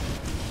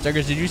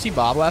 Stingers, did you see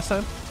Bob last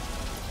time?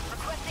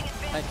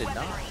 I did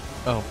not.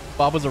 Oh,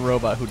 Bob was a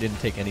robot who didn't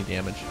take any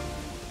damage.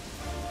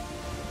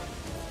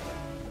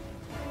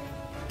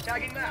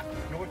 Tagging map.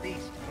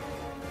 Northeast.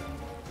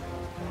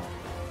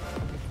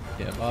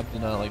 Yeah, Bob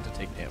did not like to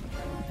take damage.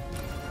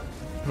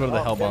 Go to the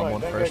Hellbomb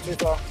one first.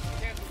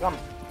 Come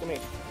to me.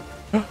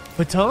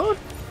 Baton?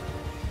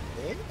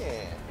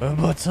 Yeah. A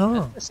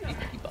baton.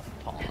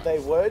 They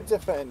were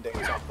defending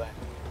something.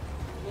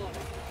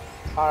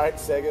 Alright,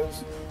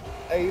 Segas.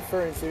 A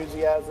for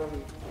enthusiasm,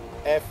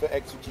 F for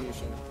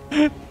execution.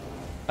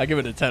 I give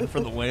it a 10 for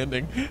the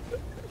landing.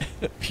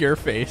 Pure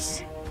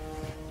face.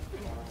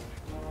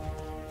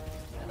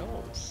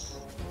 Knows.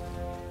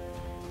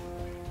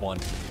 1.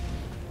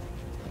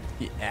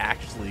 He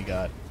actually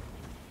got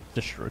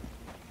destroyed.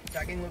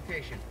 Tagging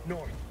location.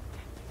 North.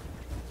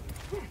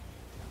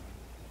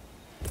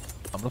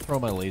 I'm gonna throw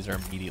my laser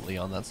immediately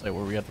on that site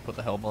where we have to put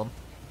the Hellbomb.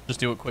 Just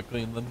do it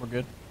quickly and then we're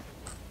good.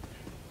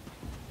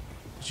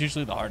 It's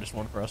usually the hardest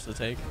one for us to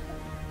take.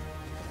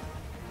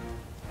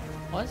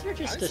 Why is there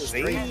just a This is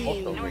straight easy.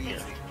 hook over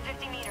here?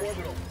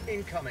 Orbital.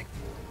 Incoming.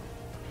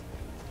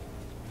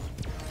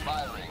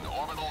 Firing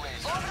orbital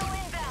laser. Orbital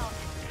inbound.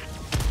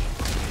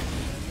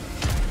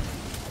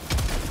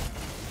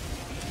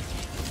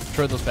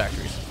 Destroy those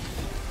factories.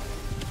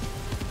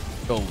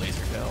 Go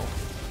laser go.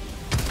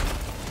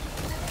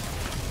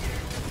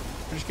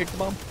 Just kick the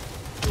bomb.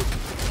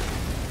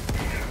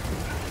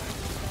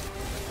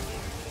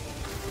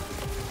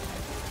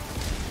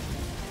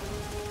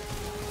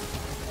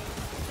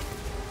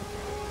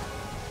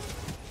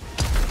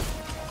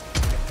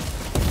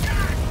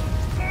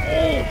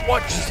 Oh,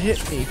 what just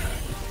hit me?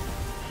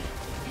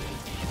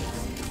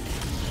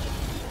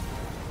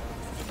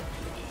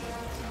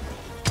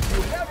 You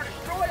will never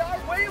destroy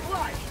our way of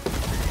life.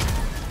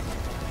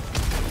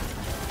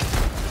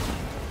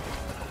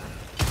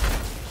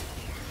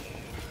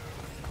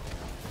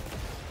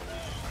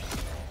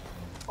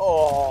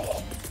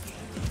 Oh.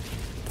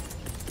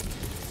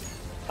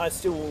 I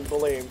still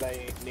believe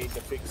they need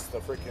to fix the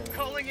freaking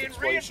Calling in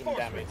explosion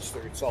damage reinforcements.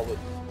 through solid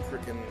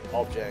freaking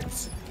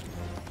objects.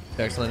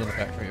 Excellent in the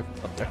factory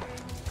up there.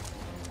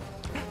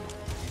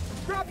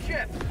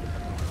 Dropship.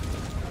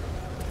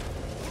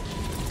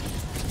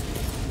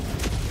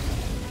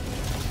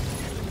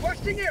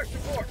 Requesting air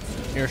support.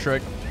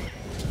 Airstrike.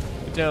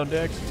 Get down,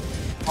 Dex.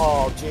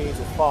 Oh,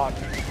 Jesus, fuck.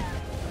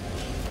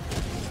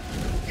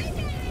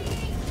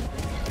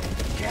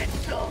 Get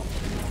some.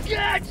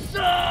 Get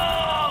some.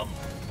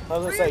 I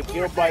was gonna say,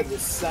 killed by the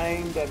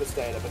same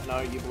Devastator, but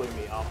no, you blew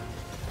me up.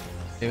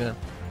 Amen.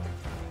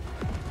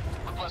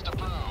 Request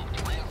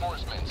approved.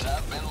 Reinforcements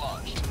have been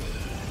launched.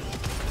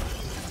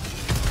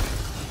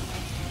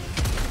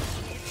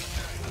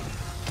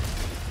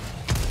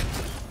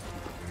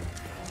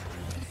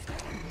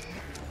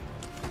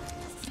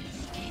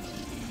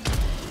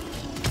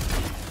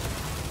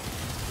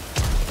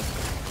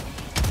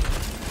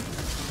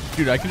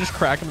 Dude, I can just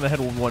crack him in the head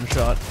with one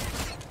shot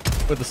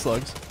with the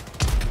slugs.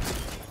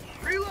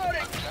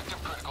 Reloading.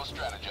 Objective critical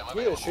stratagem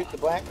You gotta shoot the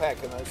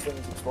backpack and those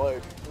things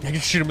explode. I can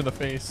shoot him in the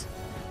face.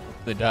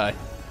 They die.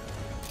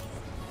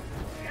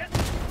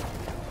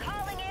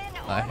 Calling in.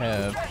 I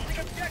have. Requesting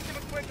objective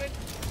equipment.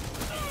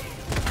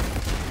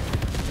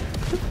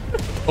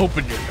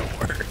 Open your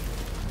door.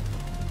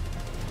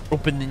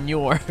 Open the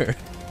door.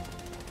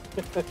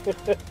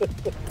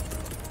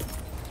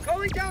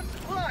 Calling down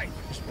supplies.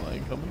 Supply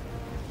incoming.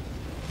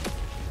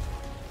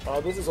 Oh,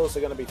 this is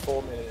also gonna be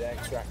 4-minute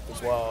extract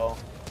as well.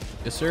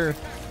 Yes, sir.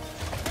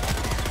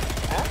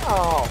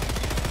 Ow!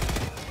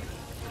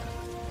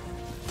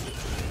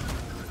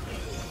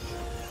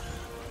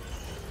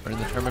 We're in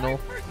the terminal.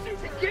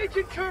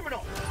 Engaging terminal.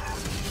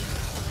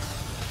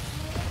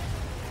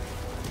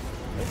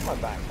 Where's my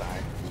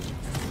backpack?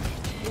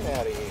 Get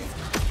out of here.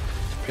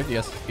 Get the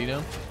SSD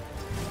down.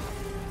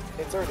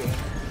 It's already in.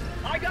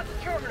 I got the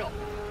terminal.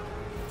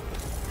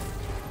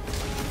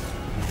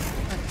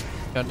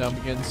 Countdown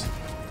begins.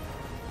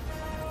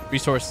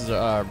 Resources,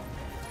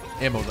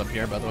 ammo's up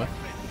here, by the way.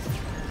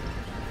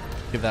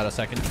 Give that a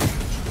second.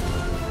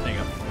 There you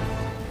go.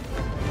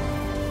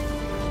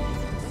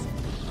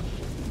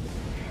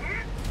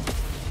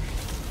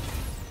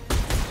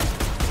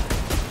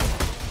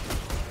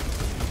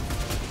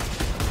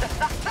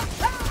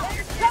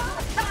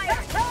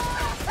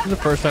 This is the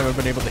first time I've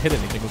been able to hit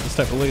anything with this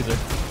type of laser.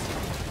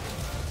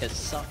 It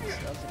sucks,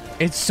 doesn't it?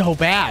 It's so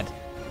bad.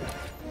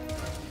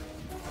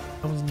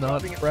 I was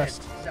not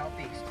impressed.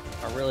 Southeast.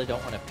 I really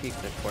don't want to peek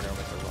the corner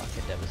with the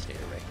rocket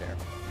devastator right there.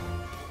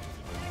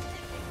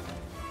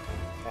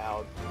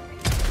 Now,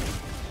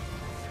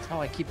 That's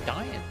how I keep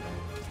dying.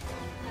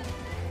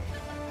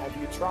 have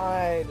you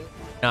tried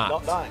Not.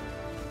 not dying?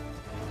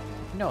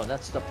 No,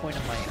 that's the point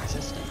of my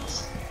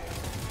existence.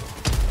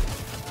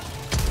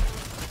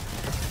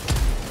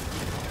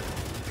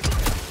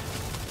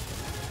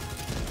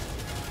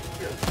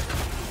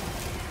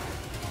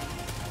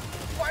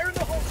 Fire in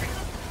the hole.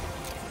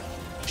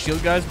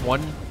 Shield guys,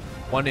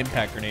 one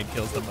impact grenade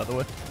kills them, by the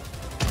way.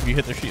 If you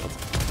hit their shield.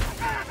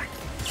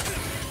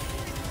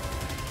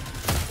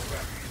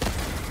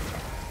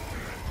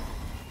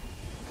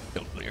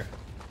 Shield clear.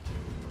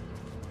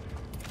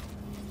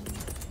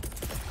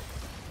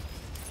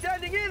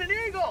 Standing in an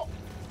eagle.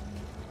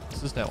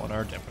 This is now on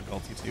our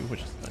difficulty too,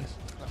 which is nice.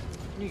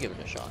 You give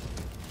it a shot.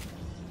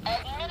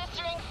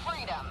 Administering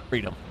freedom.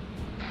 Freedom.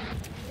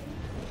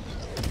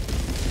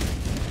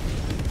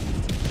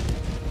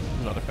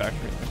 Another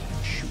factory.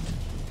 Shoot.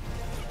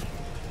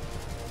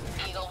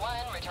 Eagle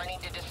 1 returning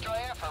to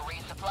destroyer for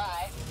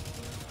resupply.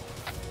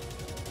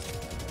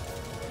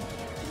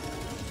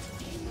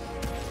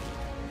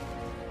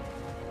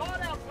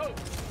 On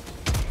outpost.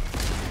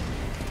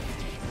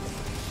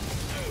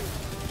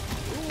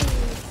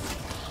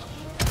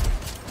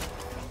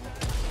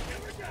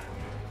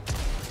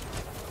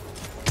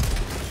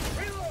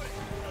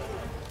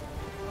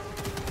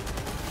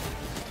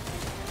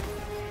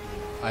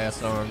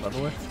 ISR, by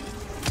the way.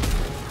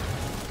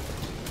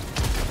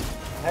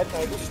 Had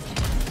noticed.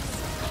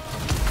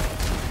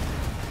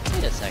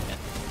 Wait a second.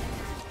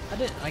 I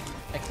didn't.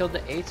 I killed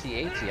the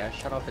AT-AT. I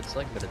shut off its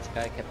leg, but its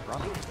guy kept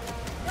running.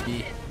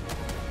 Yeah.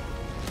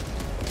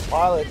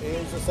 Pilot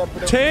is a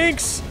separate.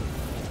 Tanks!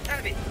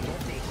 Heavy.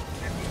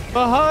 Northeast.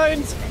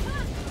 Behind!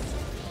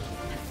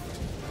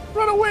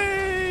 Run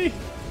away!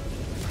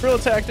 Guerrilla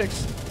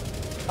tactics.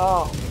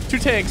 Oh. 2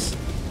 tanks.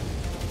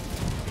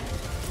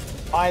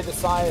 Either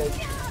side.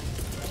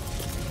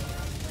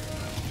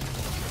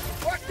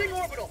 Requesting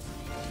orbital.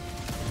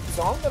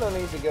 So I'm gonna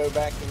need to go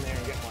back in there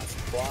and get my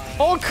supplies.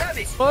 Hulk!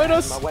 Behind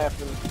us! My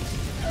weapon.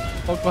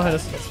 Hulk behind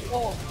us.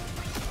 Oh.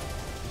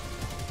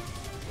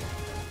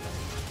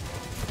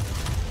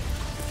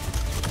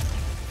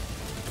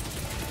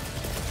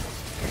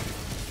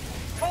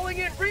 Calling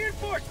in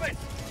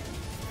reinforcements.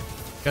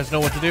 You guys know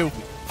what to do.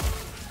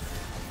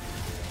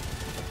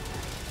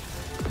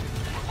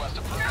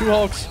 2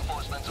 Hulks.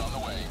 Reinforcements on the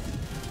way.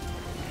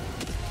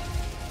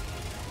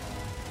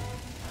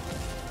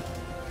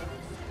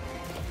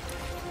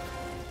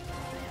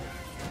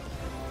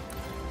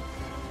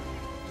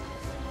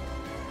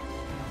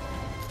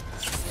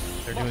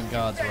 They're doing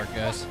God's work,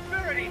 guys.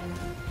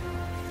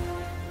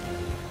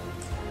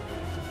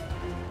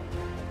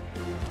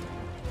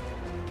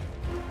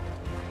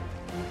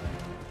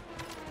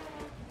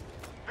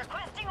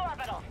 Requesting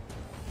orbital.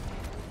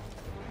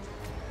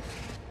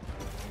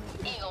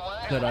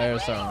 That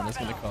ISR on is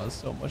going to cause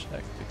so much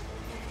hectic.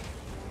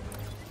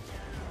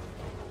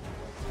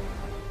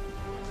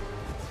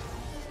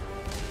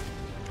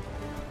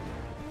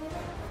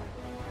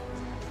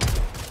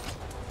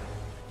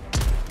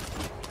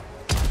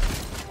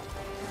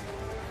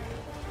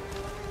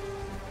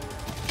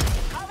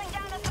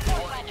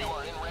 You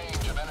are in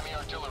range of enemy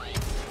artillery.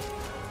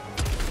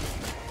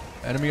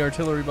 Enemy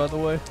artillery, by the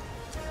way.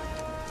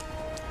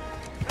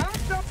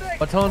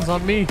 Batons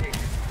on me.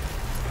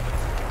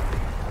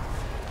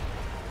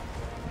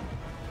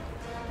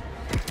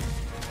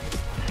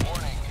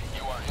 Warning,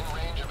 you are in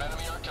range of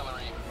enemy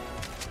artillery.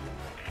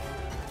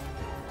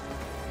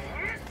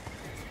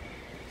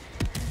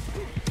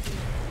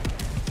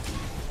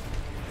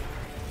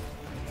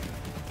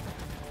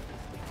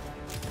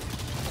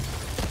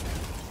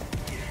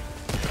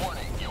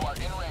 Warning, you are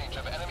in range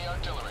of enemy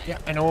artillery. Yeah,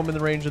 I know I'm in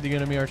the range of the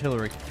enemy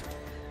artillery.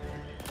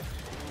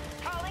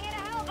 Calling in a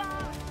hell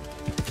bomb.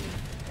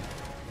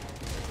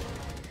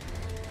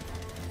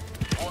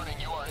 Warning,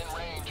 you are in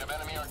range of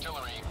enemy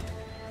artillery.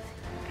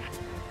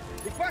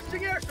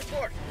 Requesting air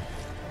support.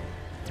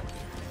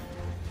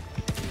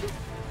 I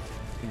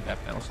think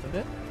that bounced a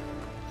bit.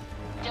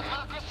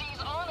 Democracy's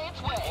on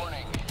its way.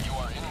 Warning, you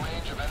are in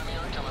range of enemy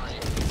artillery.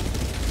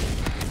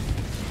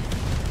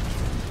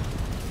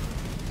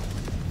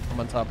 I'm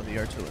on top of the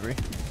artillery.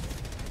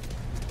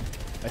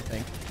 I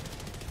think.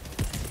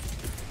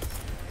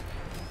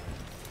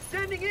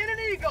 Sending in an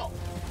eagle.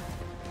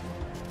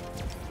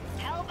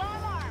 Hell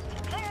bomb armed.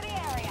 Clear the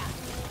area.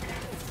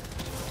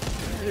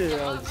 Ew,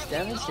 all these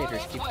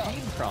devastators keep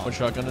coming from. What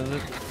shotgun is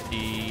it?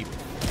 The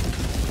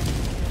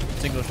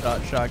single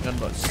shot shotgun,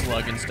 but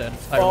slug instead.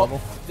 Higher Well,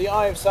 level. the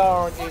Eye of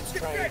Sauron is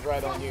trained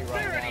right on you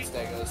right now,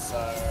 Stegos,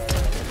 so...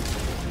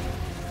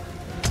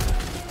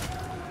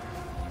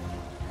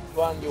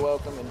 1, you're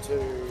welcome, and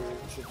 2,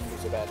 shouldn't be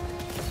so bad.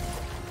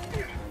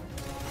 More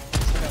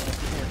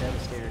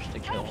devastators to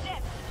kill.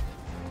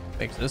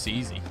 Makes this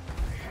easy.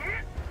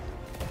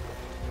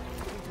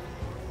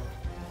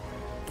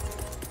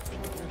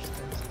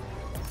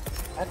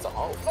 That's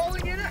all.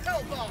 Calling in a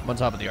hell bomb. I'm on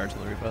top of the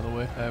artillery, by the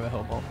way. I have a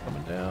hell bomb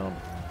coming down.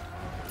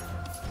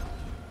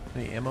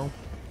 Any ammo?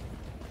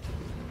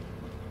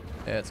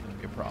 Yeah, it's gonna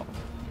be a problem.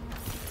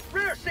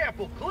 Rare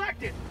sample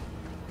collected.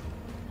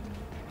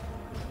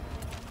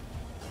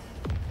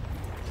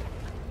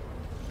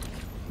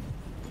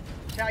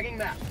 Tagging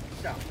map.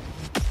 South.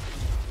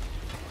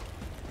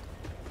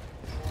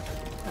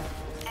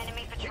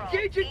 Enemy patrol.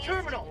 Engaging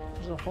terminal.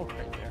 There's a Hulk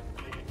right there.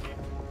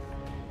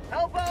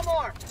 Hell bomb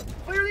armed.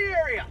 Clear the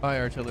area. Hi,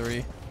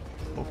 artillery.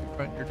 Hope you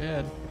find your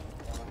dad.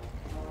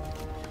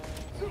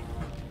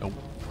 Nope.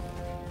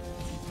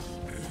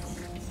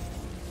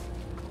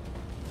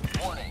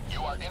 Warning, you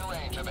are in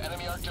range of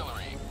enemy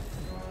artillery.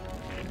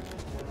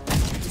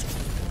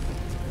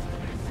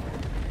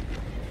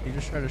 You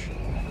just try to shoot.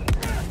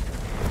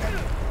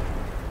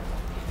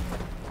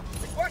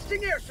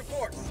 Requesting air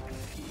support.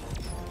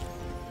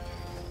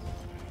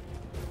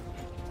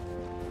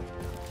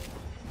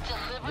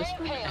 This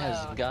one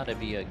has got to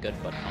be a good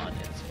baton.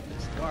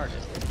 It's guard,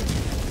 isn't it?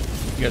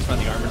 You guys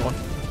find the armored one?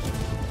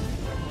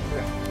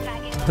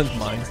 With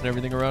mines and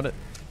everything around it?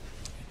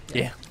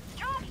 Yeah.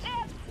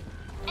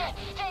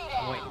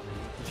 Oh, wait.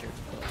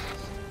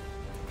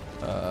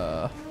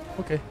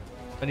 Okay.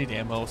 I need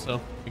ammo, so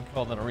if you can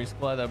call that a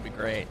resupply, that would be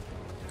great.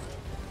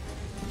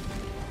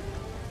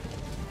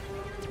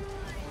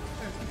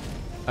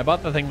 I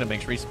bought the thing that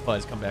makes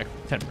resupplies come back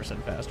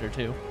 10% faster,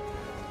 too.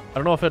 I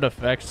don't know if it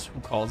affects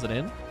who calls it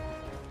in,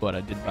 but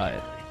I did buy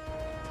it.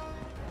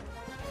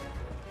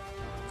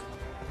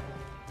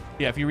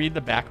 Yeah, if you read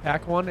the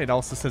backpack one, it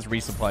also says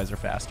resupplies are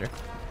faster.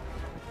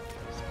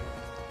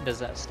 Does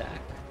that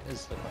stack?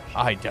 Is the question.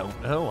 I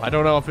don't know. I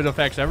don't know if it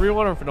affects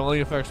everyone or if it only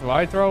affects who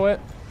I throw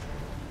it.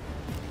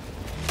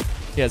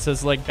 Yeah, it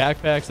says like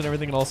backpacks and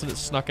everything, and also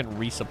it's snuck in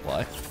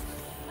resupply.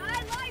 My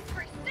life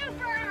for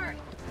Super Earth!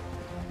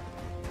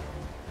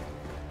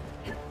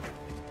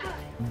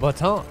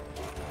 baton.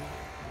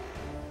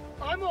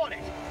 I'm on it.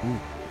 Ooh,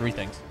 3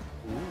 things.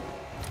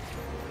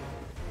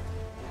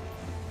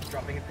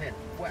 Dropping a pin.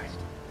 West.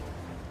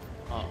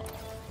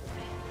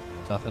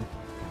 Nothing.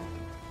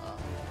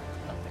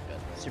 Nothing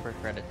good. Super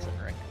credits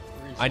and rank.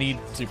 I need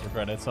super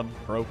credits. I'm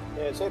broke.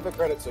 Yeah, super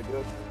credits are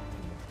good.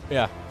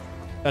 Yeah.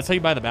 That's how you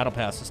buy the battle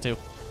passes, too.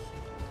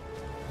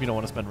 If you don't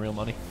want to spend real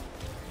money.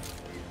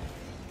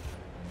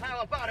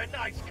 How about a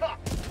nice cup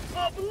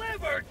of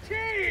liver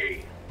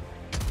tea?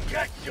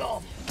 Get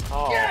some.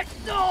 Oh. Get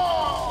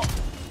some.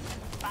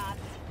 Bob,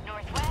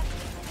 northwest.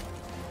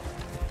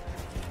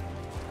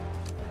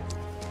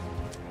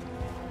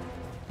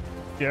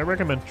 Yeah, I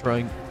recommend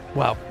trying...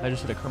 Wow, I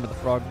just did a Kermit the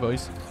Frog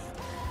voice.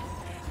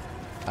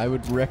 I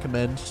would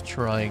recommend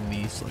trying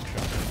the sling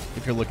shotgun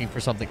if you're looking for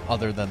something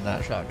other than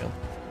that shotgun.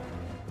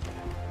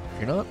 If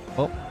you're not,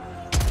 well...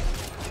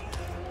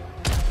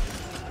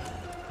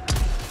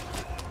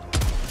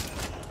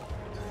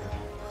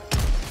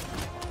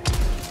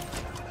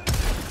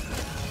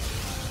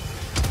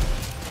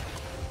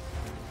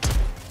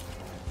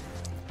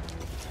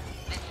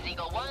 This is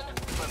Eagle 1.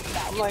 We're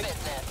back in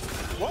business.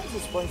 Why is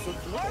this place so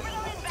good?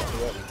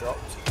 Where we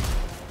dropped.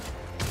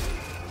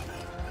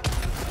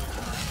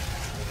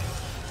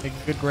 Make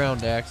a good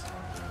ground axe.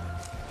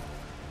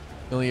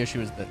 The only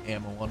issue is that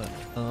ammo on it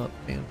is not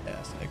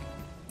fantastic.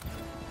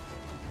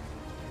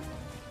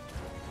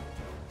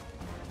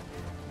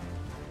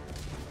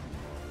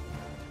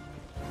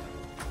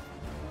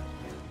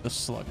 The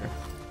slugger.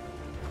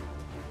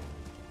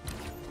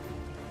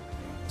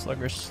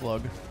 Slugger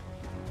slug.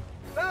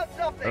 Found I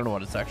something. don't know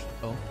what it's actually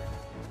called.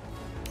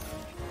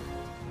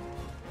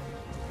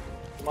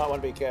 You might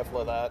want to be careful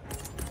of that.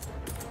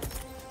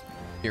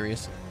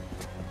 Curious.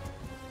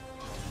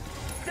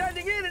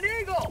 Sending in an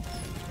eagle.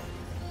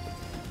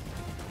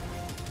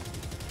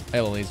 I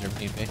have a laser if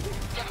need be.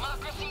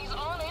 Democracy's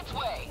on its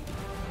way.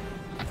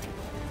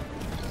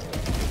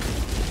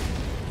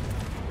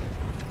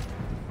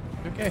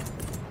 Okay.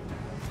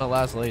 My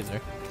last laser.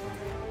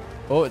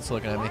 Oh, it's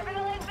looking at me.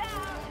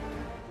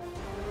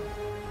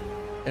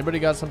 Anybody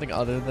got something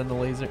other than the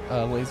laser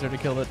to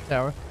kill that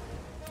tower?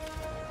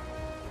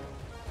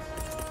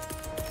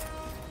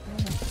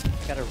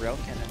 Got a rail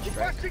cannon strike.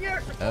 Requesting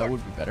air support. That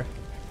would be better.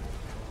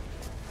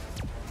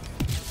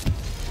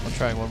 I'm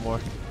trying one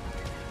more.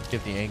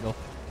 Get the angle.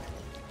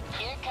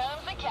 Here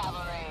comes the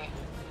cavalry.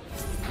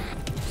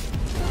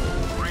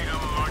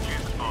 Freedom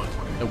marches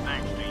onward. Nope.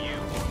 Thanks to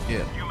you.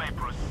 Yeah. You may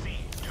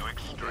proceed to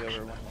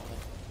extraction.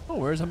 No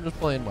worries, I'm just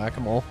playing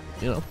whack-a-mole.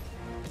 You know,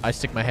 I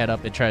stick my head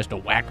up, it tries to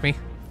whack me.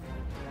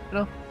 You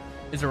know,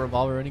 is a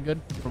revolver any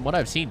good? From what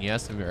I've seen,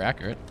 yes, if you're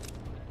accurate.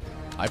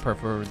 I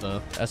prefer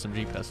the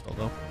SMG pistol,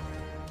 though.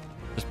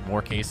 Just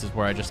more cases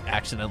where I just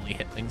accidentally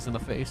hit things in the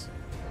face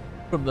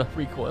from the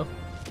recoil.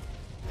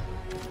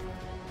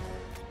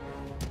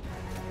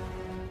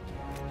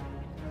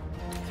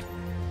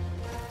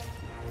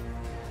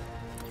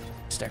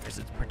 Stackers,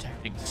 it's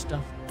protecting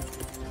stuff.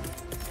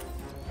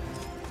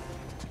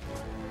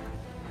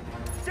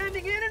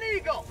 Sending in an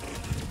eagle.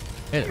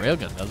 Hey, the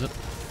railgun does it.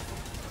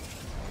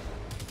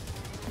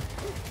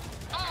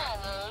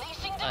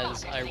 Unleashing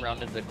As I democracy.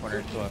 rounded the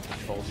corner to a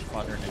patrol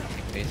squadron and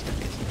came face to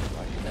face with the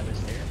rocket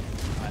devastator,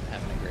 I'm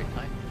having a great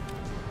time.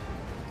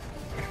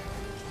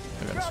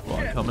 I got a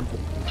squad coming.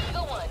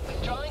 Eagle 1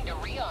 withdrawing to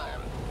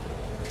rearm.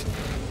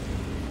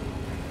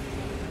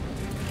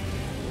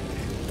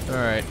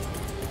 Alright.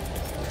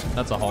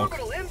 That's a Hulk.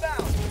 Orbital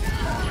inbound.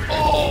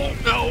 Oh,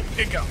 no!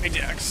 It got me,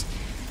 Dex.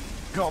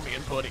 Call me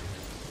in pudding.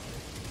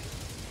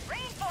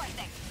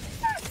 Reinforcing.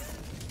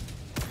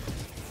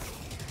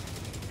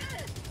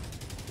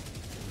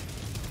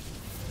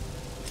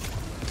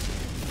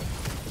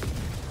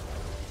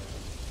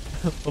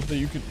 Love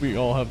that we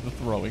all have the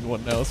throwing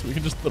one now, so we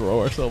can just throw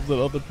ourselves at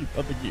other people,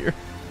 other gear.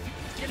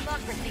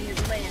 Democracy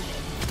has landed.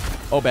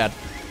 Oh, bad.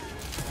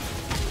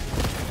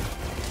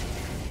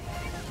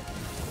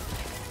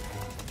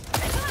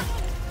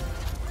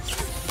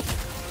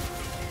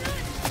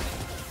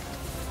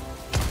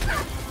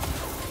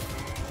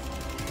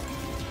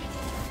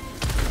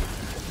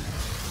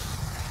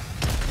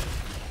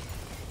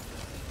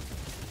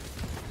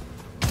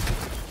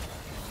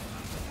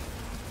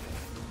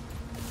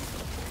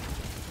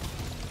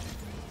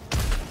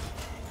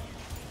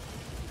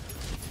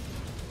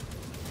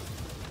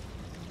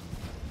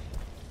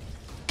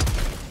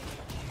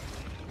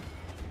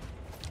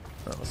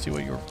 Let's see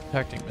what you're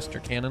protecting,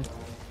 Mr. Cannon.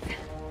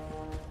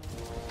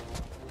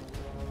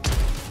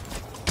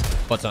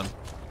 What's on?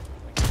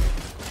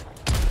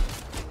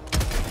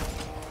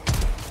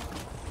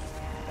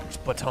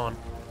 Baton.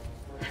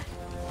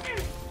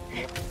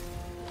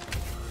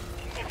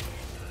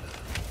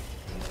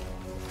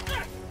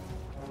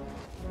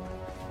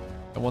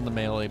 I won the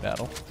melee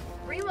battle.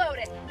 Reload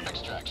it.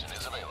 Extraction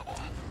is available.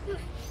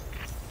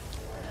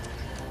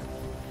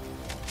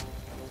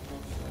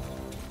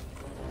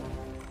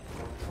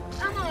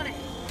 I'm on it.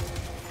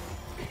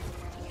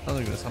 I don't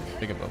think there's something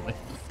big above me.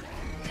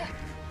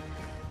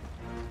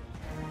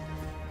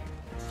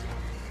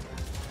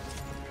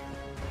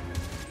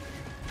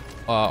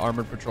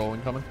 armored patrol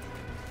incoming.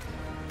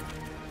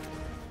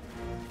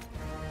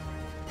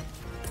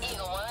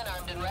 Eagle 1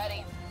 armed and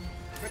ready.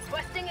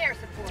 Requesting air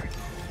support.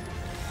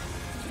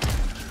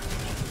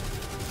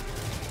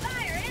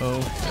 Oh.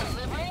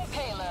 Delivering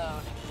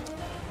payload.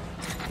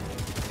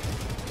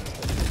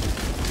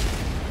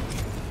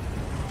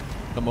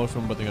 The most of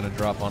them, but they're gonna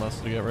drop on us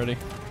to get ready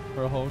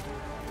for a hold.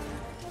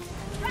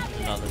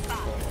 Another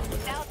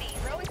Southeast,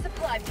 throwing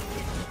supply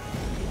beacon.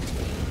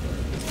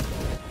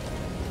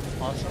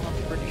 Also,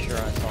 I'm pretty sure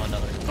I saw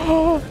another.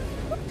 Oh!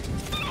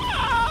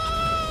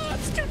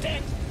 It's too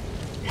dead.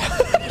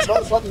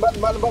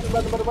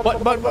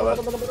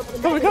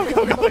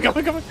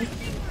 Coming.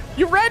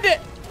 You read it!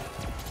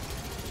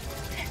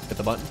 Hit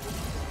the button.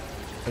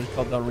 I just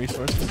called down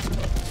resources.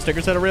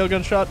 Stickers had a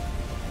railgun shot.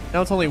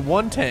 Now it's only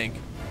one tank.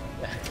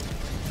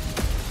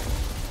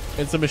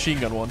 It's a machine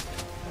gun one.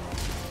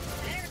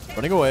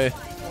 Running away.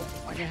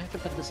 Why do you have to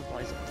put the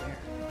supplies up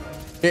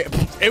there?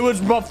 It was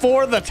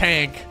before the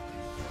tank.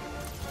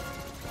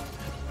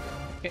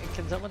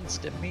 Can someone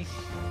stim me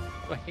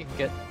so I can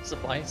get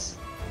supplies?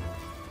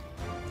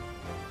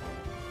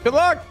 Good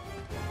luck!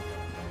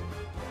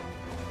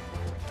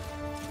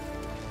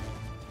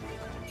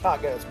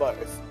 Can't get us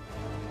both.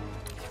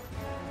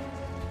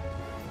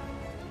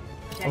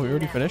 Oh, we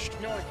already finished?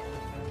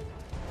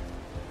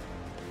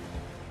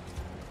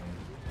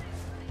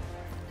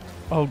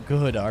 Oh,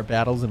 good. Our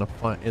battle's in a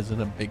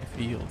big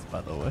field,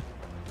 by the way.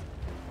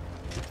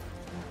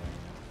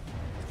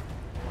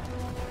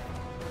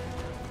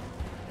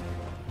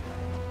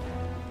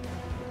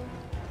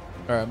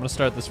 All right, I'm gonna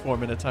start this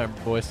 4-minute timer,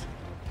 boys.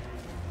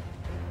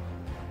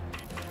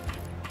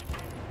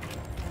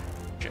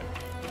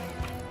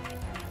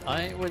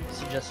 I would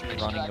suggest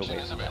running away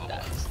from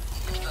that.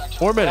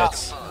 4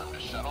 minutes.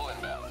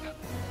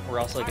 We're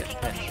also getting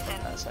pinched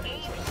from that side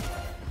as well.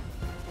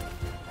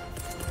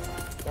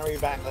 Hurry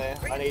back there.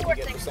 I need to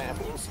get the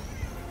samples.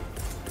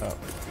 Oh,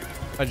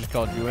 I just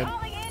called you in.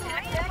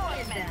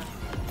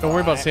 Don't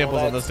worry about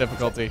samples on this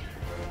difficulty.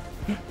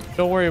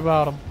 Don't worry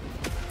about them.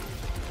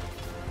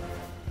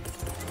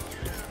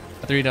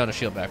 I threw you down a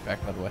shield backpack,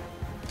 by the way.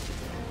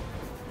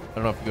 I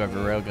don't know if you have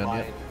your railgun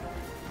yet.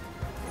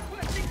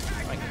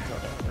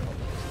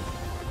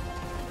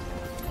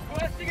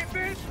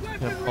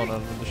 Yeah, pulled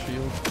out of the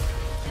shield.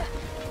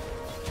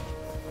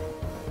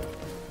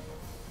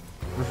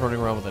 Just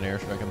running around with an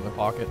airstrike in the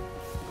pocket.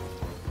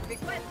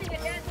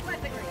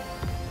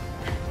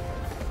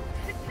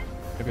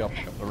 Maybe I'll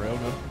pick up the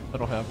railgun. I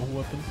don't have a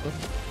weapon, so.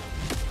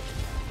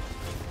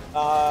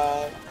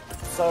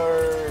 So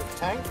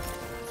tank,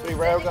 3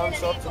 railgun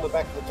shots to the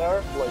back of the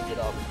turret, blows it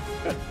up.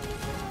 Good.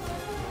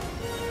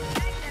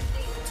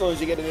 As long as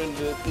you get it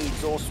into the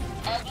exhaust.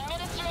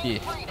 Yeah.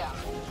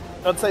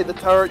 I'd say the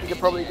turret you could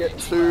probably get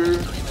 2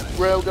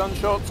 railgun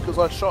shots because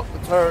I shot the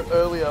turret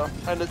earlier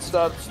and it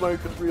started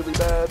smoking really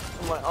bad.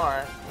 I'm like,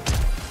 alright.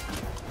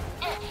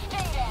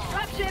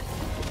 Dropship.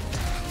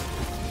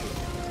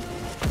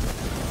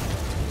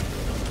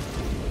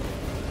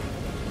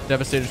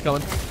 Devastator's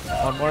coming.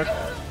 On mark.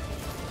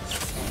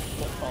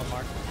 On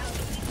mark.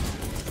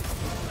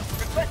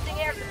 Requesting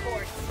air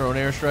support. Throwing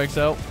airstrikes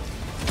out.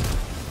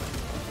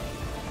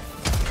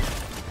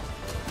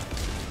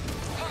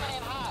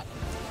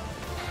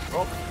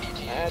 Oh,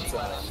 that's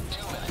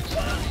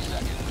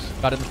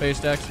Got it in the face,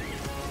 Dex.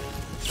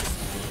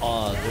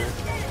 Oh, dude.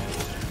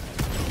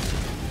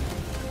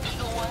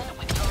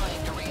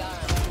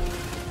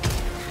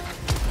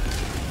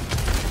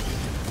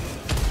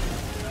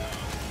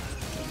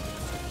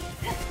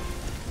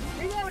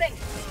 Reloading.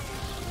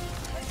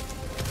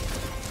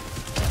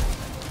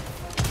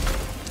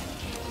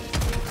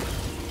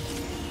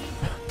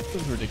 This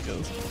is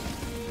ridiculous.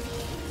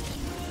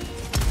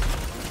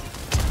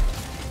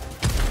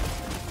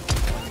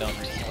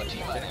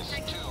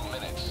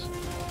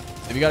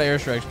 If you got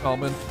airstrikes, call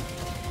them in.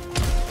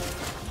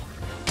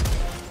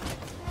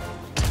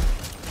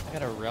 I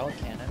got a rail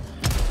cannon.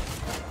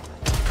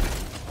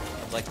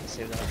 I'd like to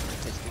save that in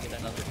case we get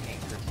another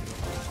tank or two.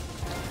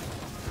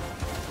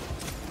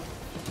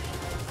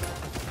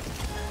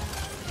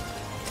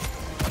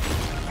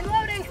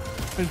 Reloading.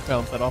 Just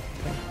bounce that off.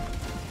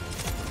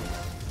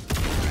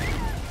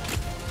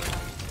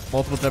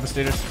 Multiple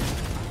devastators.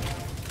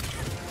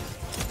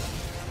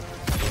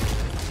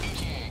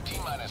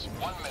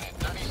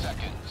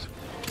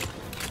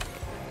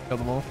 Kill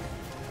them all.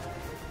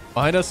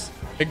 Behind us,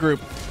 big group.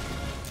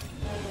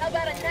 How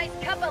about a nice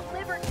cup of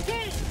liver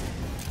tea?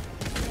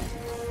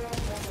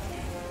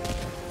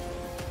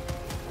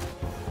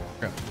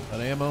 Grab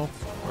that ammo,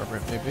 wherever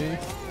it may be.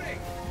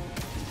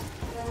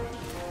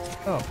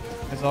 Oh,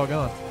 it's all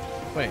gone.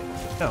 Wait,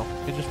 no,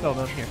 it just fell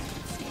down here.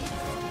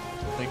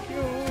 Thank you.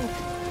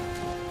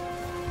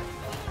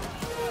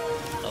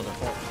 Another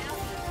 4.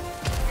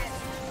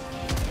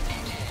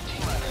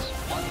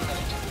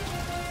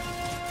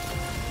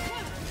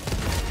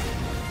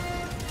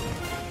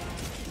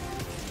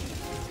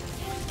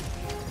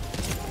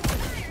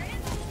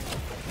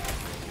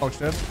 Hulk's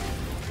dead.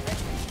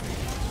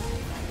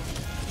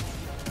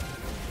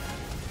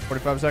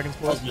 45 seconds,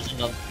 Oh, boys. there's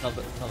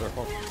another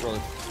hole. Really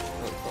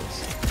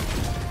close.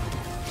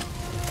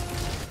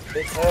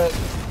 It's hurt.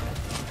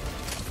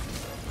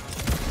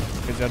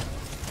 Good job.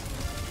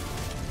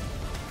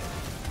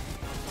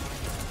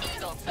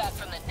 Eagle back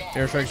from the dead.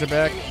 Airstrikes are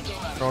back.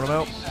 Throwing them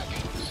out.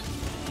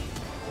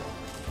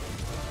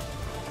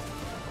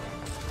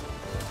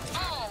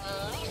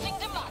 Unleashing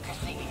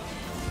democracy.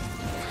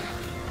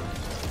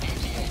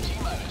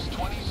 ETA minus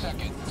 20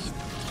 seconds.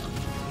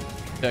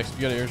 Dex,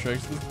 you got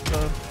airstrikes this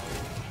time?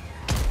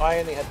 I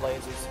only had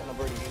lasers and I've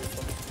already used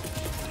them.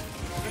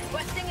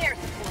 Requesting air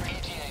support.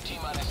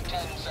 ETA minus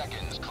 10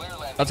 seconds. Clear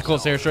landing. That's a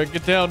close airstrike.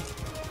 Get down.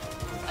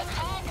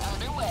 Attack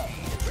underway.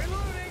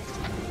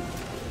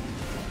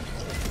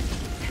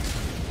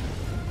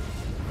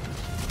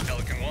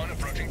 Pelican 1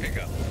 approaching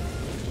pickup.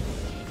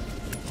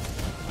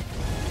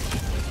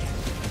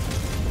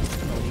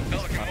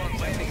 Pelican 1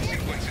 landing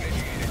sequence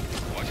initiated.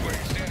 Watch where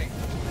you're standing.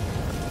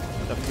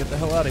 Have to get the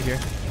hell out of here.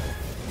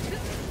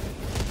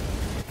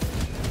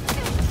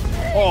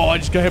 Oh, I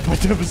just got hit by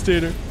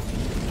Devastator.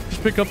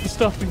 Just pick up the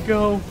stuff and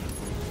go.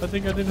 I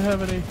think I didn't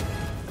have any.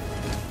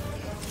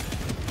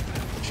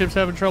 Ship's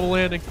having trouble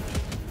landing.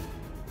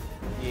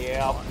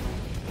 Yeah.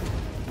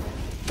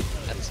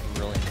 That's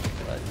really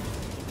good.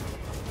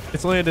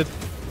 It's landed.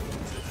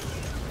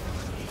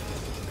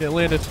 It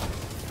landed.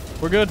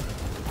 We're good.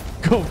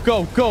 Go,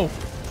 go, go.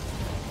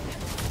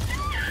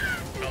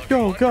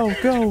 Go, go,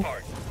 go.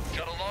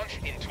 Shuttle launch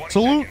in 20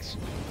 Salute. seconds.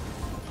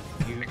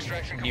 You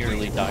Extraction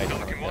nearly complete. died from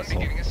Pelican a 1 missile.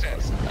 beginning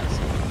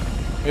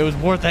ascent. It was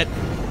worth it.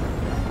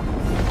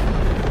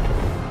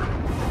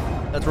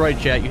 That's right,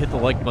 chat. You hit the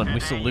like button. We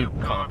salute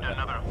combat.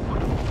 Another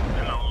foot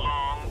in a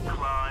long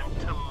climb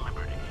to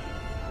liberty.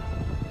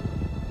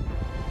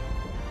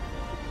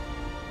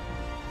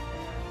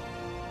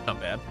 Not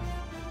bad.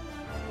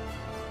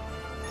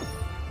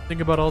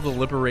 Think about all the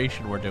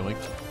liberation we're doing.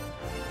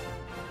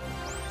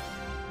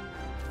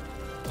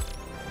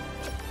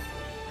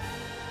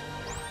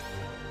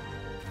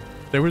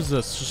 There was a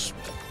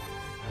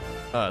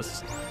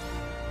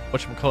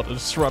whatchamacallit, a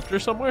disruptor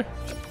somewhere?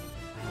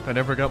 I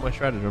never got my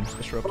stratagems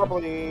disrupted.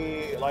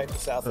 Probably like the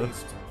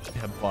southeast.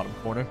 Yeah, bottom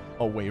corner,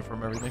 away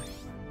from everything.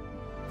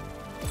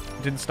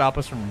 It didn't stop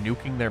us from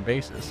nuking their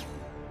bases.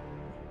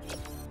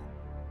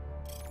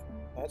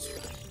 That's true.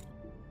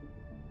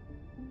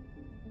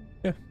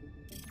 Yeah.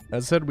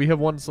 As I said, we have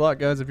one slot,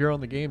 guys. If you're on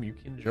the game, you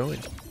can join.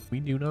 We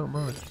do not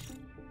mind.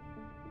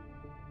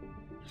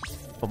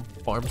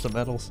 Farm some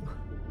metals.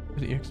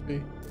 The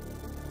XP.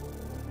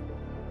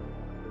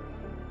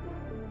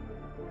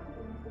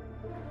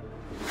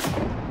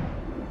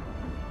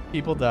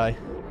 People die.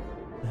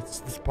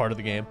 That's part of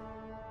the game.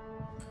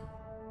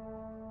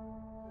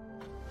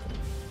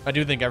 I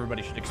do think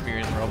everybody should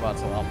experience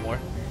robots a lot more.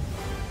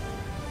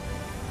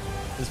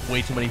 There's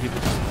way too many people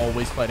just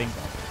always fighting.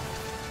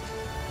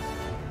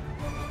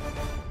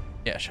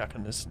 Yeah,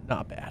 shotgun is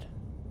not bad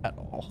at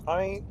all.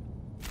 I mean,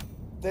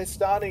 they're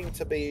starting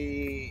to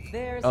be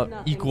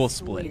Equal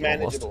split almost.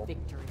 manageable.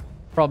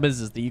 Problem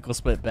is the equal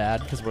split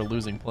bad because we're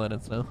losing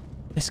planets now.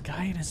 This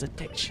guy and his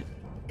addiction.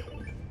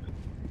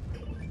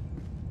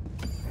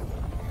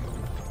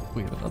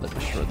 We have another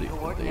destroy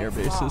the air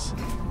bases.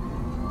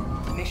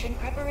 Mission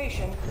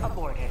preparation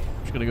aborted.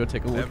 Just gonna go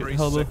take a look Every at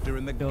how sector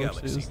in the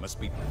galaxy galaxy is.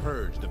 must be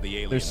purged of the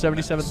alien. There's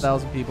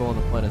 77,000 people on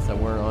the planets that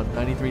we're on,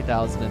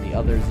 93,000 in the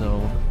other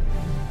zone,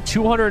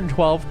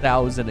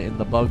 212,000 in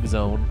the bug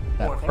zone,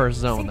 that first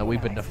zone that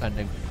we've been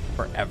defending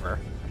forever.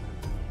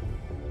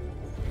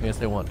 I guess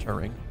they want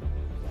Turing.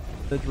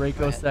 The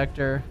Draco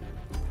sector,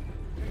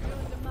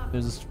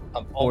 there's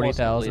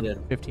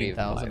 40,000,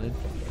 15,000 in.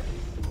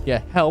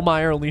 Yeah,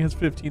 Hellmire only has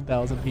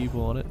 15,000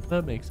 people on it.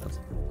 That makes sense.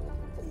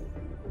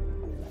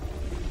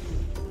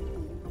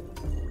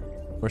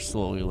 We're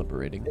slowly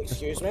liberating.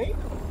 Excuse me?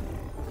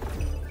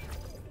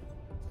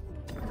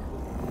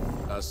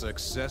 A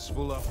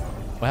successful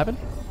What happened?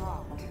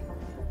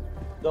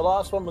 The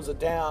last one was a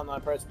down. I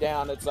pressed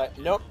down. It's like,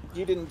 nope,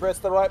 you didn't press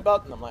the right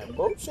button. I'm like,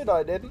 bullshit,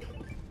 I didn't.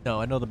 No,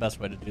 I know the best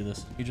way to do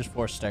this. You just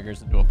force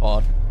staggers into a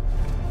pod.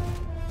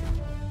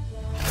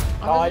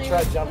 Oh, I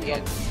tried jumping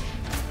on.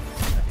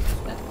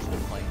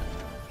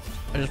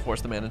 I just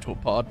forced the man into a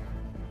pod.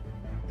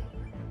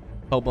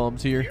 Hell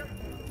bombs here,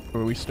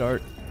 where we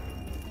start.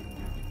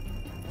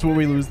 It's where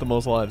we lose the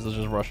most lives, is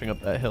just rushing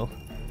up that hill.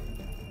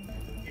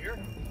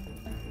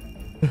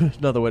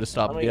 Another way to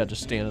stop it, yeah,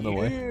 just stand in the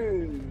way.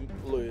 You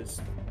lose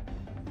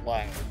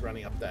life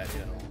running up that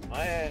hill.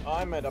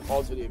 I'm at a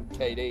positive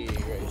KD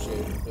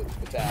ratio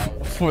for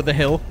towers. For the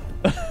hill.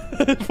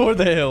 For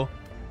the hill.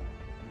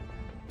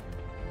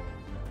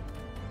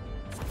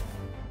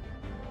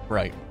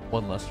 Right,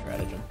 one less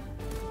stratagem.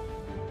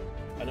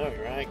 I know,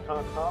 right?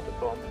 Can't carpet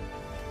bomb.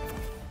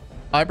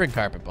 I bring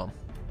carpet bomb.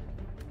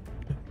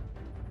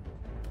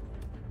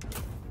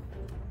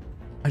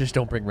 I just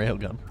don't bring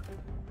railgun.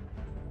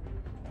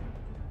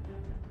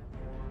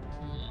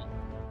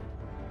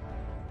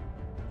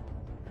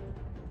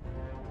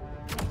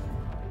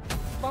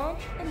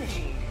 Launch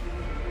initiated.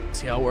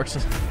 See how it works.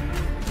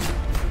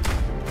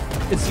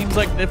 It seems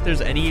like if there's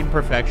any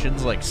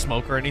imperfections, like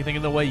smoke or anything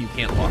in the way, you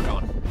can't lock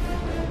on.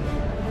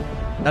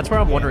 That's where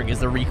I'm wondering, is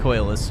the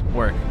recoilless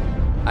work?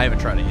 I haven't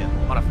tried it yet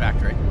on a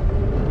factory.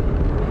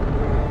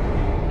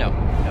 No,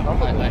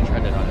 I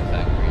tried it on a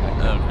factory.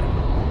 Okay.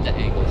 The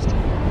angle's too.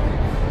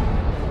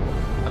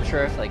 I'm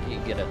sure if like you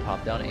can get a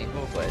top-down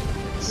angle, but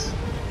it's too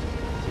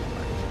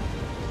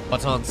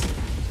much. Buttons.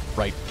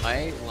 Right.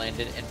 I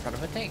landed in front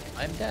of a tank.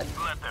 I'm dead.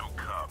 Let them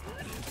come.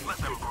 Let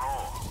them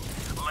brawl.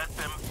 Let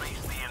them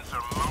face the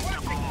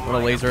insurmountable. What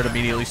a laser, it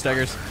immediately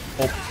staggers.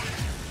 Oh.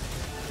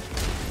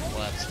 Well,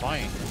 that's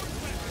fine.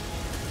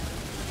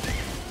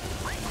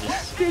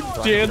 Good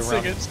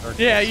dancing it.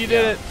 Yeah, you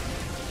did it.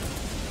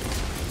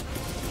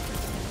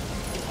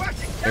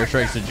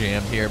 Airstrike's a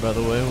jam here, by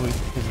the way.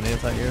 There's an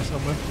anti-air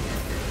somewhere.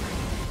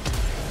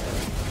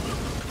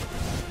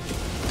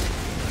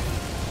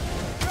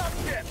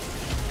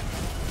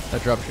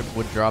 That dropship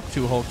would drop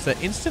 2 Hulks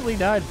that instantly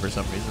died for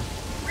some reason.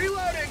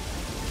 Reloading.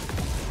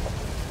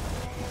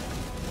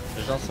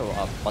 There's also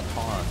a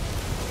baton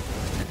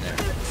in there.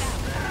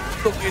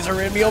 The laser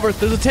ran me over.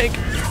 There's a tank.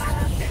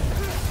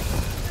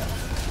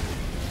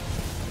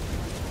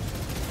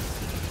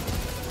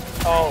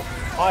 Oh,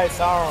 my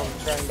firearm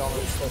trained on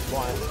it, so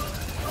flying.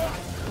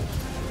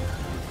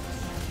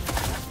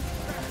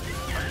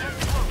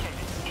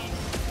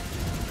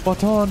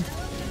 Baton.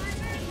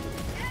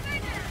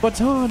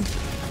 Baton.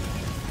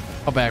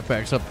 Oh,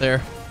 backpack's up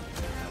there.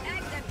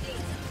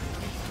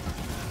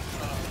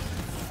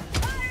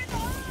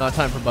 Not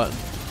time for button.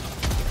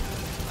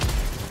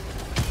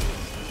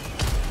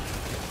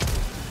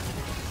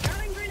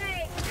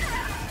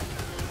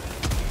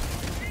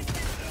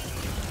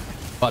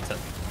 Button.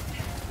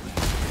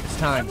 It's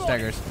time,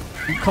 Staggers.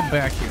 You come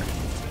back here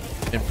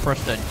and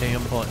press that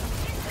damn button.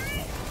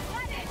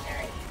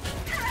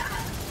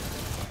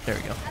 There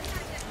we go.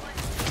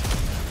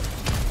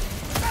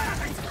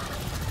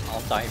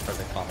 I'll die for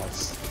the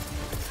cause.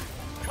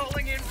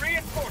 Calling in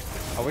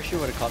reinforcements. I wish you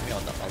would have caught me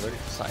on the other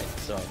side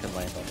so I could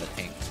land on the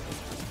tank.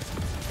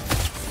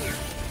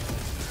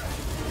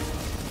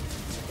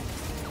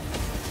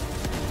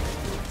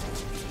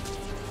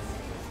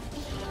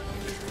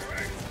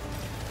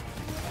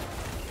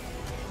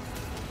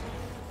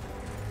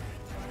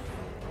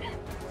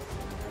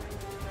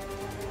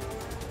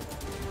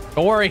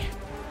 Don't worry.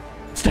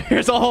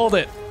 Stairs, I'll hold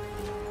it.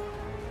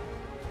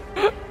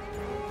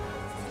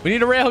 We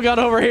need a railgun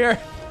over here.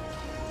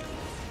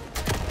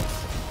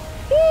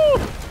 Woo!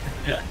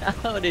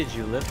 How did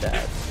you live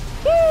that?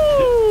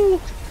 Woo!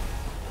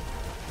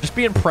 Just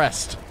being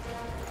pressed.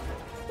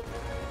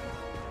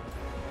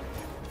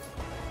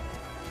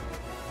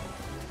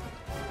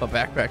 The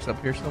backpack's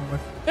up here somewhere.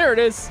 There it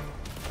is.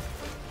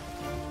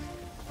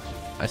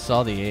 I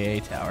saw the AA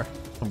tower.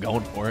 I'm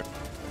going for it.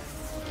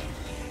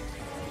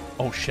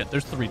 Oh shit,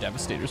 there's 3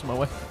 Devastators in my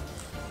way.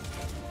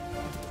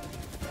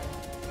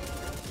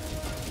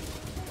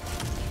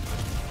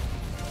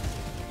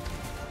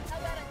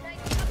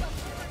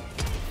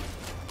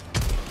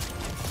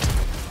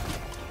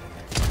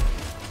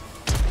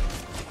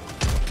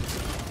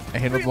 I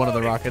handled one of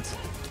the rockets.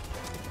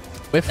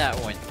 Whiff. That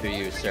went through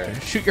you, sir.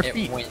 Shoot your It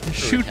feet. went through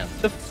Shoot him.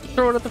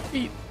 throw it at the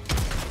feet.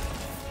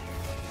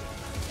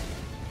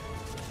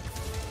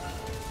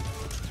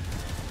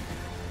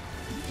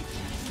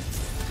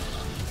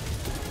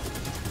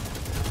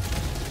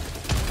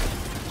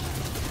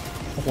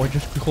 Oh, I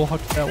just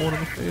clocked that one in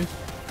the face.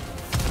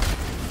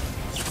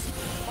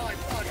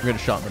 We're getting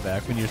shot in the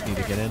back. We just need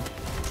to get in.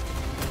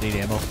 Need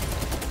ammo.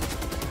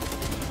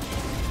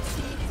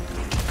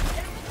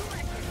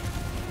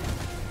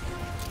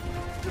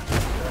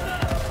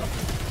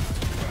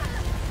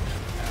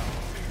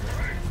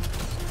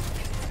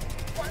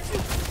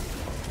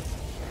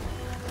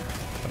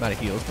 I'm out of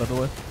heals, by the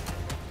way.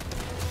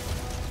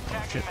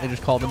 Oh shit, they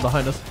just called in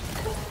behind us.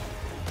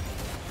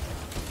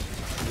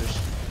 There's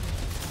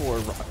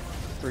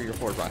 3 or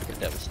 4 rocket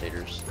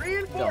devastators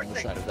down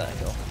the side of that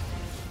hill.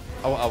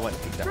 Oh, I went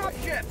that way.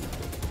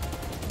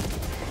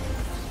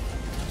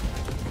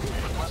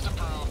 Request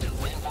approved.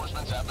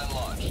 Reinforcements have been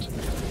launched.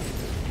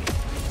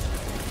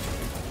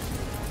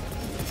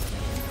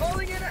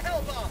 Calling in a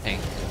hell bomb.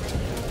 Tank.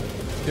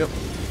 Yep.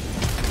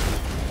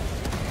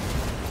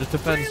 Just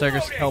defend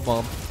Staggers hell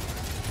bomb.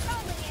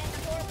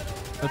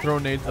 They're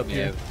throwing nades up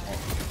here.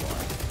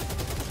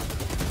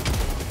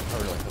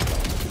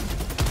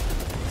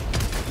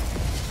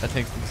 That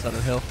takes from the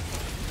center hill.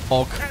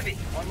 Hulk.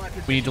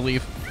 We need to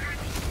leave.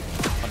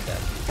 I'm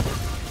dead.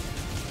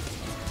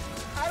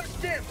 Out of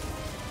stim.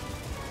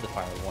 The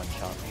fire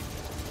one-shot me.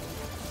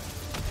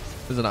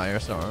 There's an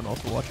ISR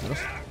also watching us.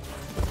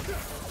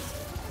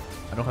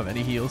 I don't have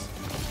any heals.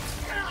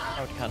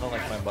 I would kind of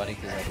like my buddy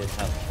because I did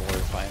have 4 or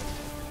 5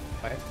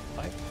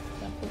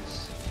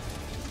 samples.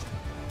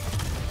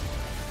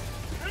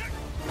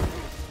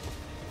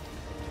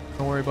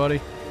 Don't worry,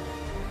 buddy.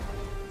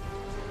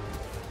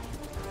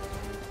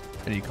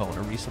 I need to call in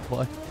a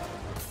resupply.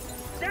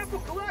 Sample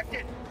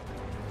collected.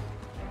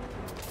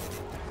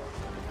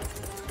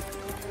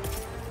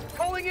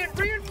 Calling in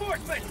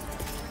reinforcements.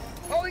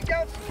 Calling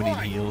down We need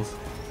supply. heals.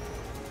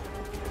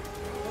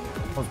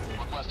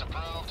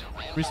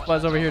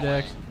 Resupplies over here,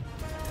 Dax.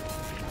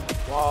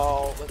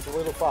 Well, that's a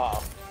little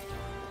far.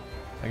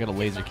 I got a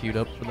laser queued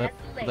up for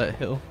that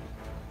hill.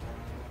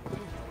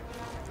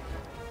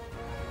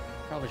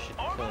 Probably should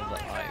kill the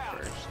eye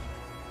first.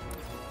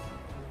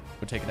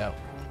 We'll take it out.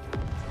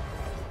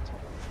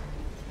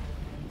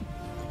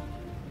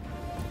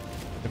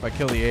 If I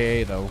kill the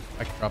AA, though,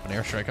 I can drop an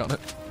airstrike on it.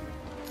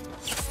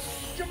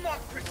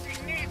 Democracy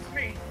needs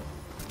me.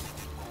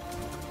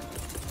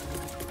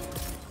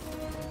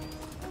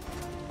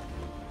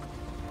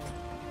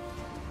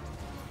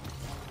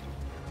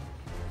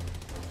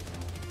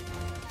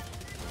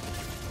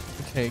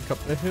 Take up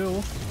the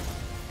hill.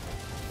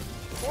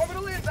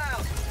 Orbital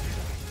inbound.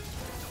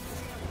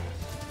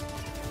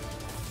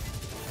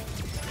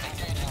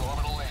 Engaging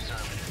orbital laser.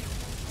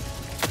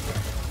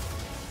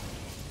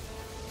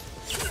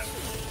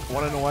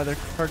 Want to know why they're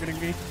targeting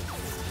me?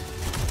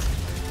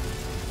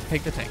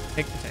 Take the tank.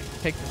 Take the tank.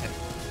 Take the tank.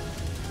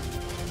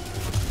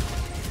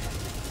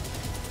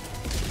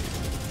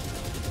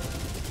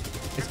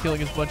 It's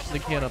killing as much as they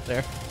can up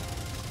there.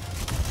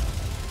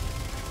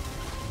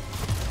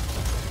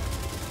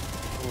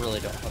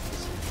 Really don't have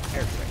this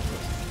airstrike.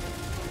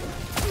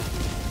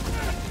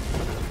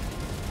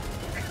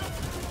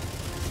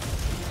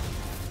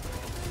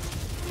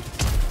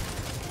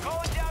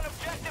 Calling down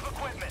objective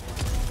equipment.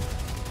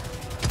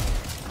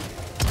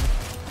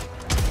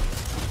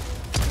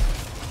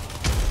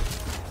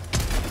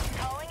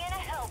 Calling in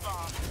a hell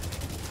bomb.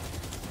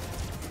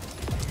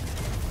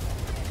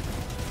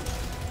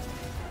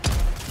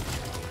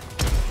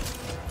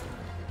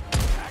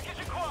 Package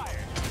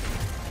acquired.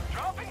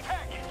 Dropping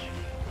package.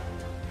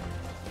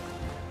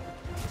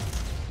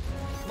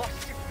 Must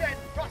defend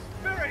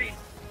prosperity.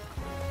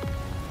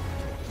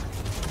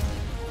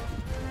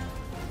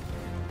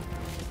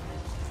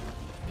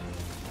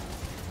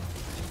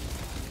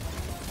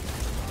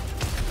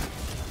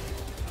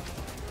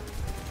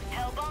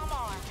 Hell bomb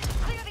armed.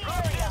 Clear the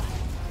area.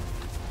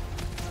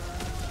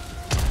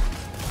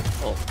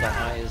 Oh, the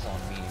eye is on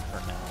me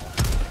for now.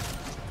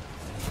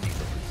 I need to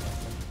do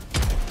something.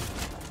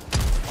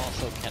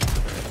 Also, can't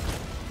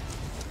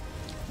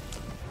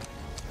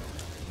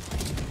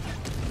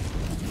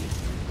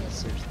yes,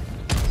 seriously.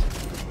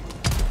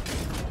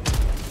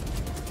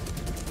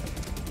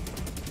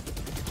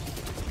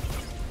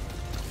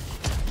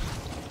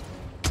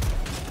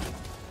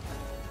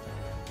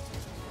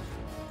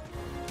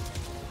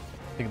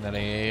 Taking that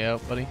AA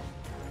out, buddy. You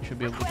should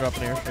be able to drop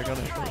an airstrike on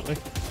it shortly.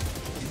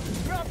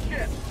 Drop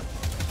ship.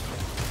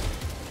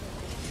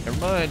 Never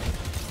mind.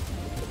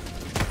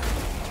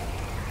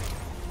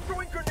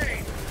 Throwing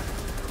grenade.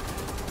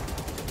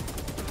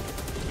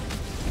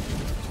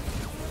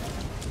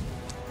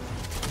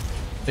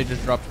 They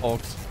just dropped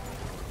Hulks.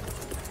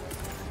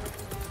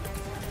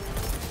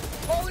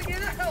 Calling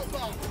in a hell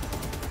bomb.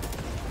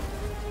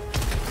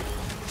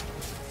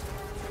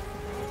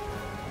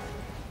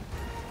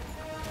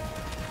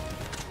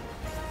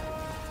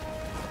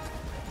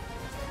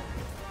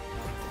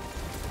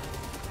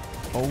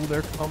 Oh,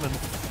 they're coming.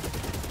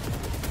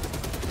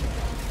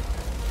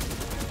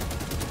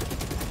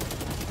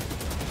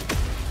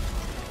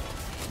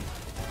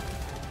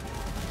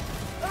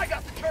 I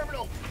got the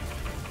terminal.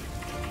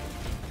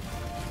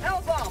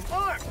 Hell bomb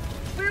armed.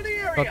 Clear the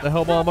area. Got the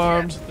Hellbomb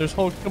arms. There's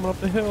Hulk coming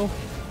up the hill.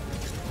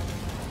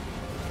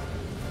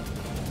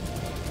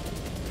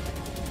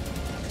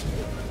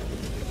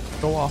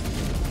 Go off.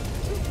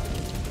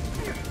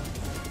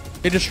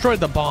 They destroyed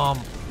the bomb.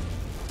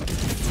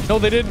 No,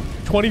 they didn't.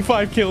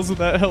 25 kills with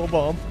that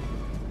Hellbomb.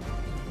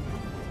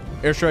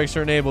 Airstrikes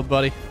are enabled,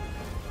 buddy.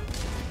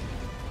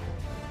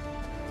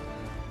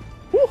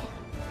 Woo!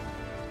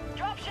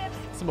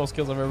 That's the most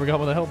kills I've ever got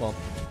with a Hellbomb.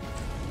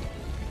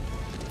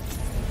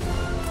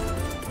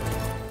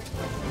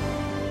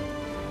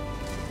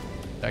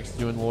 Dax is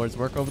doing Lord's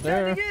work over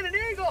there. Sending in an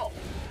eagle.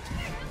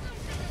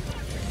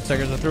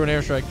 Seconds, I threw an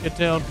airstrike. Get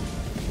down.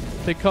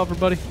 Take cover,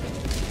 buddy.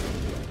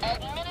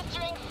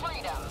 Administering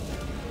freedom.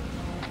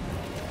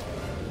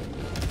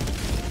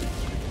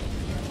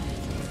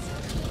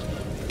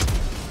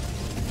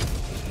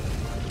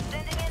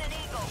 Sending in an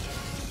eagle.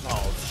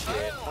 Oh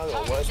shit, I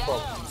got worse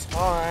problems.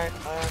 Alright,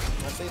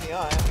 I see the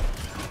eye.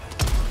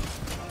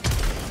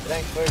 It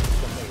ain't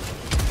focused on me.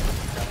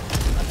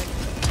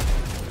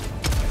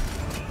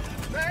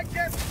 Mag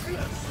jet.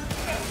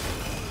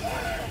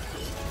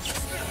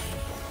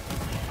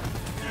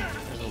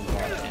 There's a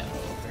lot of ammo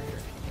over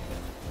here.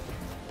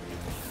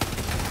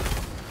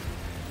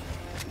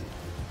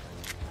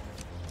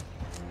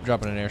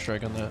 Dropping an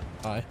airstrike on that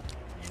eye.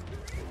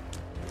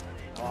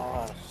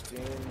 Ah,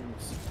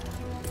 stings.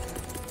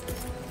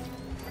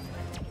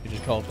 You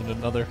just called in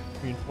another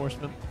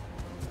reinforcement.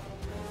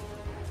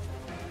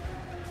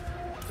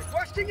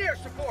 Requesting air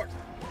support.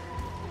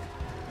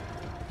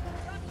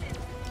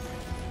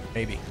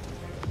 Maybe.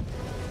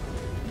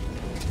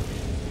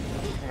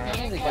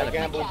 My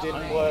gamble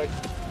didn't work.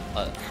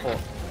 Cool.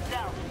 So,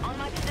 on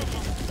my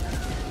position.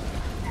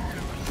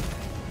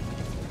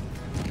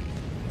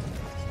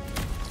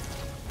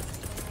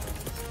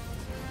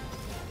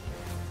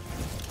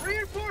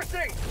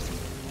 Reinforcing.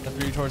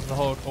 agree towards the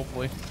Hulk,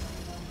 hopefully.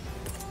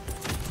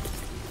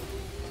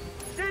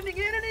 Sending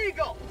in an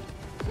eagle.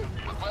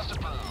 Request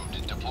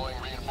approved. Deploying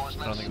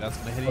reinforcements. I don't think that's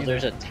gonna hit Oh, either.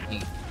 there's a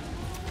tank.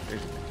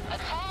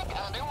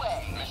 Attack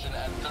underway. Mission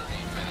at 30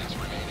 minutes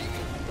remaining.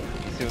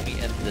 You threw me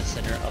into the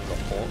center of the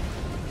Hulk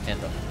and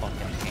the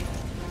fucking tank.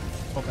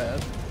 Oh,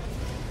 bad.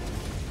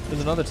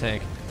 There's another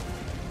tank.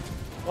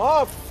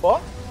 Oh,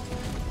 fuck.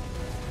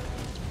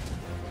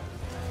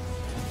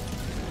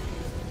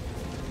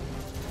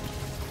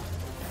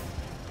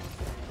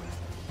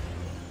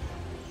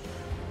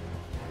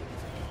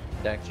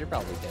 Dex, you're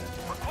probably dead.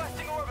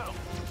 Requesting orbital.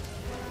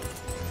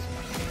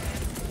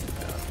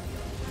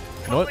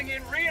 You know what? Calling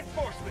in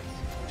reinforcements.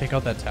 Take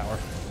out that tower.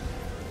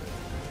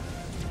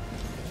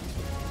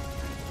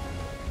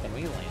 Can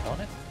we land on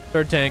it?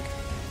 Third tank.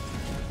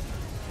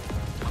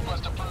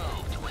 Request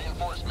approved.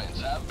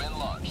 Reinforcements have been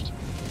launched.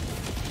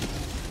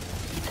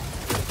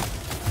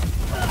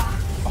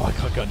 Oh, I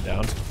got gunned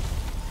down.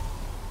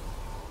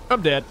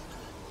 I'm dead.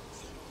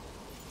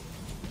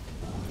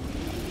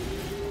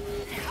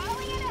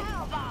 Calling in a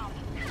hell bomb.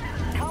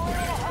 Calling in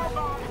a hell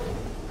bomb.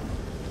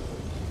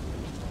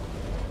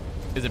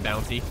 Is it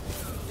bounty?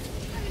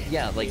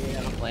 Yeah, like you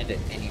can land it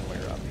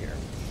anywhere up here.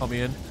 Call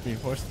me in.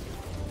 Reinforced.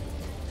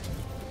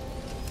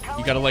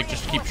 You gotta like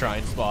just keep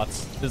trying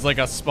spots. There's like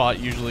a spot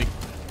usually.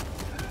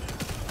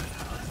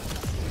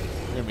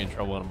 You're gonna be in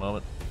trouble in a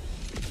moment.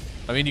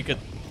 I mean, you could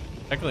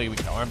technically we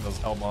could arm those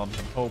hell bombs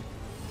and hope.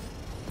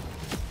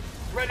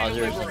 Ready Oh, to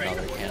there's liberate.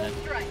 another cannon.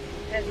 Strike.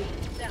 Heavy.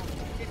 South.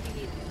 50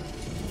 meters.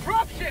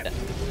 Dropship.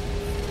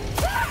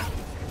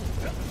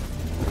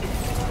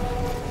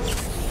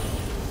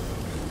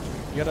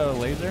 You got a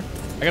laser?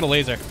 I got a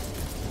laser.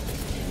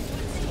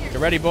 Get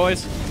ready,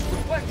 boys.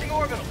 Requesting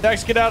orbital.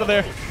 Dex, get out of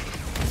there.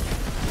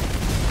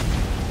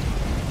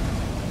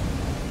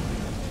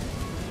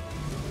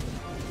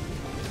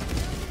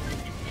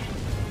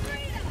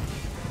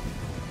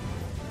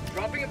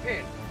 Dropping a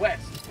pin.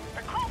 West.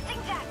 Requesting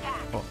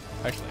backpack. Oh,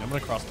 actually, I'm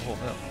gonna cross the whole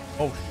map.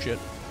 Oh shit.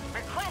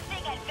 Requesting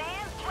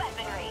advanced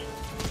weaponry.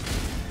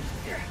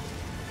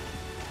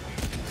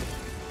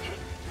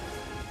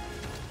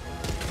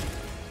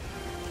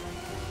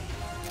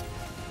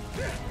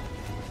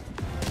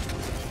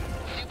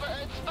 Super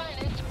Earth's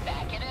finest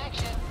back in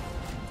action.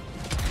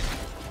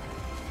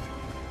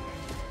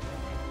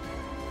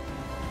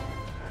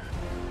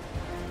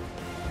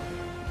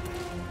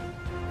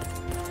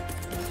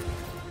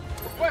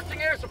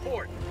 Requesting air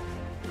support.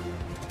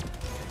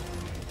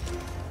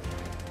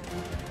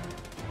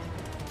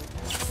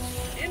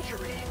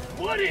 Injury?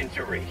 What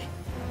injury?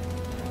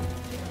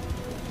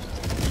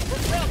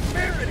 For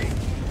prosperity!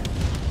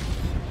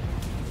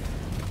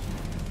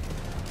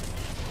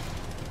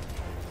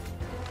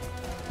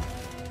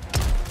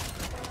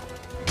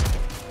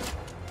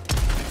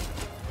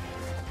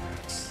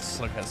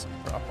 Slug has some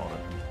drop on it.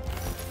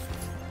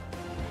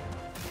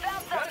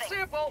 Found Got a something.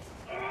 sample!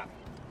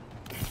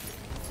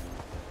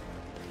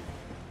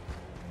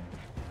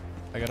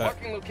 I got a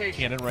Marking location.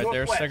 cannon right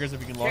there. Northwest. Seggers,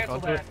 if you can lock Cancel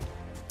onto that.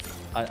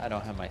 it. I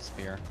don't have my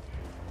spear.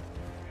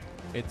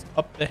 It's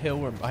up the hill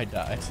where I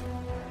died.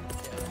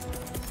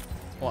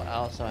 Well, I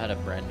also had a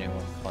brand new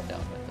one fall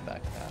down with the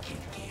backpack.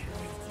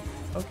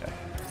 Okay.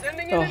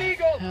 Sending in an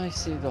eagle! I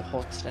see the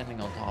Hulk standing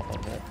on top of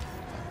it.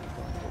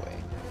 Going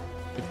away.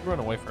 If you run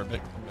away for a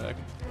bit, come back.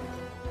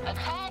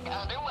 Attack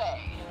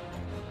underway.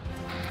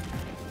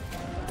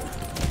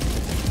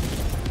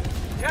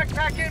 Tech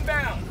pack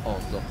inbound! Oh,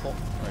 the Hulk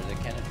or the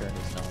cannon turret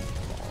is not falling.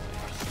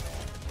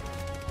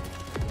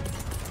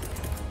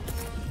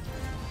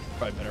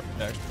 Probably better for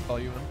Dex to call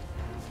you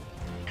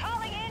in.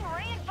 Calling in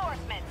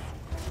reinforcements.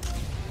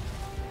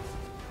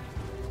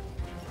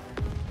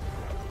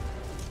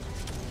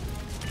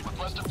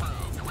 Request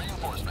approved.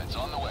 Reinforcements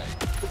on the way.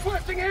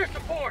 Requesting air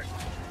support!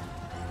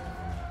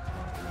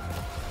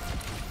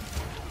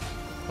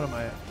 What am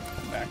I at?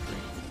 Factory.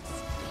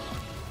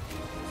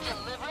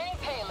 Delivering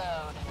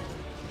payload.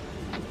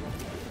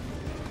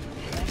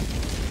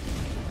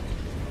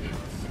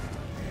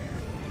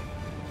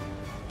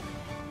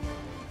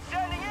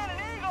 Sending in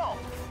an eagle!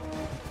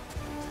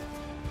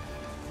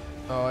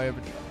 Oh, I have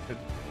attracted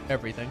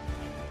everything.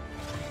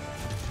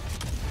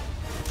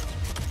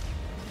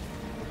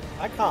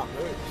 I can't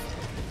move.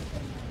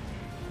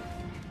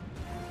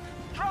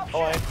 Drop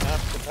Oh, wait,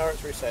 ship! the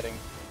turret's resetting.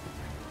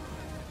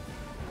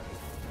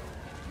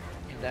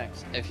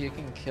 Dex, if you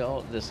can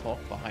kill this Hulk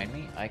behind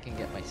me, I can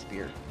get my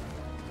spear.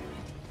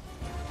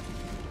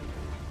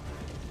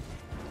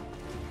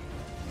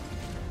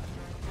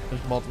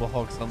 There's multiple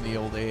Hulks on the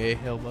old AA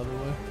hill, by the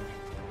way.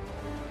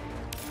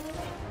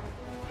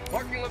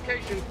 Marking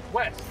location,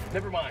 west.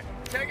 Never mind.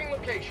 Tagging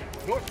location,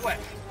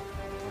 northwest.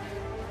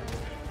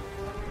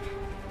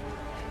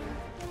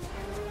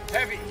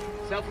 Heavy,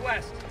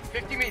 southwest.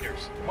 50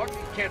 meters. Marking,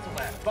 cancel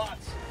that.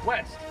 Bots,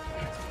 west.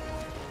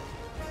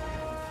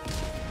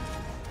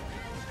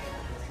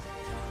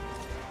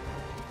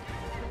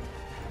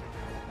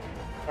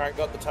 Alright,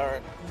 got the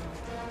turret.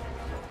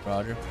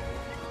 Roger.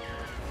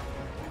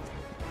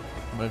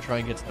 I'm gonna try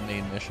and get to the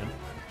main mission.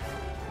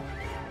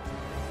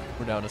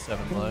 We're down to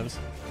 7 lives.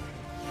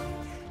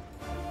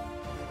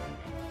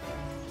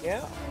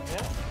 Yeah,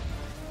 yeah.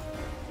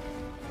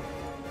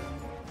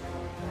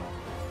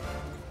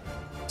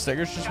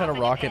 Seggers just had a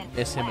rocket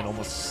miss him and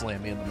almost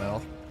slam me in the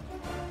mouth.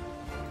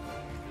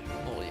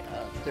 Oh yeah,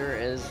 there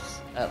is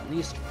at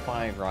least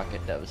 5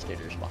 rocket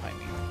devastators behind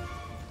me.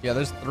 Yeah,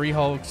 there's 3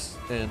 Hulks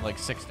and like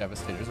 6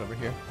 Devastators over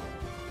here.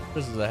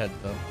 This is a heads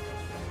up.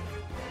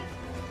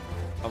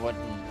 I went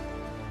and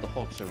the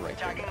Hulks are right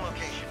there. Tagging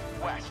location,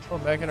 west. Oh,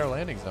 back in our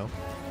landing zone.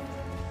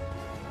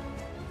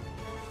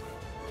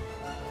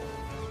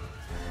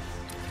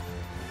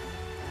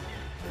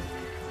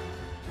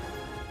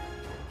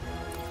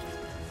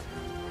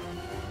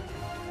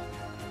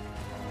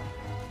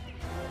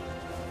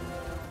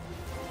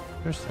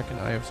 There's second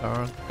eye of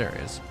Sauron. There he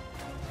is.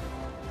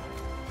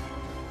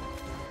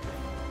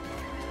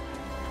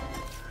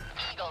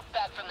 Eagle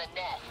back from the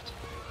nest.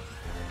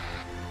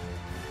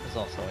 There's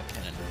also a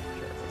cannon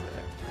turret over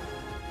there.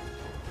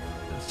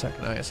 There's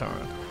second eye of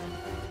Sauron.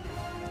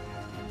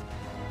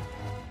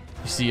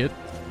 You see it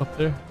up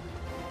there?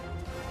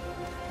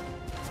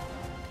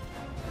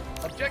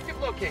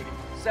 Objective located,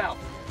 south.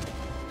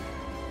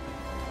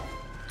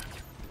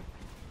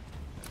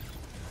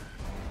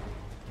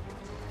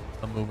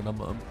 I'm moving.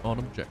 I'm on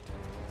objective.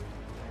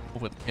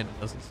 Hopefully the cannon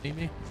doesn't see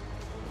me.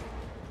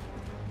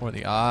 Or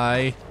the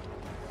eye.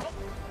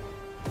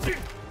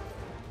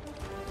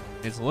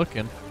 He's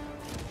looking.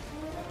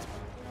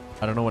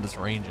 I don't know what his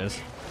range is.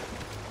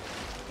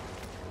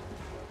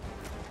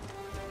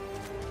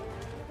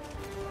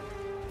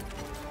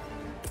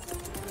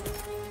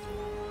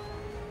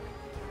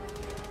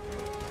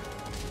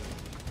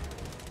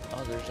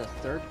 Oh, there's a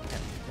third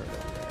cannon turret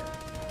over there.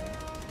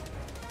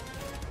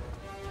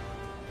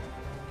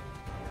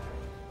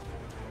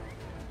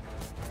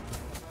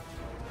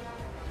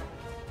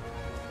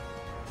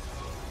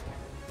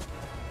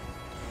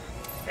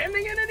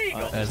 Sending in an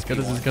eagle. As good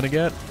as it's gonna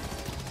get.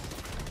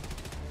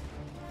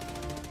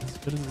 As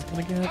good as it's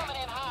gonna get.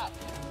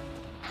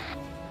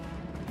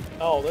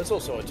 Oh, there's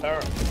also a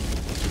turret.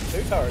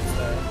 2 turrets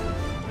there.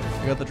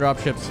 We got the drop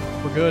ships.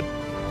 We're good.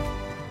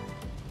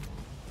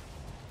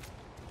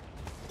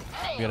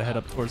 We gotta head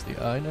up towards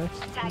the eye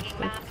next. Tagging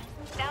map.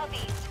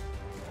 Southeast.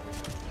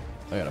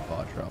 I got a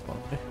bot drop on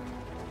me.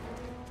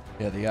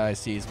 Yeah, the eye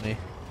sees me.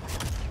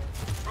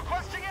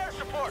 Requesting air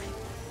support.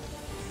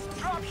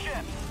 Drop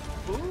ship.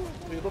 Ooh,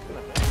 what are you looking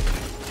at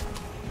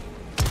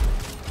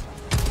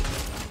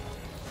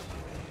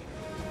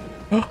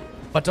now?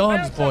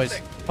 Batons,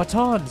 boys.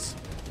 Batons.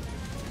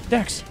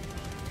 Dex.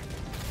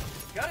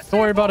 Don't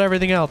worry about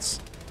everything else.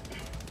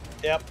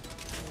 Yep.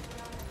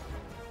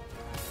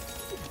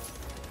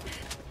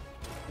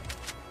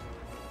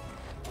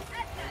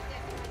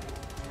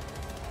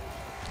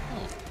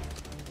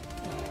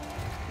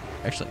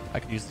 Actually, I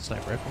could use the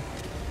sniper rifle.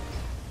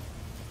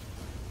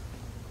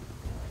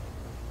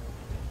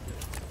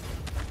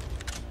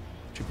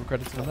 Super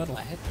credits in the metal.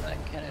 I hit that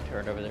cannon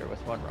turret over there with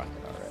 1 rocket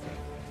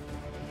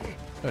already.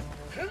 Good.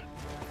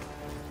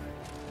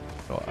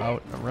 Go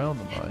out and around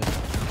the mine.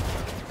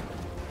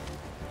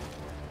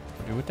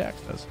 Do what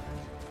Dax does.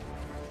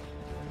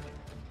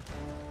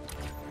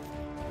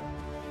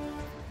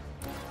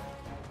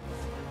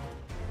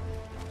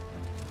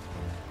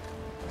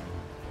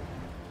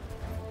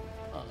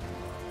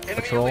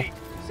 Enemy Patrol. elite,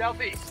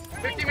 southeast,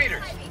 50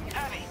 meters.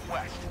 Heavy,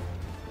 west.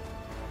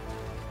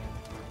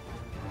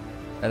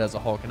 That has a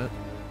Hulk in it.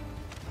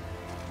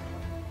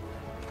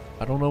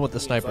 I don't know what the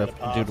sniper rifle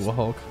can do to a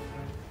Hulk.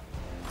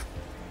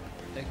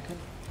 It could...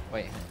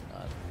 Wait, hang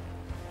on.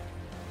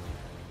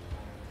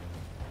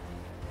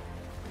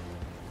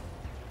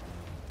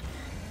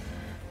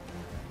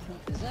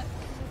 Is that...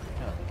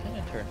 No, the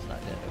cannon turret's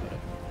not dead, or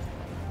whatever.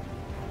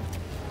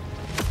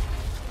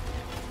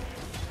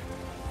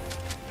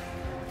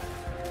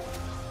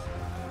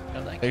 No,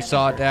 that They cannon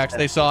saw it, turret- Dax.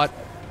 They saw it.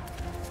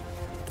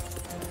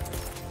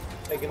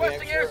 Taking the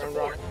Requesting air extra and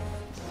support.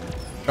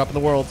 Dropping the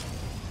world.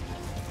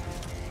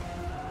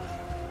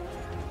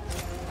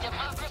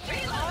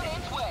 Democracy on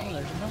its way. Oh,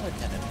 there's another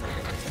cannon turret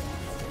over there.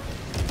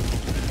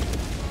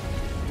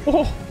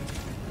 Oh!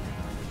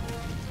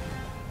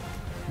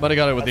 Might have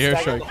got it with the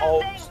That stayed in airstrike. the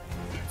Hulks,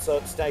 so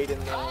it stayed in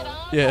the...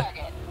 Yeah.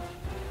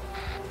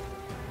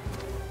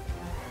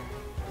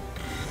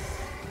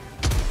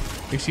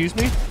 Excuse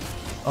me?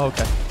 Oh,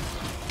 okay.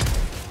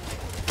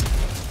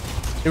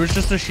 It was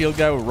just a shield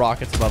guy with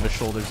rockets above his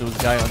shoulders. It was a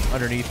guy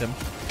underneath him.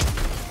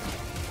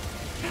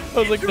 I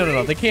was like,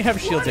 no. They can't have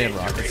shields and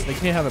rockets. They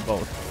can't have it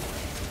both.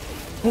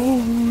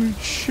 Holy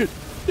shit.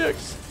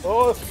 Dex.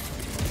 Oh,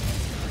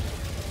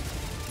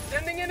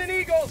 Sending in an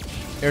eagle.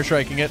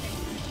 Airstriking it.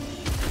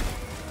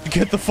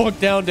 Get the fuck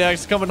down,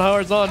 Dax. Coming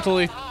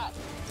horizontally.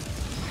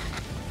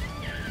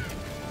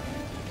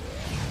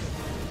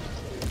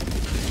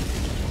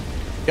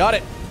 Got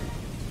it.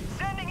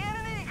 Sending in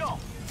an eagle.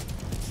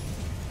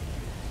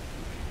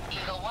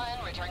 Eagle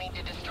 1 returning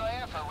to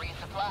destroyer for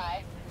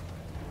resupply.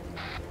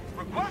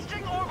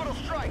 Requesting orbital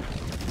strike.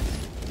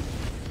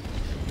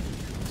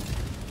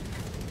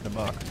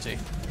 Democracy.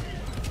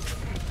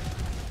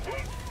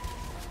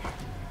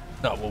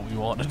 Not what we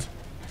wanted.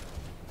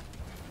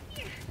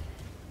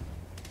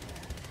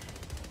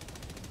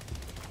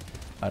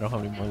 I don't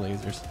have any more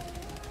lasers.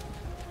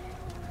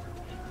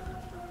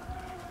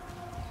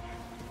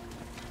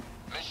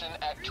 Mission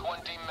at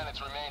 20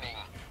 minutes remaining.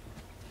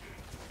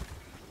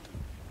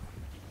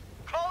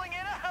 Calling in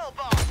a hell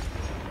bomb.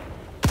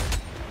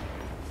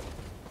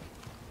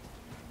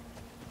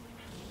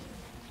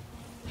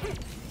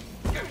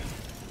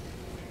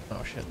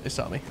 Oh shit, they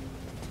saw me.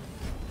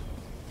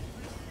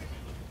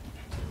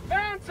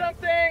 Found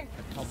something.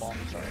 Hell bomb,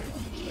 sorry.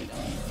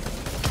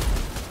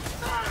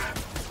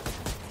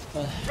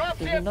 Drop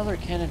There's ship. another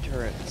cannon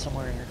turret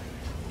somewhere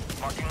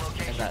Marking in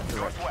location. that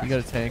direction. You got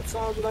a tank. As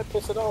long as I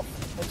piss it off,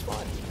 that's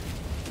fine.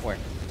 Where?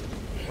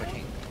 Where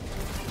tank?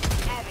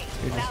 Heavy.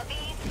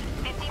 Southeast,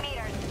 50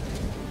 meters.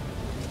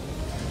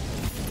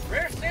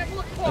 Rare sample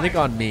acquired. I think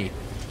on me.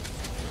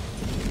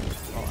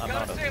 Oh, I'm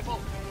Got out a of. sample.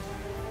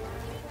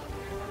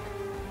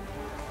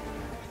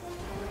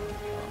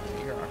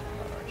 You're not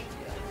arch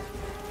yet.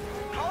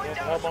 Calling Yeah,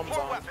 down hell a bomb's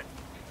support on. weapon.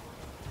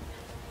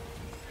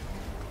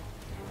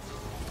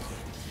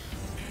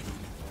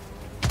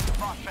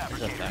 Boss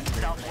There's a fabricator.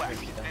 factory. Southwest, There's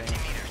 50 something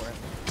meters. for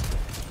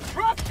it.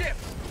 Drop ship.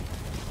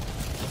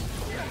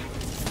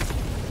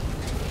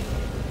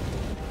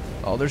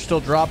 Oh, they're still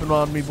dropping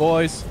on me,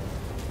 boys.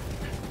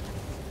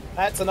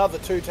 That's another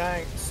 2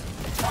 tanks.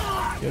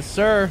 Yes,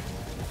 sir.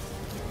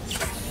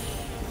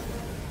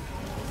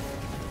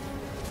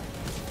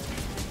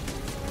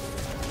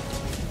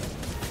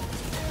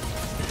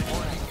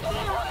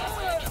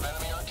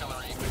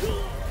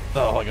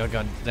 Oh, I got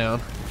gunned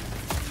down.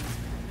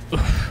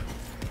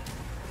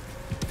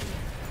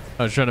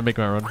 I was trying to make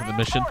my run for the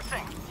mission.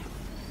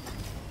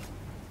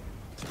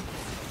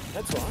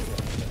 That's fine.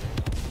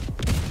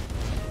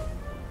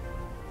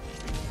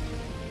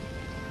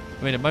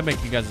 I mean, it might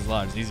make you guys'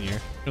 lives easier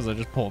because I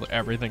just pulled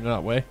everything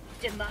that way.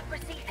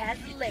 Democracy has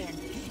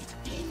landed.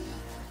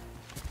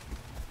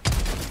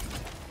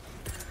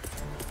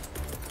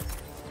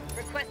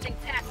 Requesting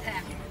tac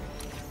pack.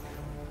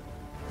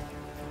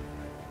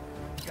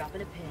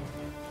 Dropping a pin.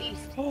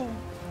 East. Oh.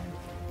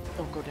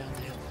 Don't go down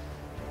the hill.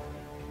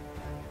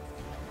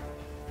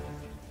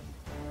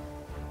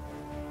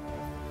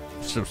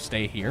 So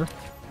stay here.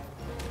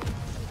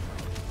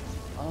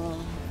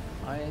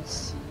 I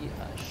see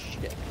a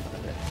shit out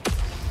of it.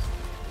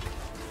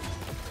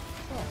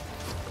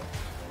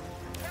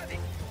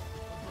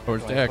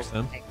 Towards the X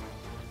then.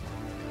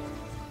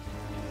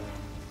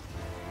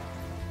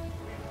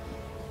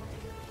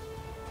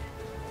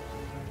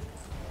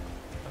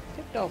 I've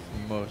picked off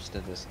most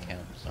of this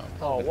camp zone.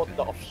 Oh, what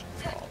the?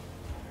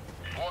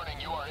 Warning,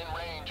 you are in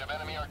range of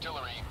enemy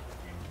artillery.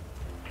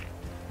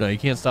 No, you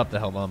can't stop the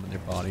hell bomb in their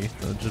body.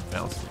 It just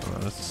bounces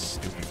around. That's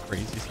stupid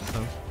crazy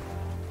sometimes.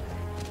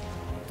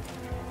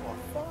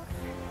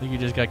 I think you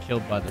just got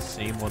killed by the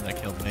same one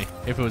that killed me.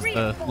 If it was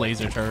the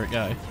laser turret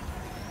guy.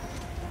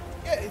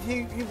 Yeah,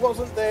 he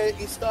wasn't there.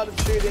 He started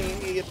shooting,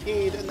 he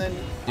appeared, and then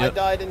I Yep.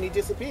 died and he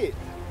disappeared.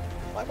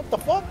 Like, what the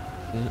fuck?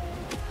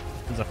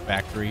 There's a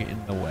factory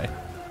in the way.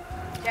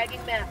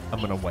 Tagging map. I'm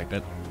gonna wipe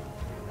it.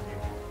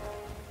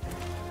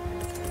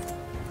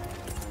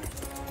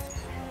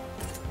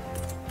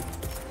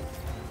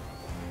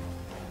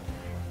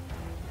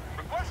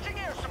 Requesting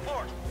air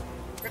support.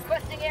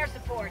 Requesting air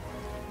support.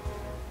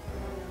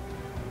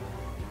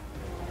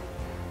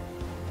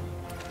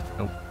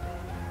 Nope.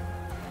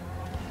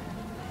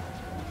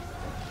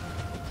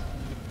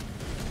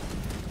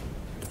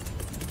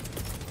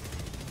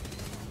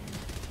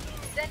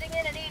 Sending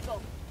in an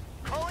eagle.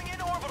 Calling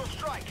in orbital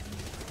strike.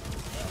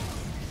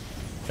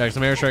 Got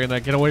some air striking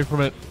that. Get away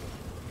from it.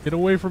 Get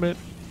away from it.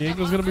 The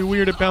angle's gonna be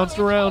weird. It bounced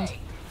around.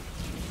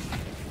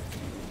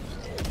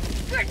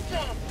 Get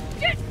some!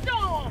 Get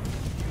some!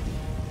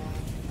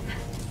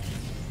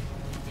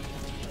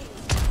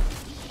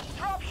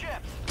 Drop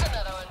ships.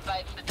 Another one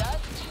bites the dust.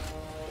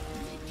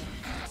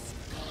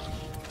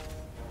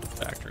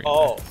 Factory.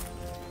 Oh.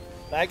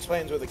 That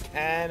explains with a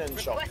cannon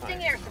shot.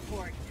 Requesting air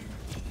support.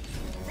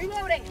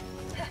 Reloading.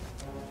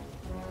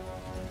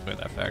 Look at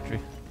that factory.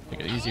 Make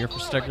it easier for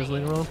stickers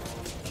later on.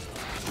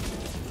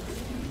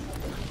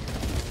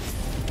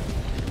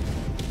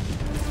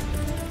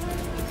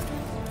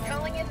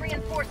 Calling in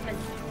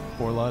reinforcements.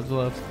 4 lives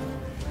left.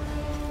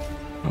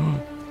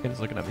 Ken's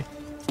looking at me.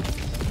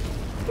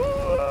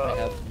 I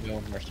have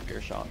no more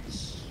spear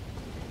shots.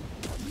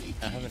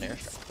 I have an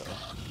airstrike though.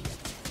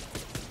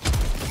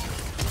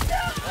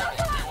 Warning,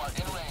 you are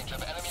in range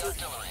of enemy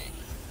artillery.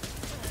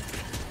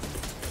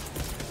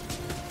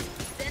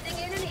 Sending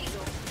in an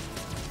eagle.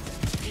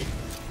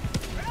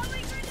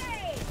 Throwing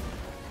grenade.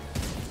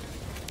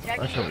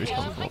 I should always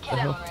come from. What the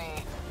hell?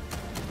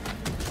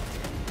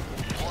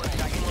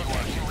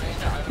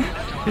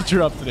 He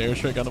dropped an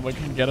airstrike on him. I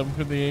couldn't get him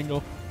from the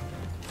angle.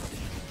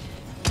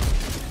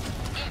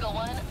 Eagle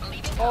 1,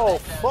 leaving Oh,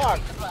 combat zone. fuck.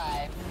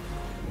 Survive.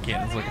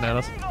 Cannon's looking at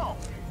us.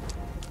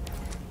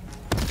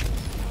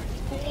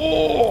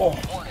 Oh!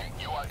 Warning,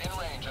 you are in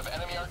range of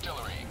enemy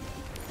artillery.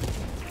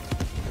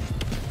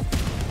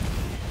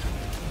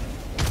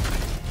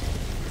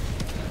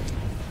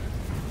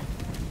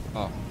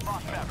 Oh.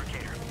 Boss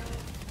fabricator.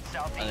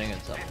 Southeast, I think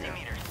it's up 50 here.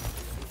 meters.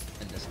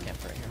 In this camp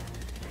right here.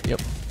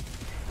 Yep.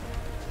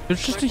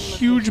 There's just a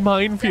huge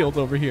minefield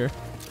over here.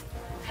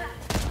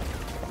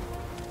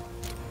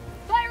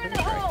 Fire in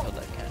the hole! Killed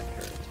that cannon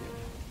turret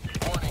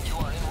too. Warning, you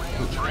are in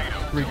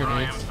range. 3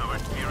 grenades.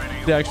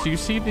 Dax, do you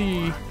see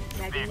the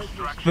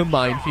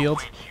minefield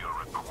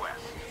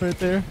right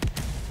there?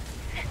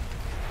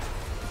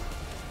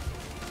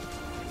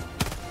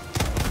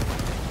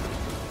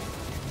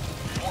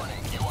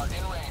 Warning, you are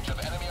in range of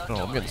enemy Oh,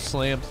 artillery. I'm getting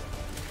slammed.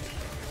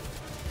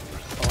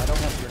 Oh, I don't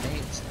have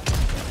grenades.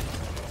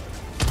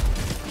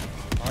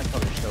 I like how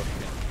they're still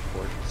shooting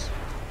torches.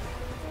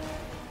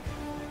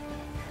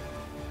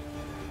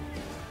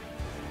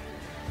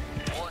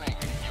 Warning,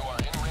 you are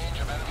in range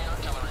of enemy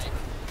artillery.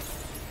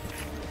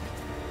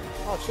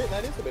 Oh shit,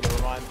 that is a bit of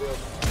a minefield.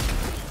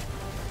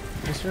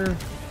 Yes, sir.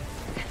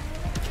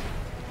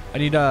 I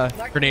need a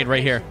grenade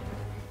right here.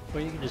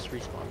 Well, you can just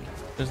respawn.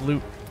 There's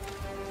loot.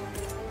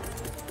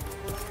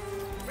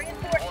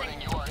 Reinforcing.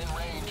 Warning, you are in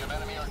range of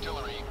enemy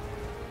artillery.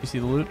 You see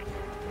the loot?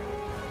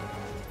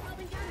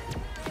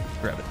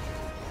 Grab it.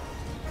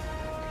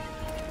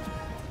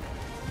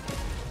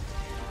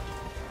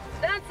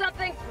 Found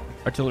something.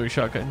 Artillery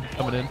shotgun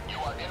coming in. You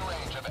are in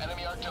range of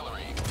enemy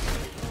artillery.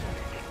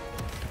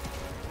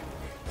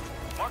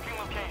 Marking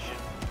location.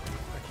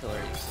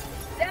 Artillery.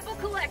 Sample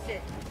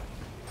collected.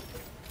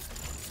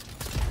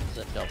 It's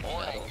a double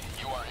metal.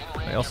 You are in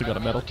range I also of got a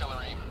enemy medal.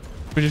 artillery.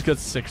 We just got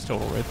 6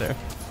 total right there.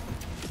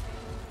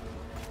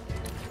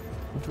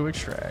 To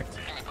extract.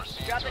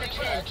 Dropping a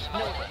pin.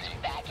 No.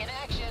 Back in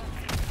action.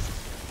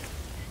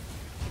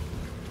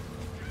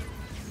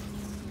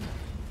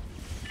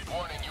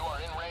 Warning, you are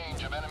in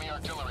range of enemy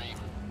artillery.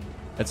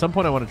 At some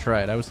point I want to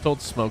try it. I was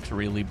told smokes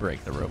really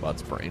break the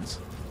robot's brains.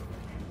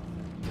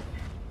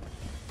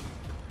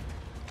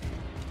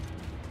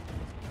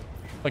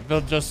 Like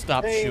they'll just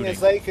stop Thing shooting. is,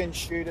 they can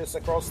shoot us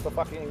across the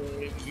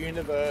fucking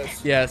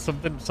universe. Yeah,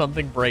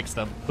 something breaks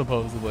them,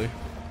 supposedly.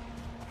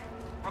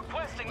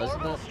 Requesting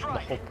Wasn't orbital that the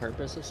strike. whole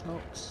purpose of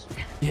smokes?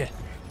 Yeah.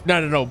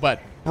 No,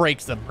 but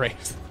breaks them,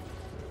 breaks.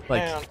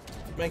 Like, Hang on,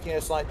 making a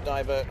slight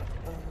divert.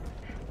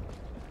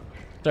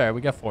 sorry,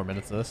 we got 4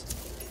 minutes of this.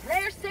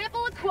 Rare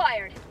sample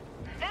acquired.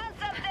 Found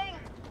something.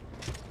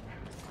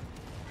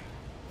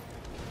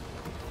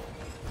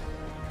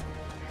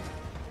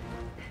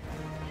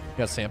 You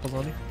got samples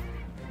on you?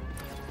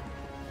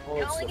 Well,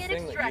 it's Calling the in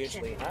thing that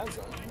extraction. usually has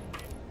them.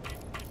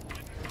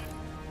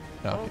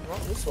 No. Oh,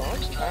 not this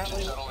one.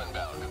 Apparently. Shuttle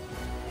inbound.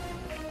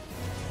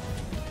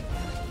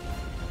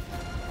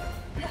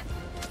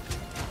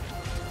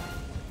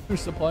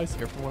 There's supplies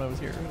here from when I was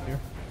here earlier.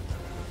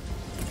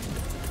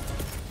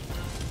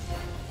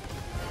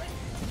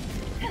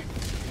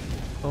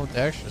 Oh,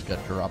 Dash just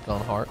got dropped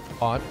on hot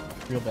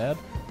real bad.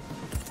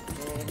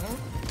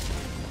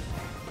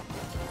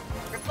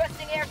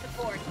 Requesting air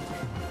support.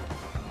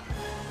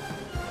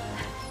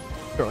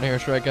 Throw an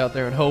airstrike out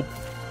there and hope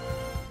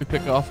we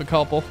pick off a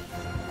couple.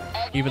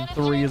 Even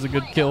 3 is a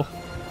good kill.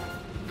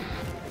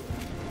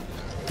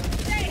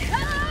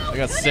 I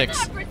got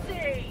 6.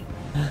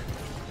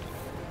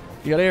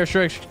 You got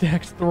airstrikes,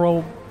 Dax, throw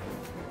 'em.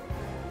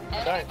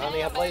 I don't, I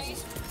only have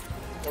lasers.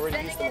 I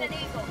already used them.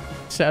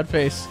 Sad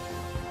face.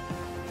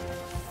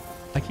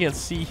 I can't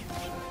see.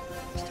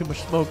 There's too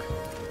much smoke.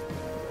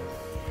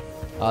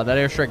 That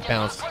airstrike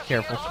bounced.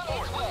 Careful.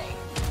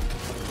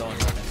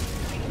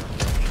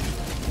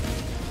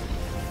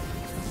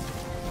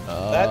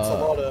 That's a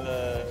lot of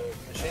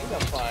machine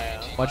gun fire.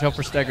 Watch out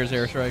for Stegger's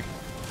airstrike.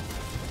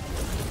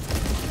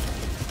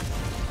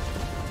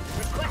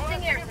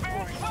 Requesting air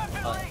support.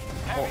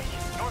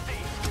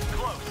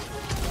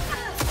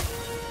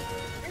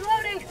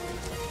 Reloading.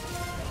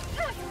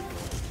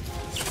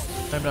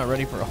 I'm not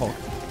ready for a Hulk.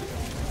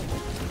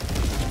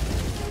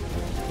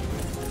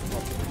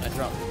 I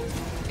dropped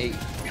 8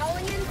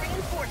 Calling in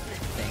reinforcements.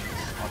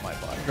 things on my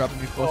body. Dropping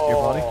you close to your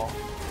body.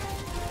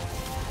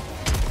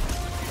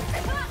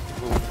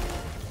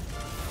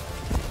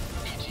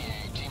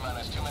 ETA,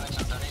 T-minus 2 minutes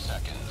and 30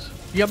 seconds.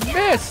 You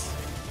missed!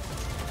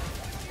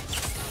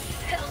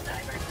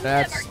 Helldivers.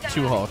 That's never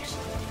 2 die. Hulks.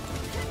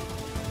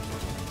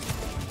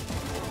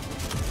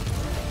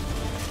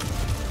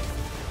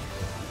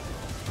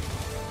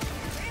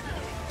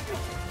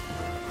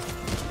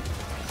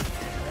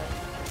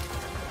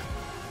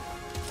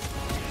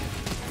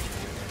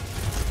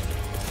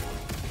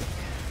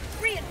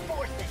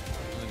 Reinforcing.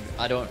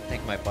 I don't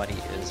think my buddy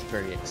is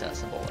very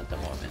accessible at the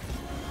moment.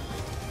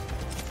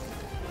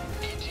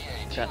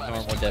 Got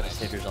normal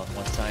devastators on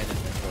one side and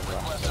then the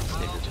rock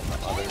devastators on the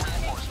other.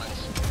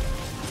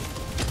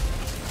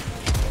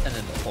 And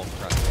then the whole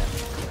front end.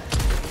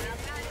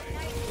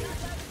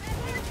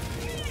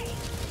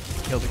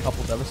 Killed a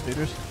couple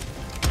Devastators.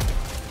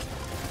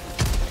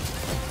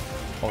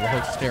 Oh, the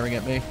Hulk's staring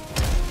at me.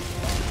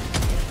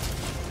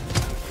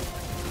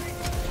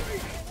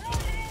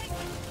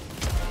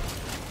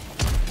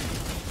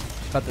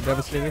 Got the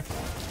Devastator.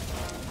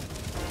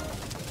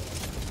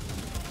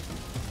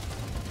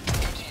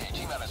 ETA,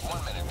 T-minus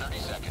 1 minute, 30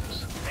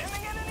 seconds.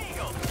 Sending in an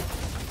eagle.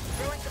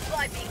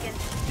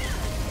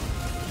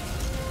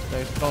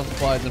 Thanks for calling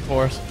supplies in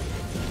for us.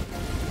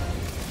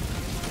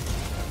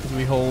 As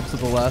we hold to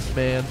the last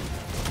man.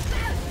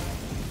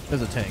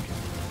 There's a tank.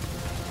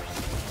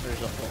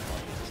 There's a whole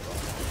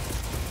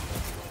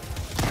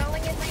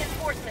Calling in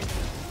reinforcements.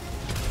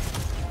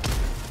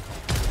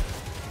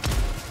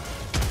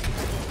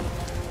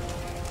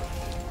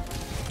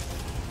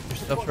 Your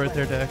stuff's right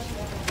there, Dex.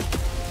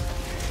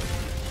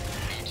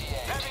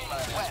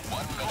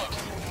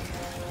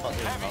 Oh,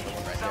 there's another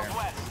one right there.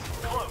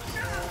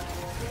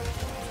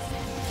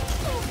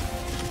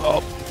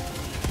 Oh.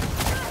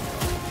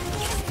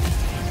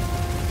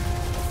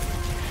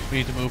 We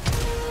need to move.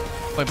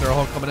 Flamethrower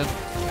Hulk coming in.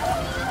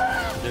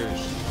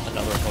 There's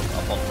another Hulk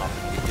up on top of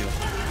me too.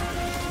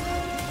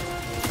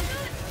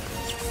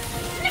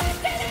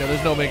 Yeah,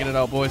 there's no making it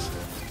out, boys.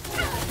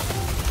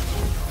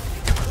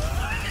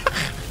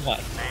 What?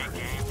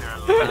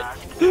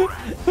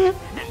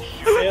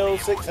 Fail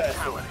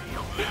successful.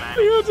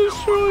 You got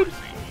destroyed.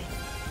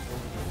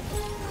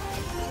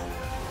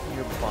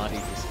 Your body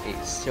just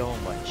ate so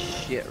much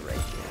shit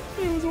right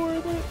there. It was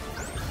worth it.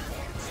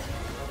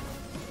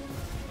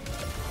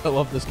 I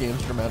love this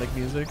game's dramatic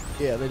music.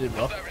 Yeah, they did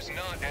well.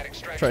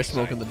 Try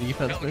smoking the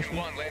defense mission.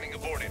 I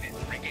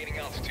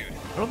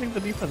don't think the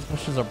defense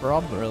missions are a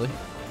problem, really.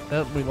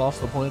 And we lost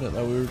the planet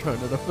that we were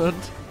trying to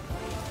defend.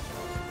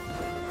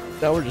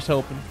 Now we're just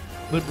helping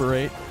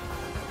liberate.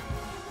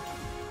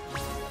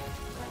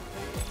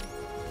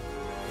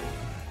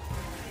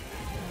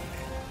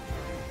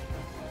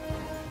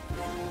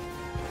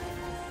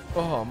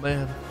 Oh,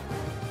 man.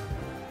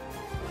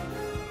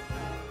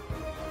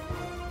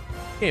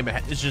 Game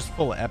is just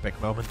full of epic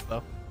moments,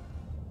 though.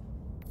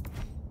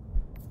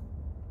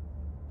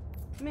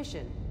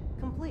 Mission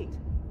complete.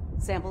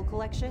 Sample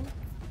collection.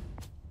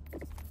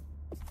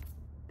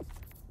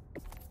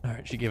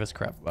 Alright, she gave us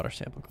crap about our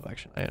sample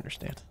collection. I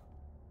understand.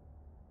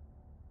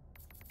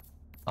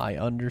 I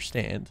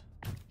understand.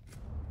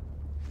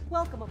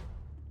 Welcome.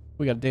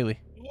 We got a daily.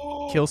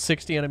 Kill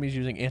 60 enemies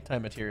using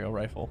anti-material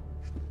rifle.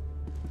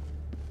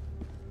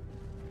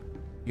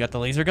 You got the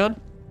laser gun?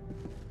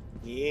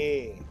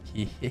 Yeah.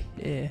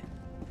 Yeah.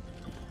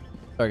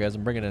 Sorry guys,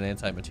 I'm bringing an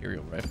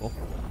anti-material rifle.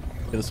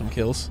 Get us some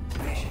kills.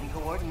 Mission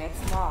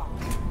coordinates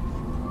locked.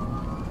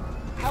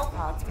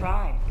 Hellpods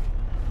prime.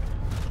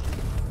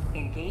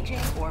 Engaging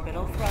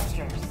orbital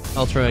thrusters.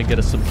 I'll try and get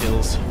us some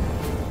kills.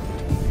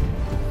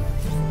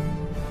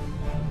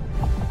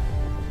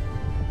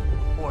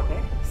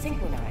 Orbit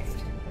synchronized.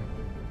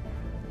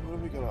 What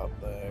have we got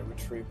up there?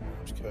 Retrieve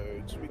launch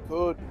codes. We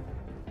could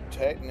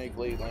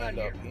technically land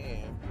up here.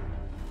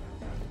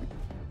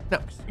 No,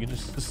 you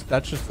just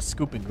that's just a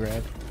scoop and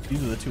grab.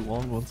 These are the two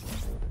long ones.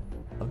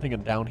 I'm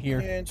thinking down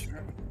here. Yeah,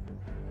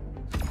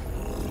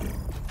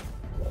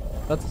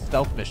 that's a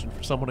stealth mission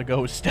for someone to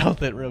go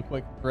stealth it real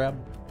quick. Grab.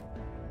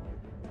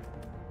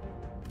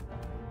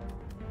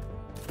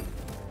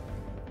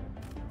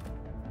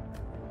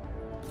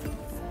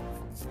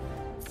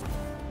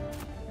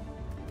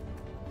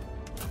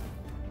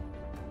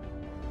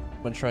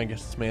 I'm gonna try and get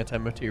some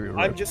anti-material.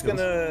 I'm just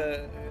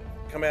gonna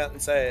come out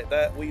and say it,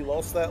 that we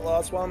lost that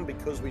last one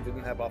because we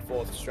didn't have our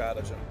fourth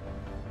stratagem.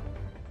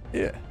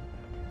 Yeah.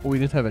 Well, we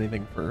didn't have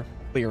anything for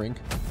clearing.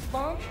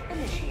 Launch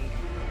initiated.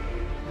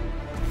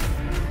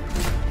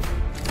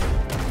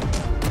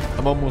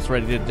 I'm almost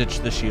ready to ditch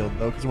the shield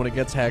though, because when it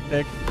gets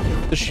hectic,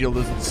 the shield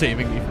isn't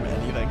saving me from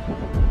anything.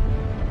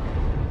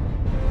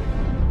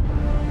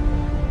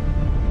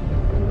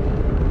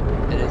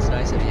 It is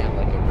nice if you have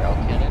like a rail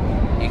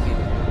cannon. You can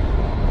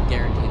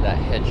guarantee that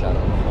headshot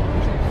on the wall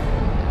or something.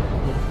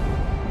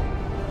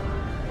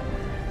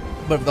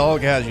 But if the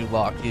Hulk has you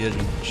locked, he has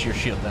your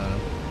shield down in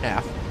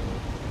half.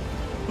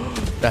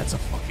 That's a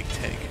fucking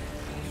tank.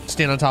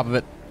 Stand on top of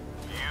it.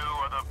 You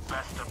are the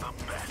best of the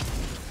best.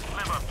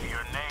 Live up to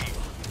your name.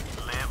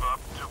 Live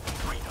up to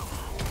freedom.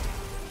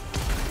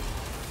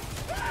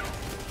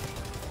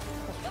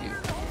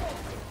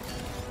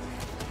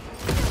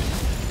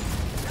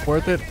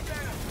 Worth it.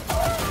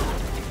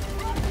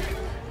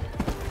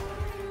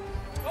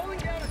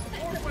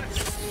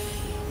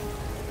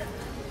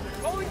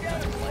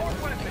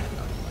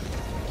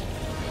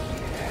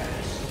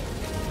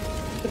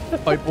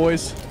 Fight,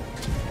 boys.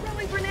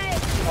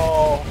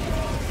 Oh.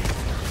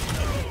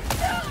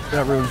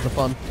 That ruins the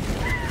fun.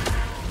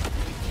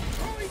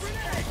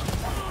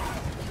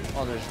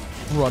 Oh, there's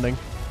running.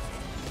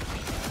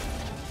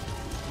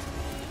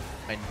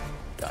 I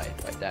died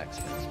by Dax.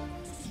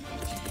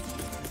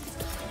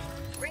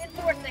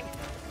 Reinforcing.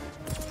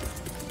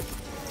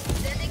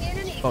 Sending in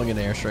an eagle. Calling an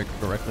airstrike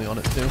directly on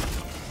it too.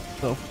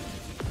 So,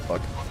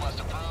 fuck.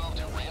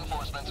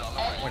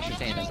 What you're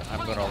saying is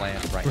I'm going to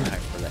land right now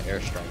for the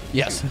airstrike.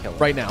 Yes,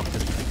 right now.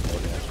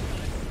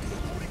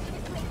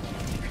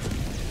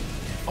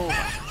 Oh.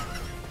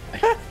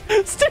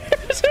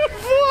 Stairs are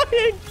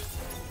flying!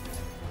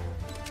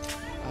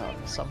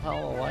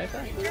 Somehow alive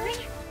back there?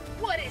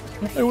 What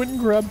is I went and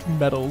grabbed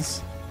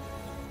medals.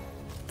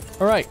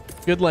 Alright,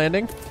 good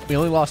landing. We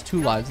only lost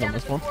 2 lives on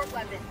this one.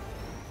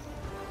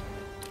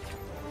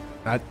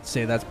 I'd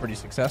say that's pretty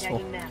successful.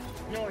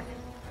 North.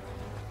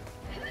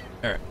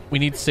 Alright, we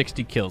need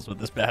 60 kills with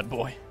this bad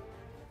boy.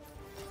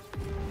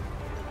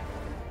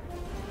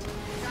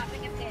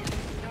 Dropping a pin.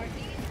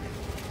 Northeast.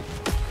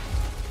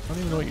 I don't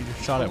even know what you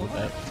just shot at with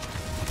that.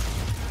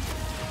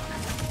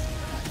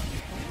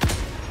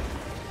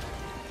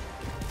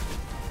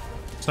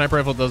 Sniper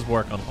rifle does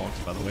work on Hulks,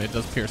 by the way. It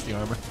does pierce the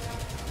armor.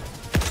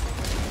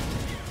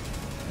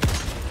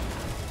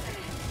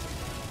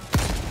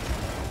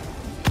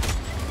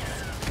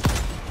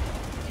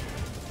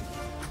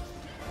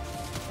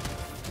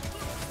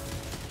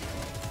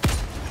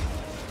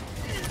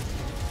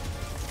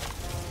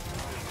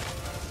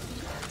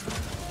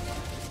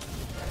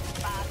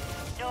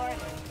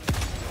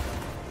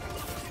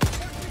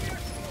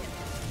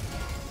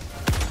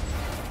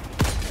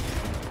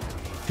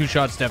 Two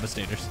shots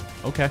Devastators.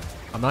 Okay.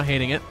 I'm not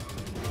hating it.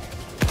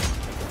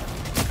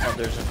 Oh,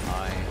 there's an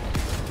eye.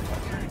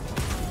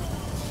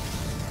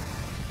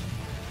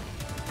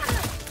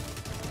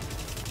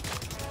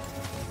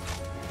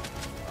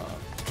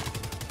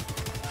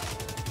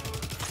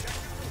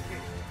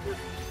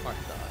 Mark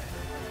the eye.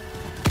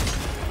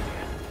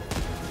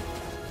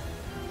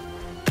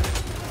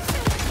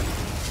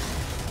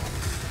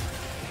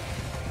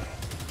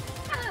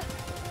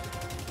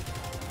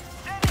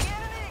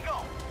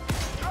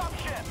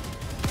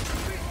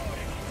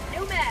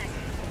 New mag.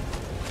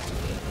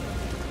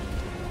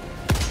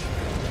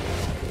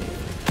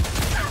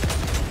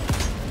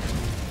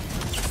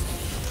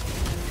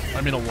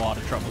 I'm in a lot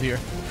of trouble here.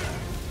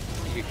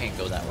 You can't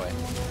go that way.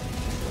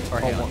 Or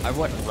hang on, I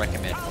wouldn't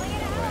recommend going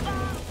that way.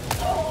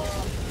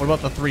 What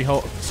about the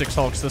 6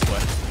 Hulks this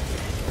way?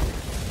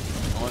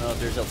 Oh no,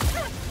 there's a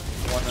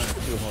 1 or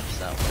 2 hooks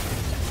that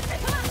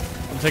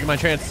way. I'm taking my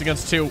chances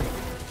against 2.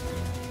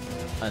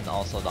 And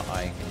also the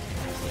eye can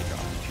easily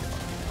drop the ship.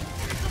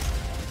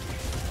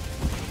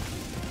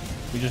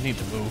 We just need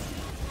to move.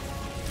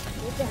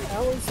 What the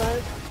hell is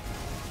that?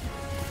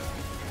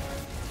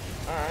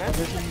 Alright. Oh,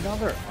 there's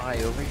another eye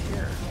over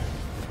here.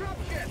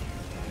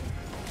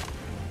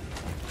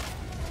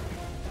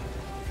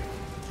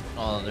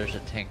 Oh, there's a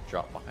tank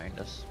drop behind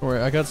us.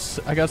 Alright, I got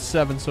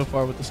 7 so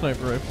far with the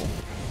sniper rifle.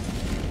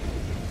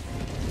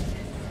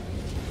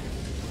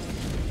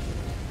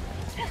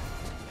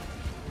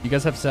 You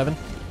guys have 7?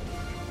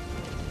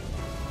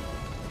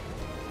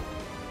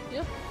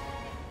 Yep.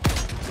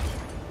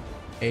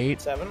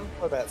 8. 7?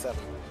 What about 7?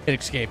 Hit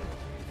escape.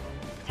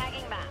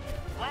 Tagging map.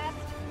 West.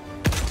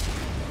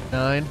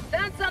 9.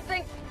 Found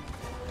something.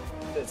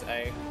 There's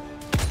A.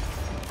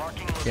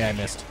 Yeah, I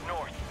missed.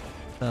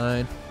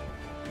 9.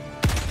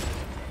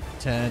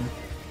 10.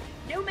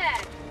 New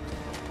mag.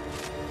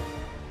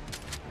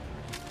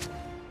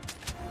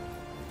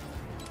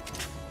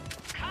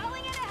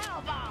 Calling in a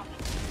hell bomb.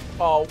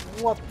 Oh,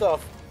 what the?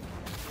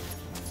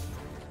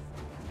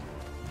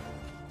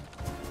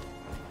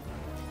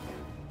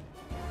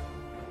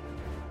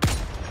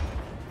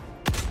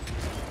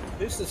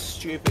 This is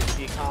stupid.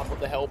 You can't put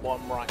the hell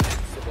bomb right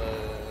next to the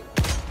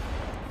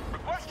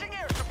Requesting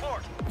air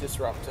support.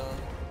 disruptor.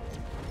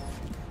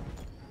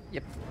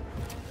 Yep.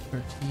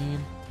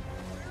 13.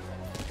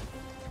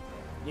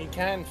 You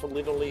can for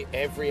literally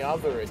every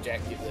other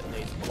objective that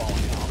needs blowing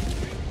up.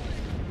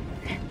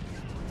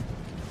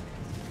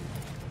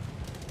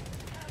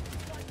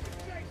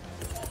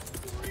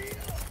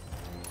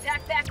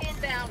 Tack back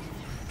inbound.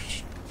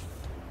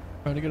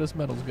 Trying to get us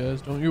medals,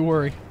 guys. Don't you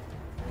worry.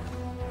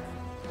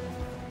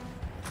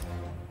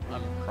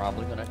 I'm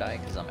probably gonna die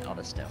because I'm out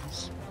of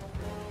stems.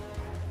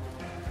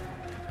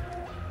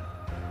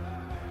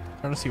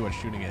 Trying to see what's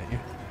shooting at you.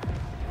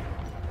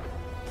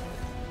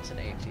 It's an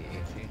AT.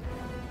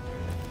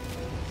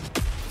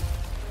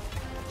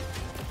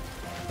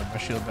 My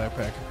shield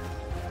backpack.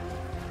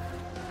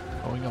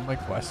 Going on my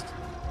quest.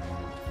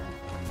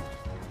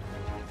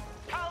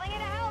 Calling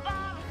in a hell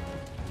bomb.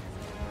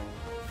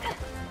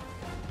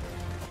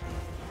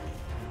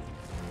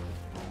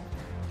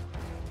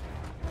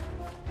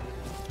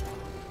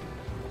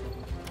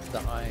 The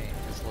eye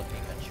is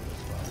looking at you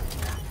as well.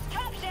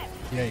 Top ship.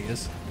 Yeah, he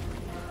is.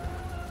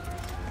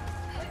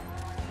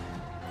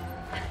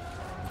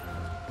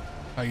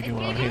 How you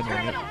doing on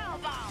handling it?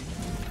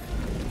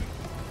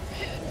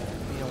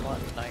 It'd be a lot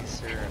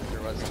nicer if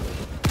there wasn't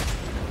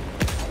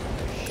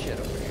shit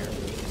over here.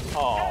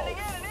 Oh,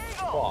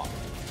 fuck.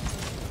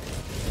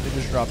 They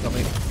just dropped on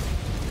me.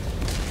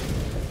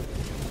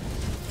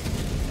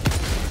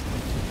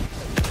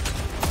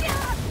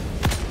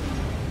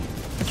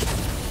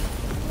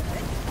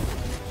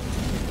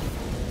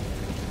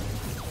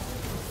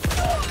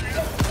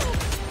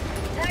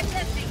 Tag's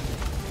empty.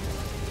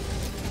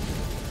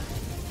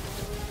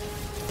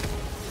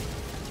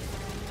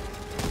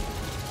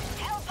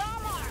 Hell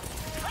bomb arm.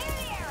 Clear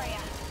the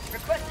area.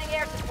 Requesting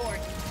air support.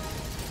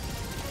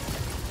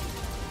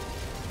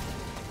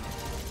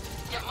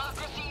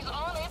 Democracy's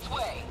on its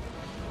way.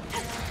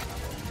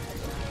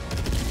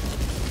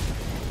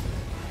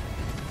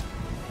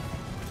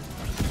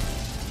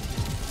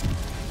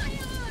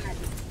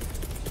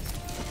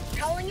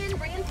 Calling in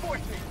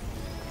reinforcements.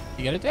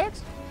 You get it,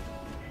 Dax?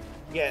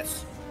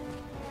 Yes.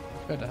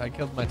 Good, I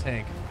killed my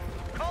tank.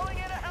 Calling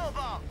in a hell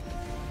bomb.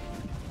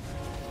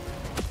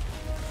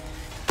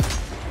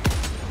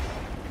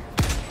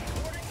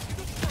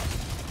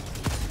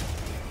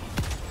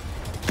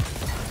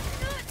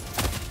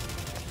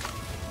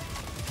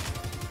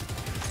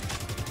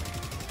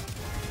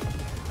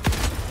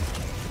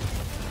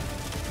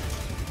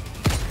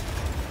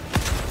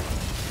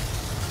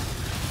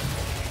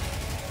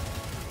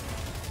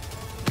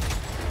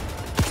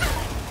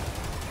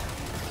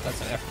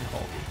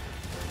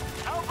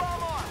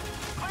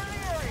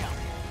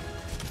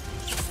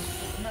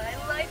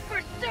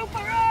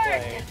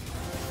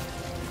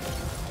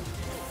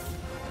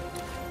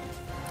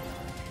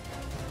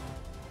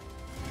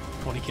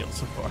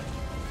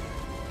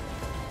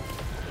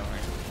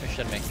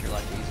 make your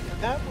life easier.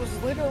 That was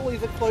literally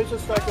the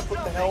closest I could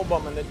put the hell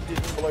bomb and it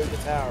didn't blow the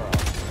tower up.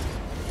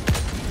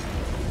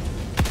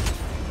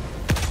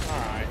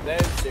 Alright,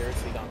 they've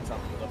seriously done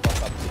something to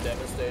fuck up the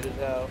Devastator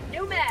Tower.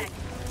 New mag.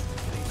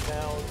 These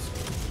towers.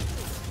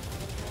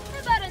 How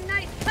about a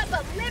nice cup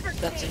of liver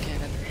That's a tea?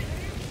 cannon.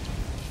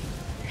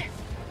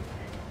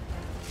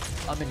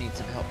 I'm gonna need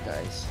some help,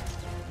 guys.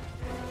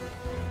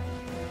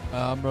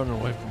 I'm running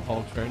away from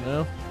Hulks right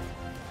now.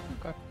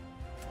 Okay.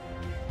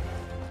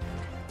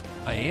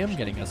 I am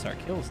getting us our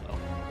kills though.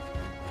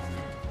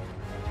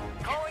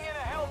 Calling in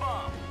a hell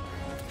bomb.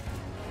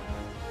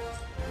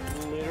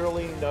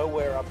 Literally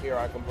nowhere up here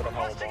I can put a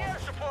hell Requesting bomb. air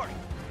support.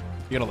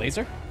 You got a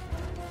laser?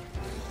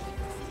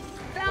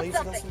 Found Laser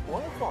something. doesn't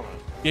work on it.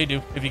 Yeah, you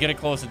do. If you get it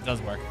close, it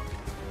does work.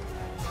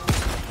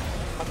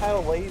 I've had a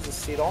laser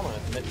sit on it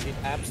and it did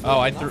absolutely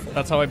Oh, nothing.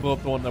 that's how I blew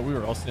up the one that we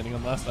were all standing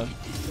on last time.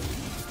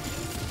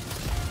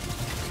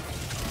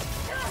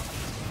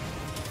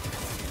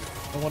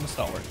 I want to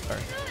stalwart.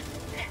 Sorry.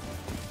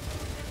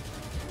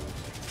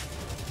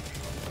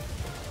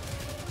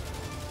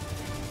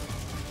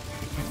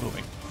 Keep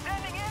moving.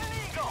 Sending in an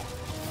eagle.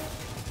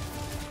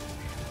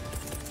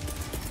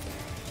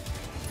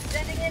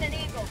 Sending in an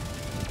eagle.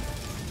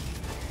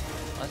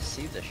 Let's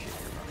see the shit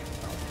you're running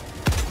from.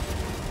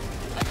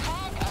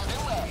 Attack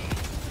underway.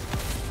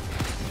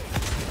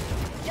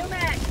 New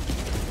mag.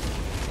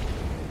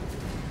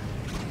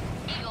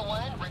 Eagle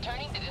 1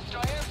 returning to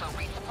destroyer for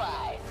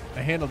resupply.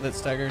 I handled it,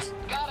 Staggers.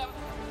 Got him.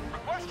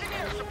 Requesting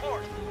air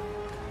support.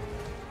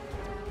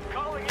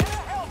 Calling in a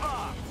hell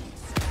bomb.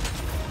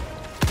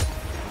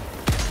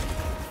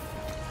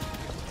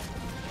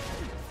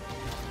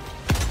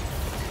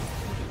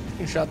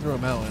 You shot through a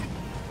mountain.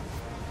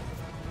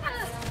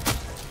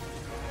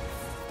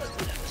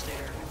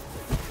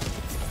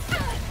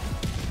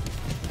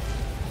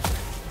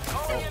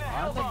 Calling in a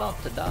hell I'm bomb.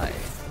 about to die.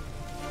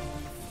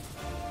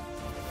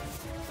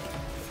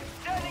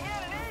 Sending in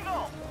an eagle.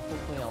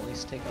 Hopefully I'll at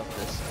least take out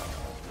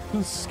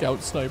this.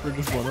 Scout sniper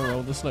just running around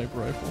with a sniper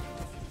rifle.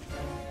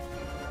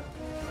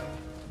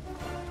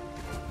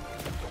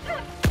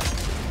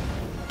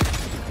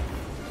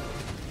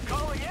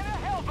 Calling in a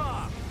hell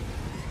bomb.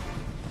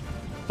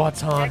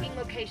 Butts on. Tracking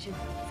location.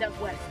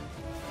 Southwest.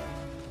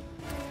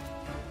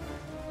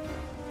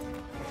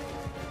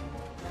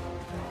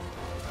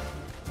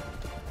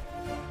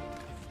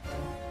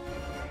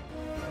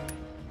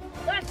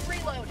 Last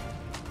reload.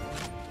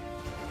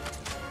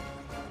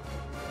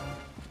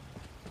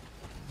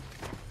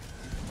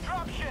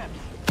 Drop ships.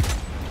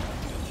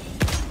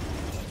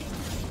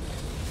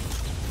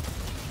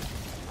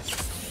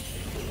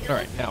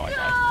 Alright, now I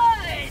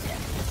die. Good.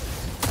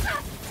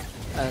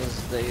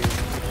 As they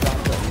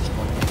dropped at least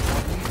one hit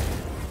on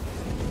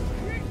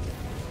me.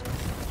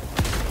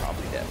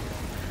 Probably dead.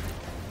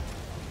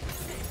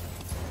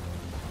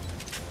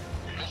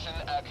 Mission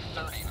at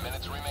 30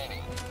 minutes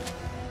remaining.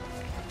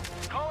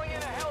 Calling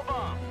in a hell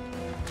bomb.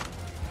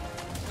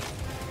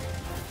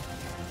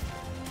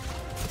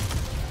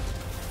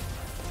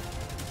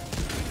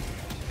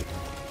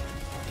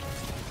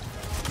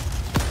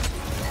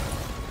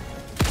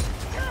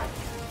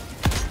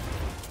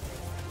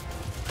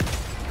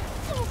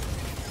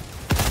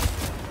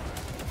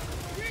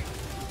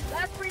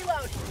 Last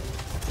reload.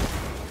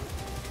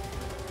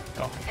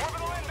 Go.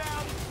 Orbital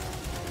inbound.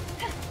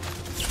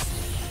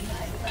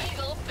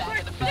 Eagle back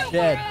in the Super fight.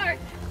 Dead. hard.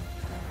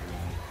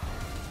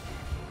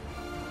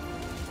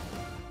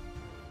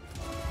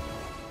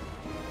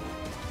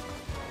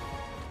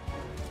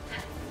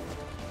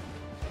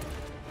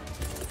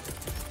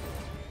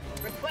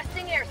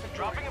 Requesting air support.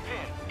 Dropping a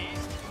pin.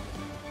 East.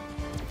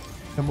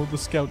 Some of the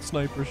scout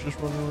snipers just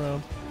running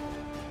around.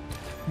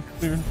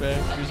 Clearing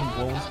factories and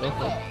blowing stuff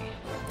up.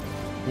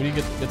 We didn't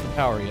get the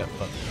power yet,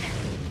 but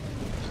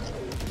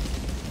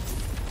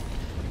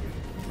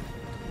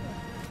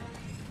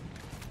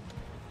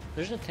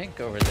There's a tank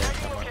over there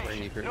somewhere where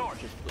you just North.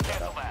 blew that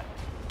Cancel up. that.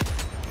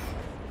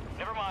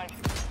 Never mind.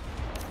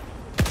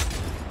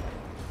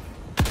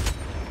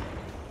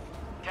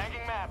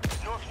 Tagging map.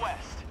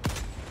 Northwest.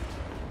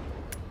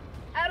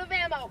 Out of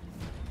ammo.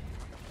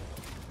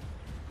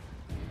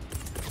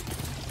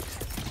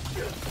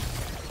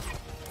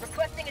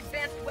 Requesting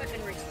advanced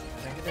weaponry.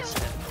 Negative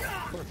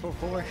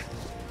 444.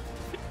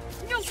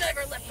 No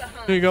driver left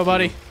behind. here you go,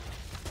 buddy.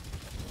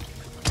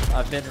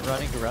 I've been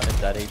running around at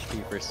that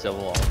HP for so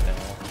long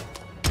now.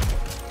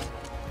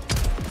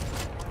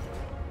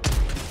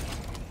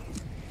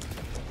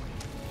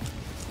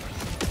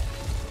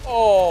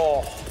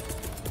 Oh,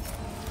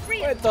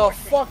 where the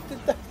Reinforcing. fuck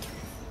did that?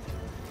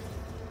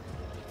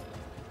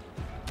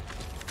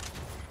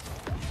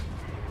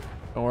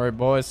 Don't worry,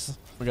 boys.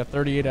 We got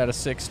 38 out of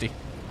 60.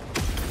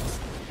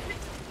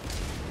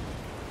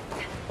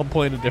 I'm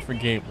playing a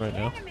different game right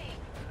now. Enemy.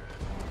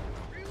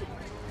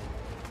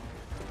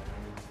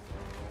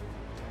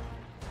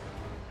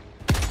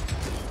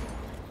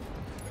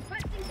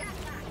 Requesting gas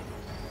mask.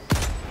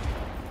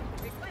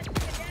 Requesting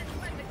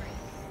advanced weaponry.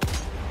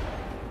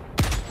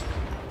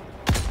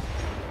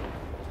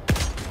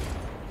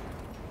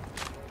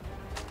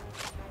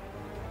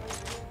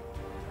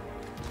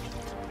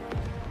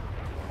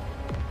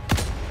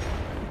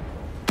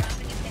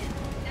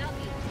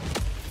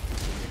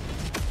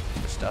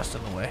 chest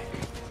in the way.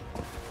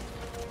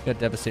 Got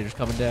Devastators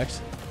coming,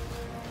 Dex.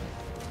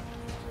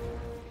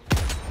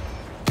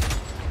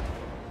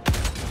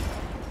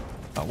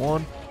 Got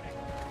one.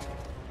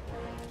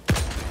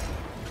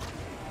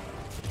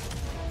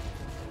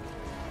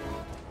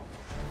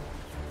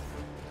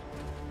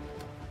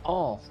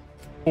 Oh.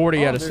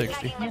 40 out of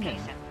 60.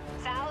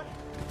 South.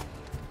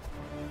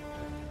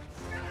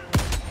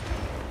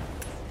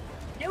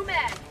 New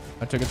mag.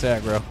 I took its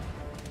aggro.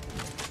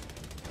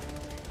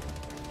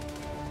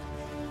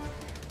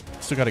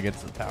 Still gotta get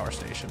to the power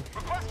station.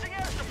 Requesting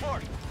air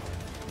support.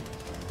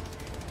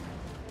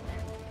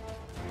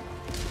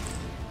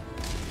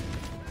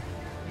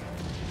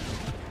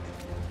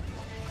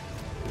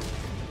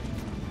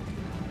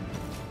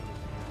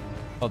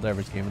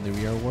 Helldivers Game of the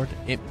Year award.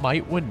 It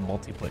might win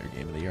multiplayer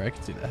Game of the Year. I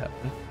could see that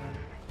happening.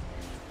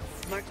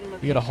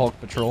 You got a Hulk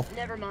patrol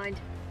Never mind.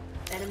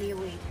 Enemy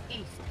elite.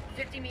 East.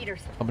 50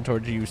 meters. coming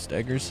towards you,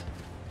 Staggers.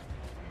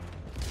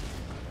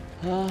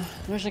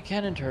 There's a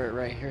cannon turret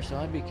right here, so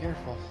I'd be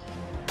careful.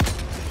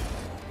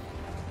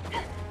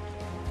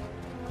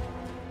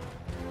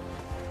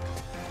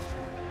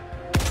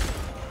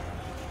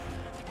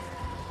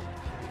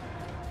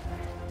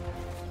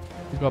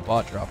 Who got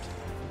bot dropped?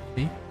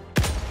 Me?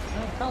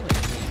 Probably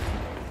me.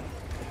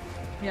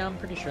 Yeah, I'm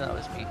pretty sure that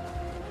was me.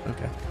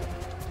 Okay.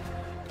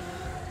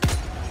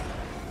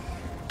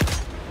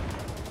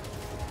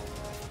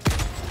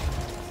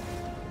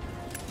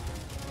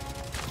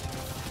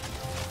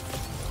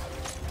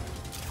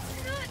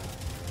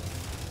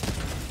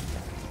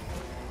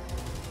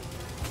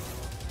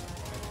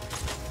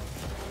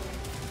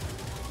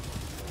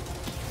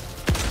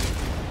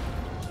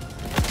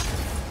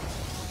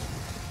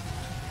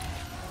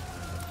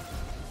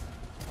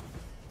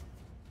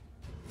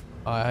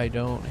 I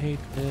don't hate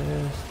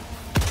this.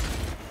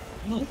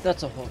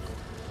 That's a hook.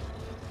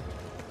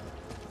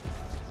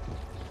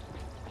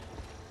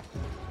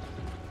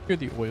 Hear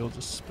the oil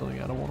just spilling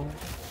out of one of them.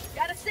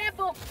 Got a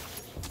sample.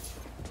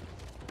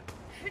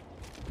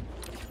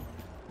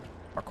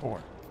 Parkour.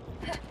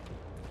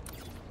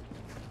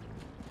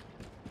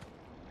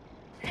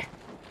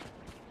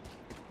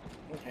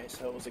 Okay,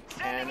 so it was a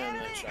cannon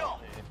that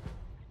shot me.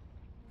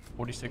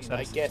 46 I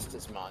out of guessed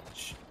as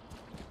much.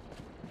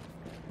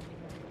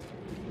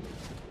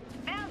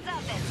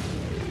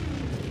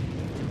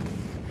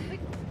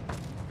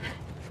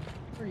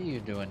 What are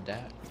you doing,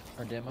 Dat?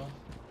 Or Demo?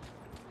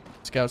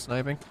 Scout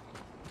sniping.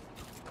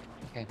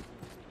 Okay.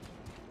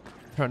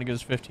 Trying to get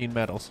his 15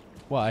 medals.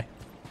 Why?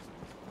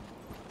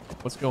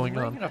 What's going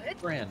on? Bring a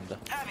friend.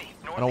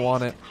 I don't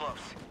want it.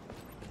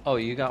 Oh,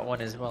 you got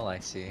one as well, I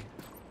see.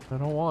 I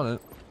don't want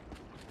it.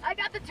 I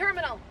got the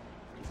terminal.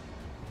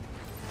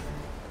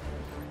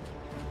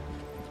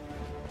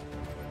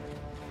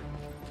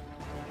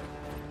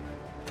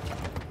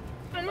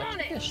 I'm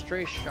on A it.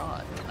 stray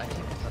shot. I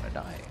think I'm gonna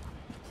die.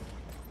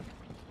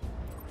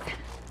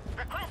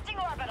 Requesting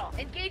orbital.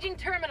 Engaging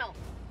terminal.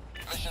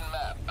 Mission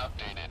map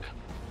updated.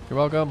 You're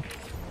welcome.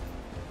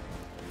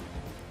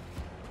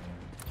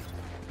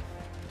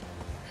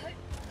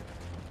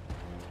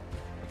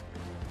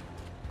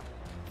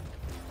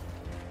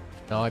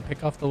 No, I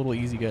pick off the little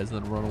easy guys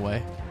and then run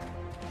away.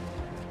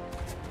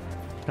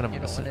 Kind of You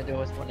don't miss want to it. do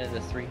with one of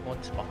the 3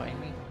 ones behind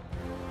me?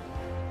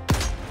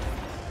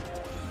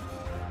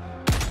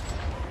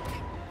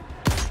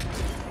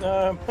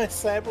 No, my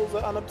samples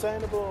are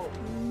unobtainable.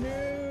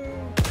 No.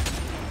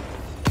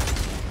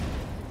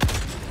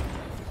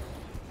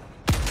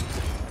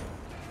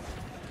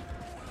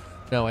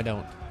 No, I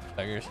don't.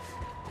 Beggars.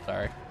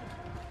 Sorry.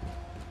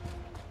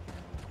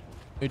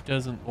 It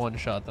doesn't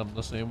one-shot them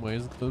the same way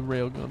as the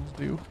railguns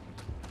do.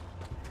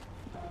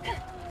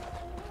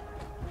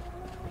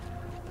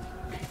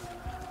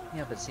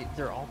 Yeah, but see,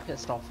 they're all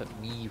pissed off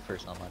at me for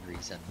some odd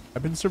reason.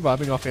 I've been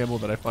surviving off ammo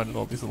that I find at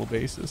all these little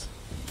bases.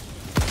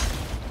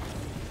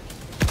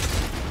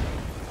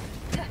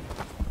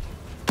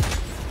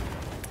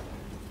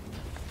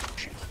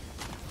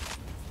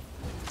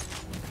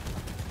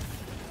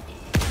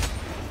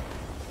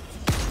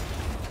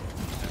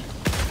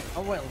 I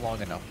went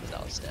long enough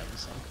without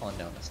stems. I'm calling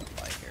down a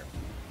supply here.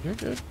 You're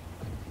good.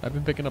 I've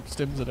been picking up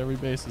stims at every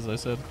base, as I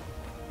said.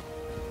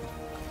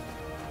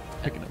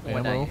 Picking up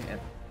When ammo. I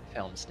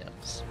found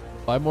stems.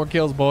 5 more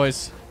kills,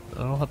 boys. I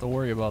don't have to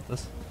worry about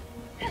this.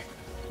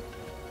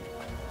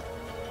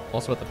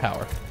 Also at the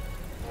power.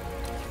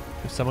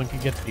 If someone can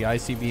get to the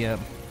ICBM.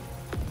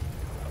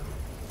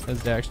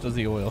 As Dax does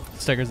the oil.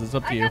 Stickers, it's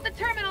up to I you. got the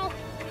terminal.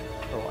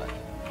 For what?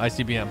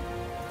 ICBM.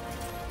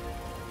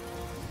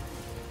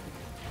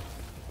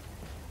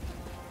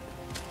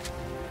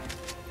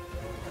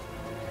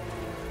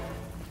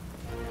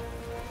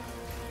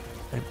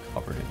 I'm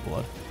covered in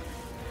blood.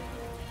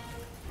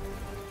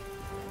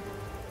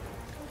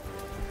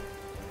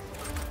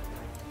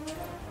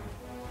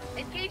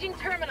 Engaging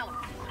terminal.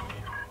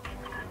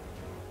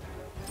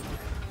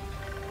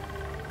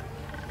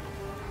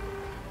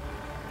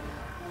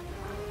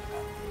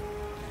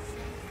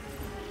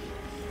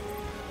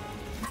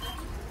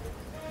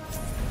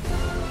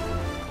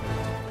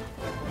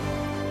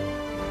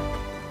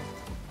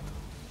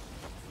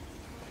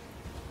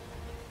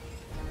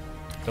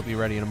 She'll be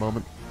ready in a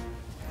moment.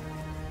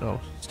 Oh,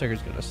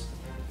 Sticker's got a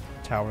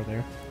tower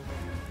there.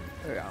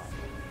 Yeah.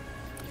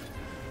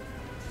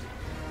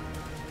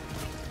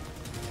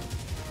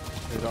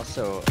 There's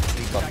also a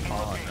buff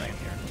on right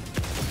here.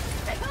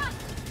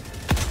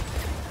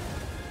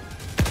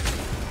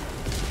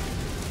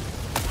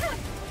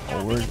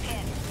 Oh,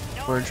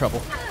 we're in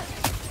trouble.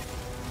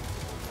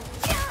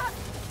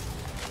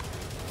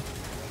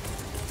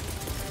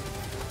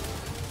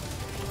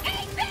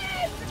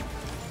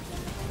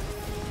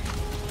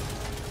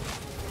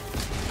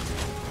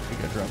 We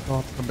got dropped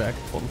off. Come back.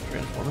 Pull the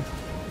transformer.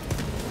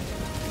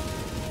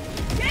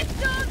 Get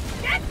some!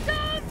 Get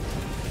some!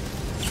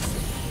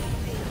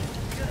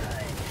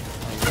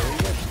 I really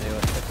wish they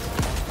would fix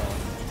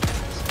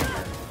the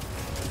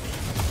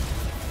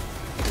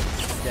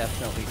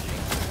definitely changed.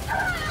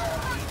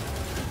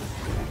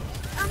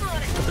 I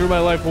threw my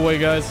life away,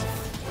 guys.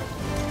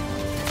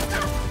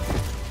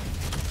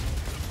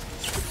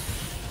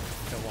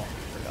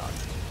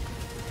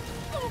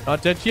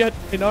 Not dead yet.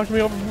 They knocked me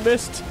over,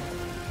 missed.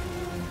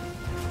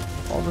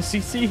 All the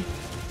CC.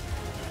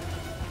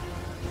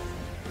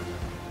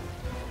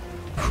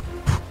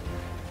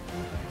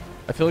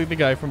 I feel like the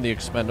guy from the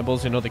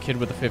Expendables, you know, the kid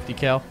with the 50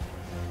 cal.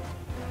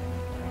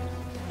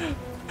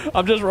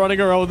 I'm just running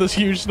around with this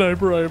huge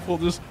sniper rifle,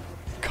 just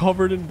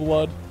covered in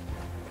blood.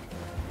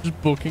 Just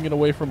booking it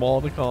away from all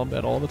the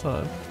combat all the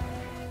time.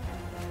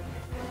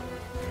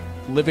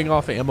 Living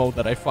off ammo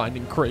that I find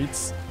in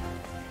crates.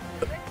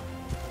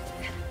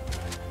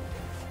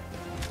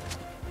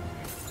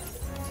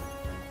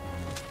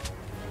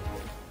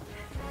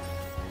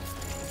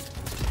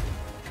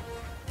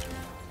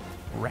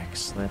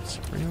 Rex slips,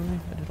 really?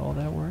 I did all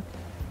that work?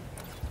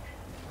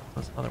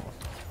 What's the other one?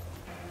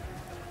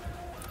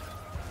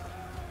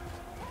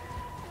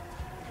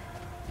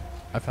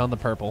 I found the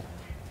purple.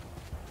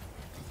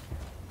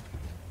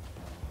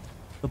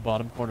 The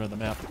bottom corner of the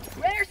map.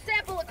 Rare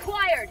sample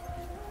acquired!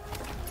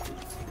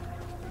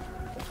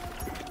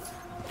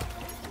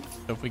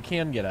 So if we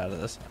can get out of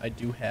this, I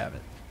do have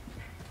it.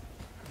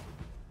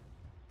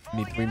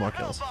 Need 3 more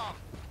kills.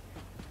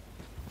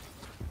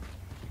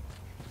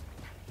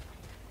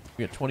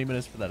 We got 20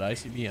 minutes for that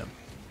ICBM.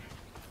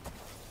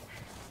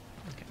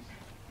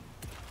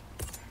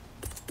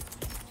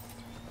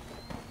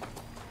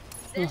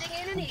 I'm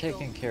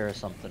taking care of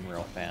something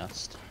real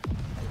fast.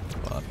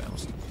 Well, I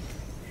bounced.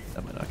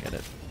 That might not get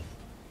it.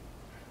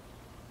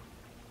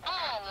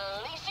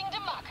 Unleashing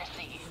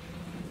democracy.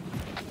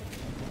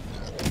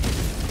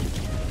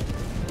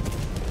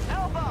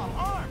 Hellbomb,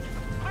 armed!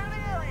 Clear the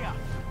area!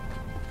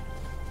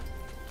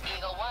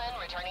 Eagle 1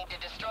 returning to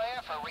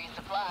destroyer for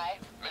resupply.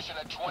 Mission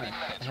at 20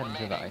 minutes Heading to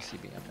the remaining.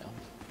 ICBM now.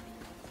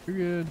 You're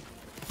good.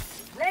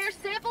 Rare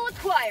sample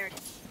acquired!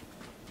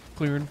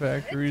 Clearing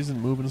factories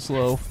and moving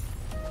slow.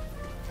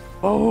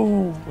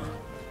 Oh!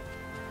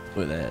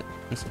 Look at that.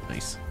 Looks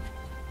nice.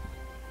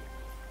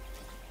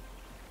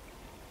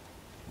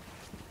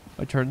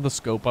 I turned the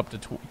scope up to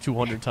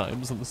 200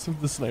 times on the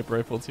sniper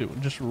rifle too,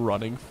 and just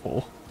running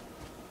full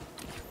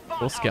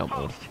scout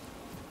mode.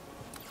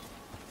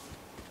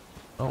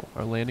 Oh,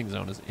 our landing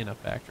zone is in a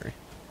factory.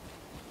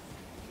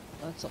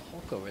 That's a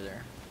Hulk over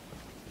there.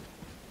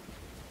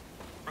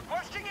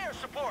 Requesting air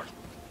support!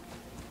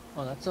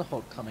 Oh, that's a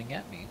Hulk coming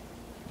at me.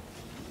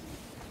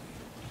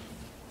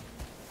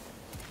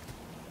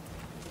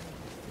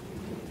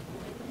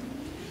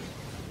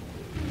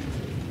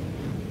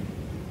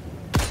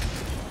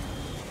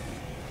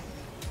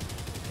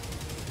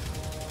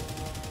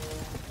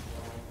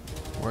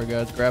 Alright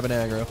guys, grab an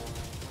aggro.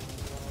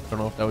 Don't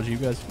know if that was you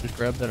guys who just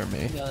grabbed that or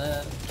me. Yeah,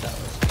 that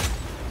was.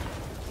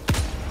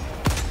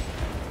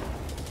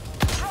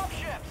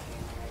 Dropships!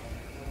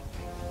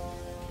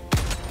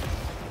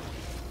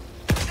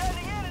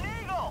 Sending in an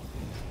eagle!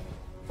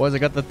 Boys, I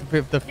got the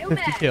 50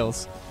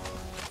 kills.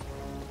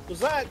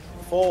 Was that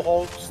 4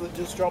 Hulks that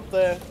just dropped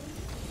there?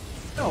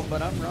 No,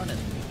 but I'm running.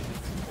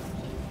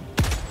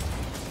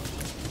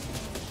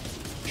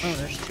 Oh,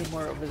 there's 2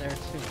 more over there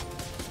too.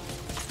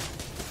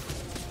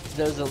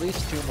 There's at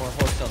least 2 more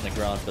Hulks on the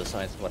ground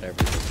besides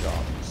whatever just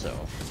dropped, so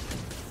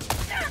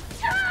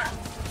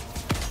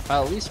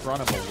I'll at least run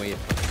them away from you.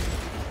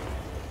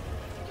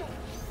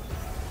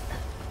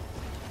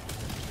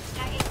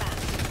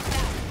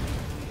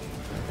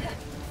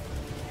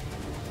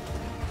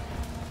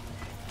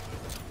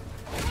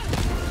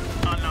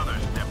 Another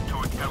step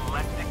toward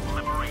galactic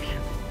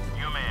liberation.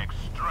 You may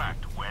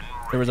extract when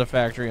ready. There was a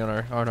factory on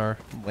our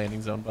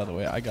landing zone, by the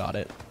way. I got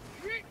it.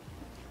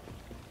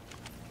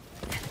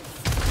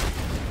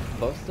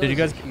 Both those Did you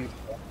guys? huge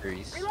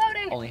factories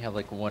Reloading! only have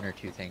like 1 or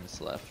 2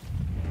 things left.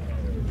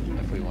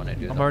 If we want to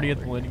do I'm them already at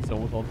over. the landing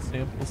zone with all the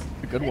samples.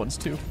 The good ones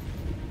too.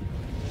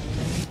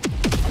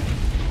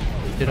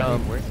 Did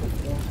Where's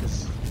all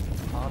this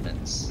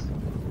commons?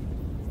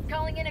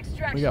 Calling in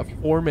extraction. we got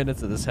 4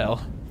 minutes of this hell.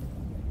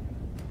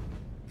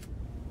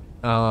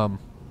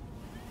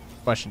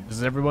 Question: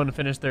 does everyone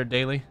finish their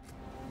daily?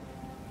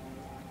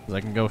 Because I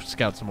can go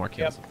scout some more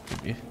kills.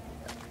 Yep.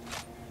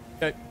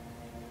 Okay.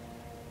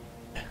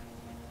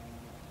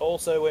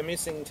 Also, we're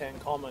missing 10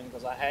 common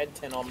because I had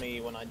 10 on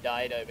me when I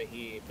died over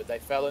here, but they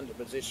fell into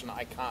position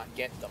I can't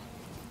get them.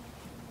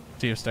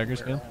 Do you have staggers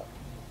again?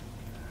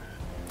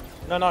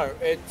 No,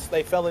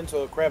 they fell into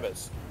a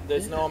crevice.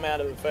 There's no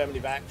amount of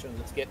affirmative action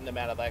that's getting them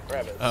out of that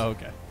crevice. Oh,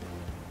 okay.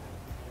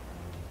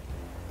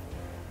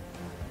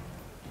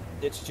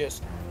 It's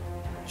just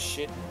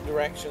shit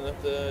direction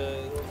that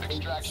the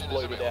Extraction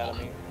exploded out of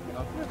me.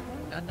 Yeah.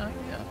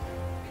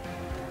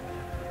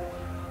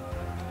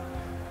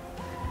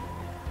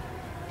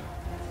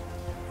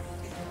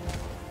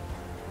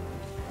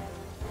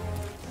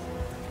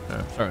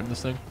 Alright, I'm starting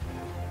this thing.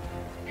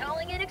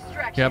 Calling in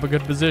extraction. You have a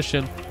good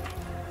position.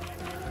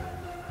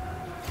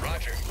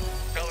 Roger.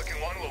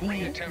 Pelican 1 will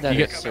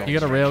reattempt You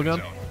got a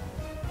railgun?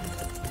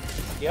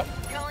 Yep.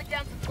 Calling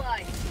down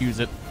supply. Use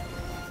it.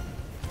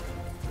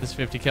 This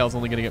 50 cal is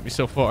only gonna get me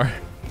so far.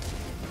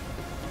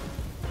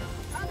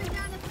 Calling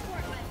down a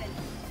support weapon.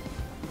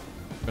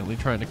 Currently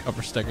trying to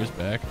cover Stegger's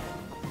back.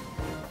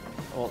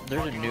 Well,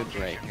 there's a nuke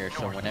right here,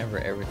 so whenever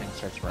everything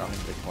starts rounding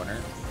the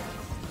corner.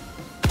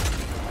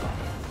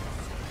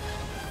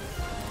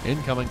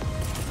 Incoming.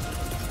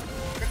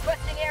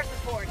 Requesting air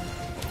support.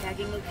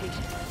 Tagging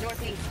location.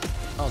 Northeast.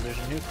 Oh, there's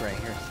a nuke right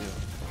here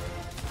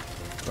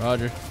too.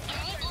 Roger.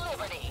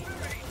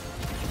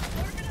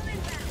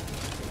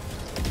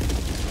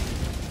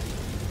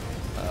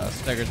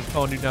 Stegger's, I'm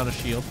calling you down a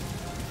shield.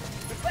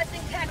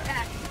 Requesting tac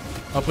pack.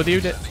 Up with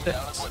you. That's the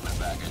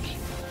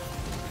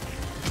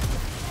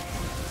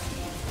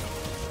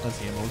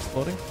ammo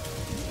exploding. I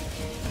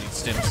need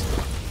stims.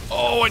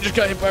 Oh, I just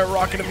got hit by a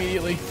rocket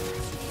immediately.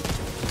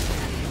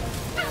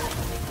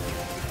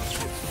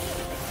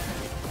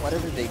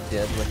 Whatever they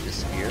did with the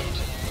spear,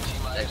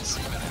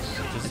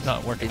 it's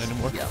not working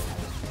anymore. Yeah.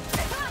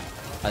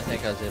 I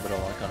think I was able to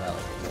lock on that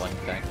one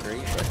factory,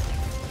 but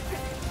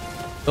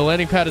the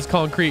landing pad is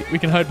concrete. We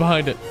can hide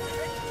behind it.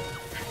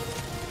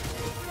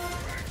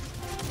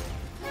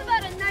 How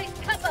about a nice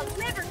cup of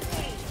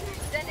liberty?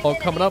 Oh,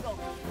 coming up.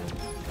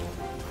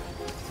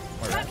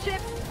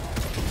 Dropship.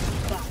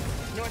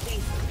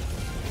 Northeast.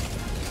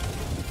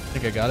 I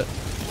think I got it.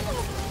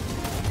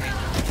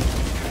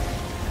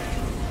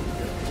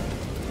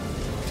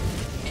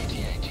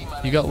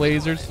 You got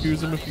lasers,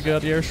 use them. If you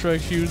got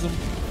airstrikes, use them.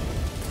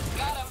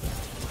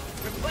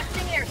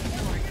 Requesting air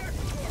support.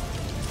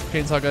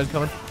 Chainsaw guy's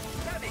coming.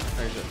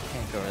 there's a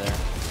tank over there.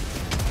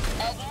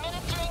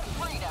 Administering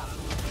freedom.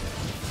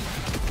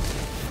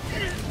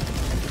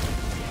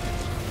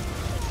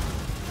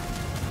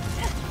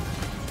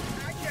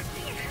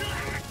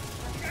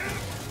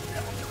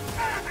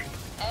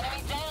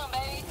 Enemy down,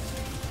 baby.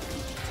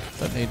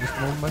 That nade just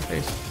rolled in my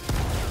face.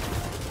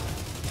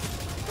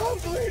 I'm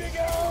bleeding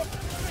out!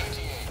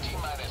 ETA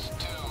T-minus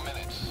 2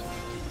 minutes.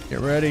 Get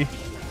ready.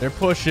 They're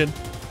pushing.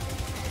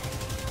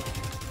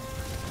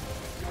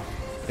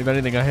 If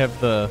anything, I have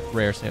the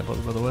rare samples,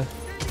 by the way.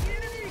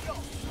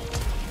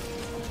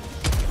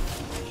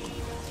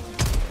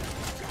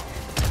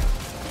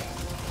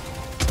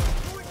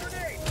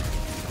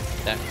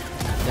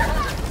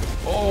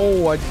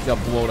 Oh, I just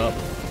got blown up.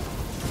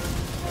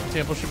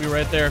 Sample should be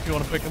right there if you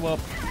want to pick them up.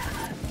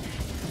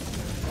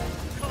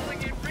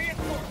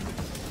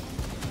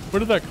 Where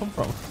did that come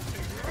from?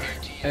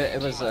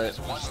 It was a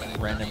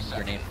random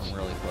grenade from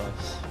really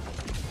close.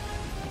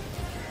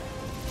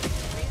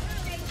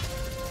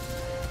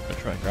 I'm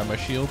gonna try and grab my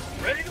shield.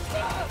 Ready to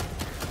pop!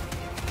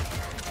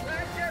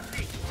 Flash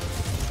empty!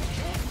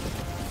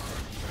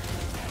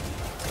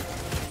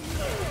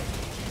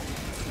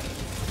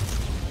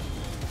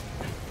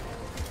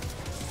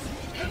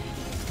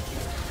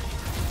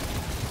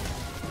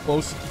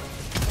 Close.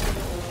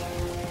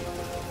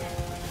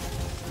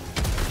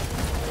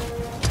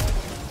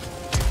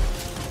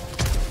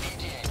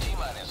 ETA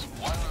T-minus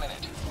 1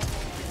 minute.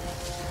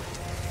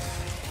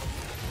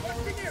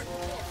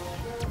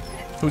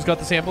 Who's got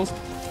the samples?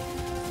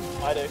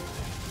 I do.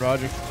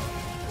 Roger.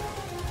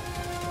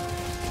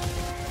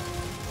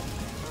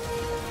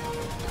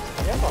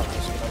 Yeah, I'm not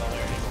just going on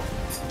there anymore.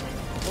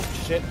 Oh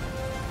shit.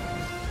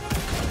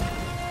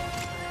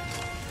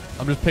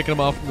 I'm just picking them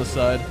off from the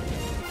side.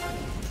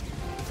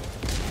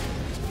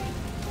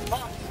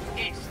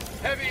 East,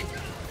 heavy!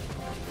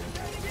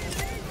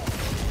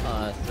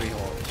 3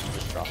 holes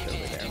just dropped over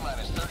there.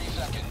 T-minus 30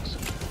 seconds.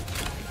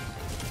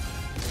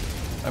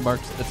 I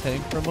marked the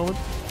tank for a moment.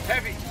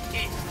 Heavy,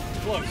 east,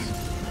 close.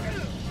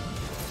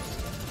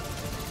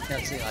 Yeah,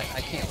 see,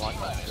 I can't lock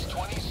my T-minus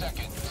 20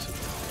 seconds.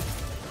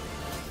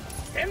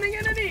 Ending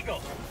in an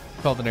eagle!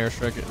 Called an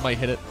airstrike. It might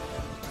hit it.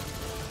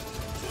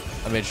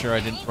 I made sure I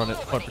didn't run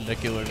it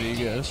perpendicular to you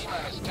guys.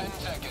 T-minus 10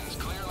 seconds.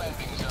 Clear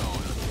landing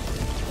zone.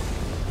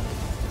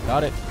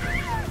 Got it.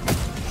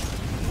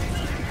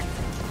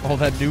 Oh,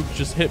 that nuke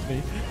just hit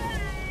me.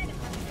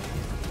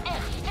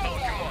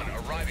 Pelican 1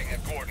 arriving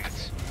at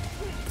coordinates.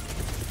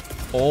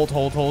 Hold.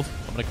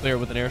 I'm gonna clear it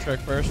with an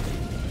airstrike first.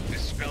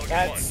 This is Pelican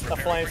That's 1.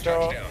 a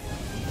flamethrower.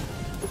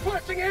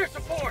 Requesting air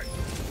support!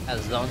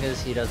 As long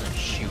as he doesn't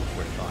shoot,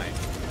 we're fine.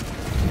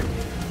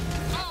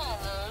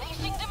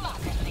 Unleashing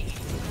democracy.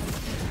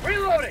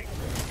 Reloading!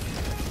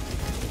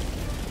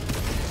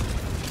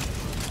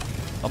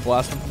 I'll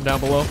blast him from down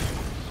below.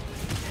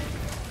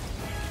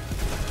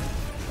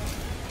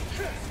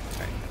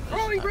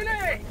 Throwing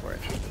grenade!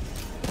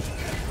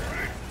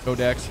 Go,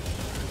 Dex.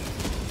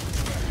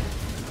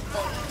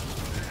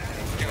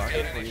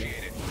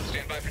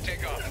 Stand by for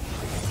takeoff.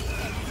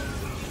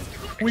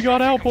 We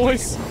got out,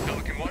 boys.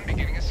 Pelican 1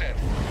 beginning ascent.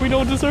 We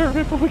don't deserve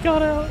it, but we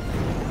got out.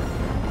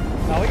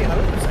 Oh, we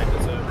 100%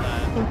 deserve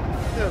that.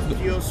 That was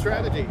your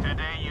strategy.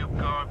 Today you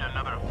carved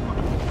another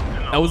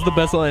foot. That was the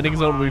best landing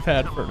zone we've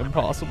had for an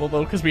impossible,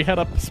 though, because we had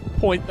a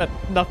point that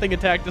nothing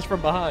attacked us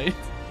from behind.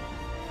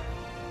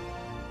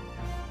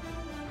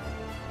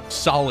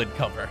 Solid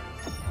cover.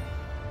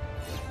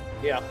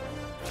 Yeah.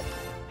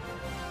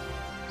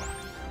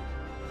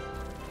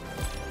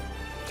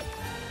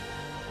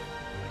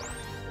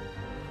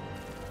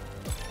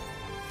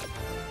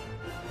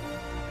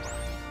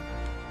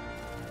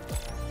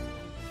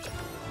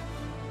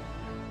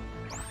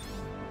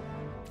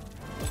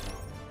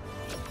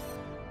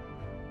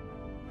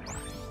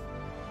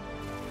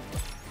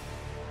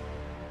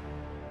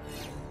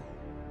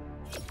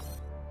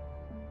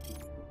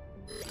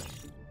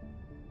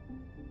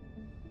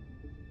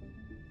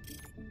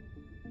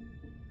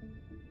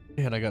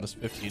 And I got us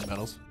 15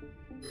 medals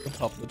on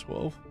top of the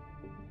 12.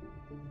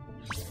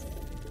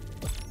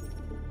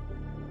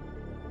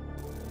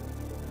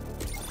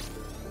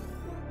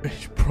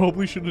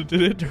 Probably should have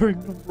did it during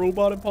the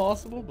Robot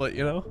Impossible, but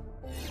you know.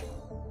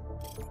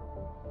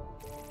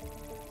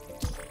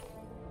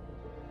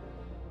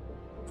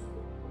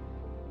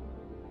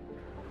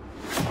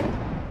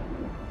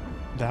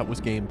 That was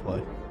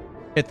gameplay.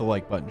 Hit the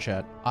like button,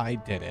 chat. I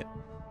did it.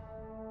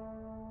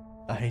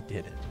 I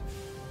did it.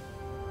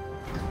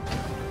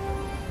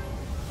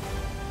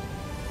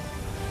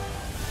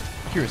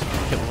 Curious how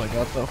many kills I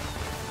got though.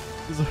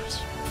 This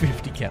was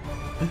 50 count.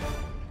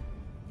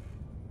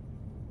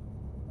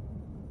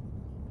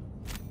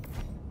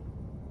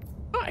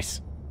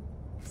 Nice.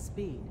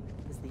 Speed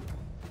is the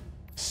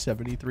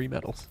 73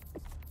 medals.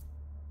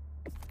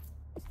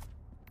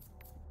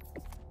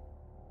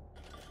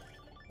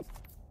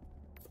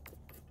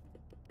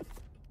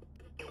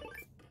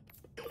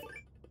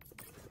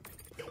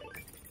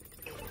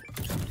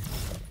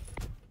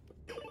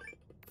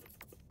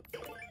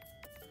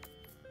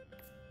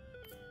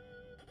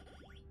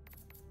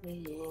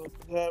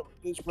 That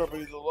is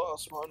probably the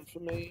last one for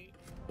me.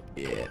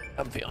 Yeah,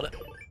 I'm feeling it.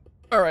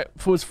 Alright,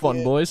 it was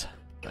fun, boys.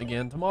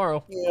 Again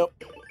tomorrow. Yep.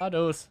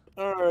 Adios.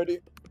 Alrighty.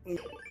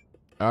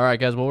 Alright,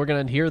 guys, well, we're going to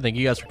end here. Thank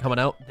you guys for coming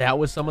out. That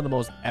was some of the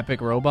most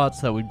epic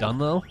robots that we've done,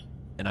 though.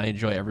 And I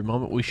enjoy every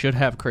moment. We should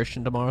have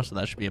Christian tomorrow, so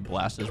that should be a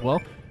blast as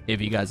well. If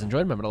you guys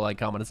enjoyed, remember to like,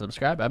 comment, and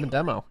subscribe. I've been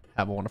Demo.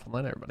 Have a wonderful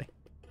night, everybody.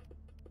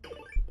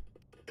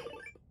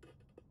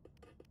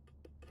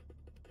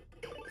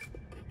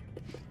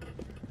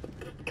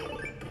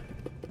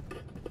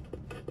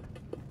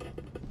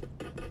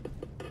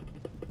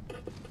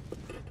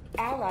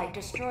 Allied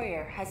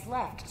destroyer has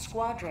left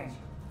squadron.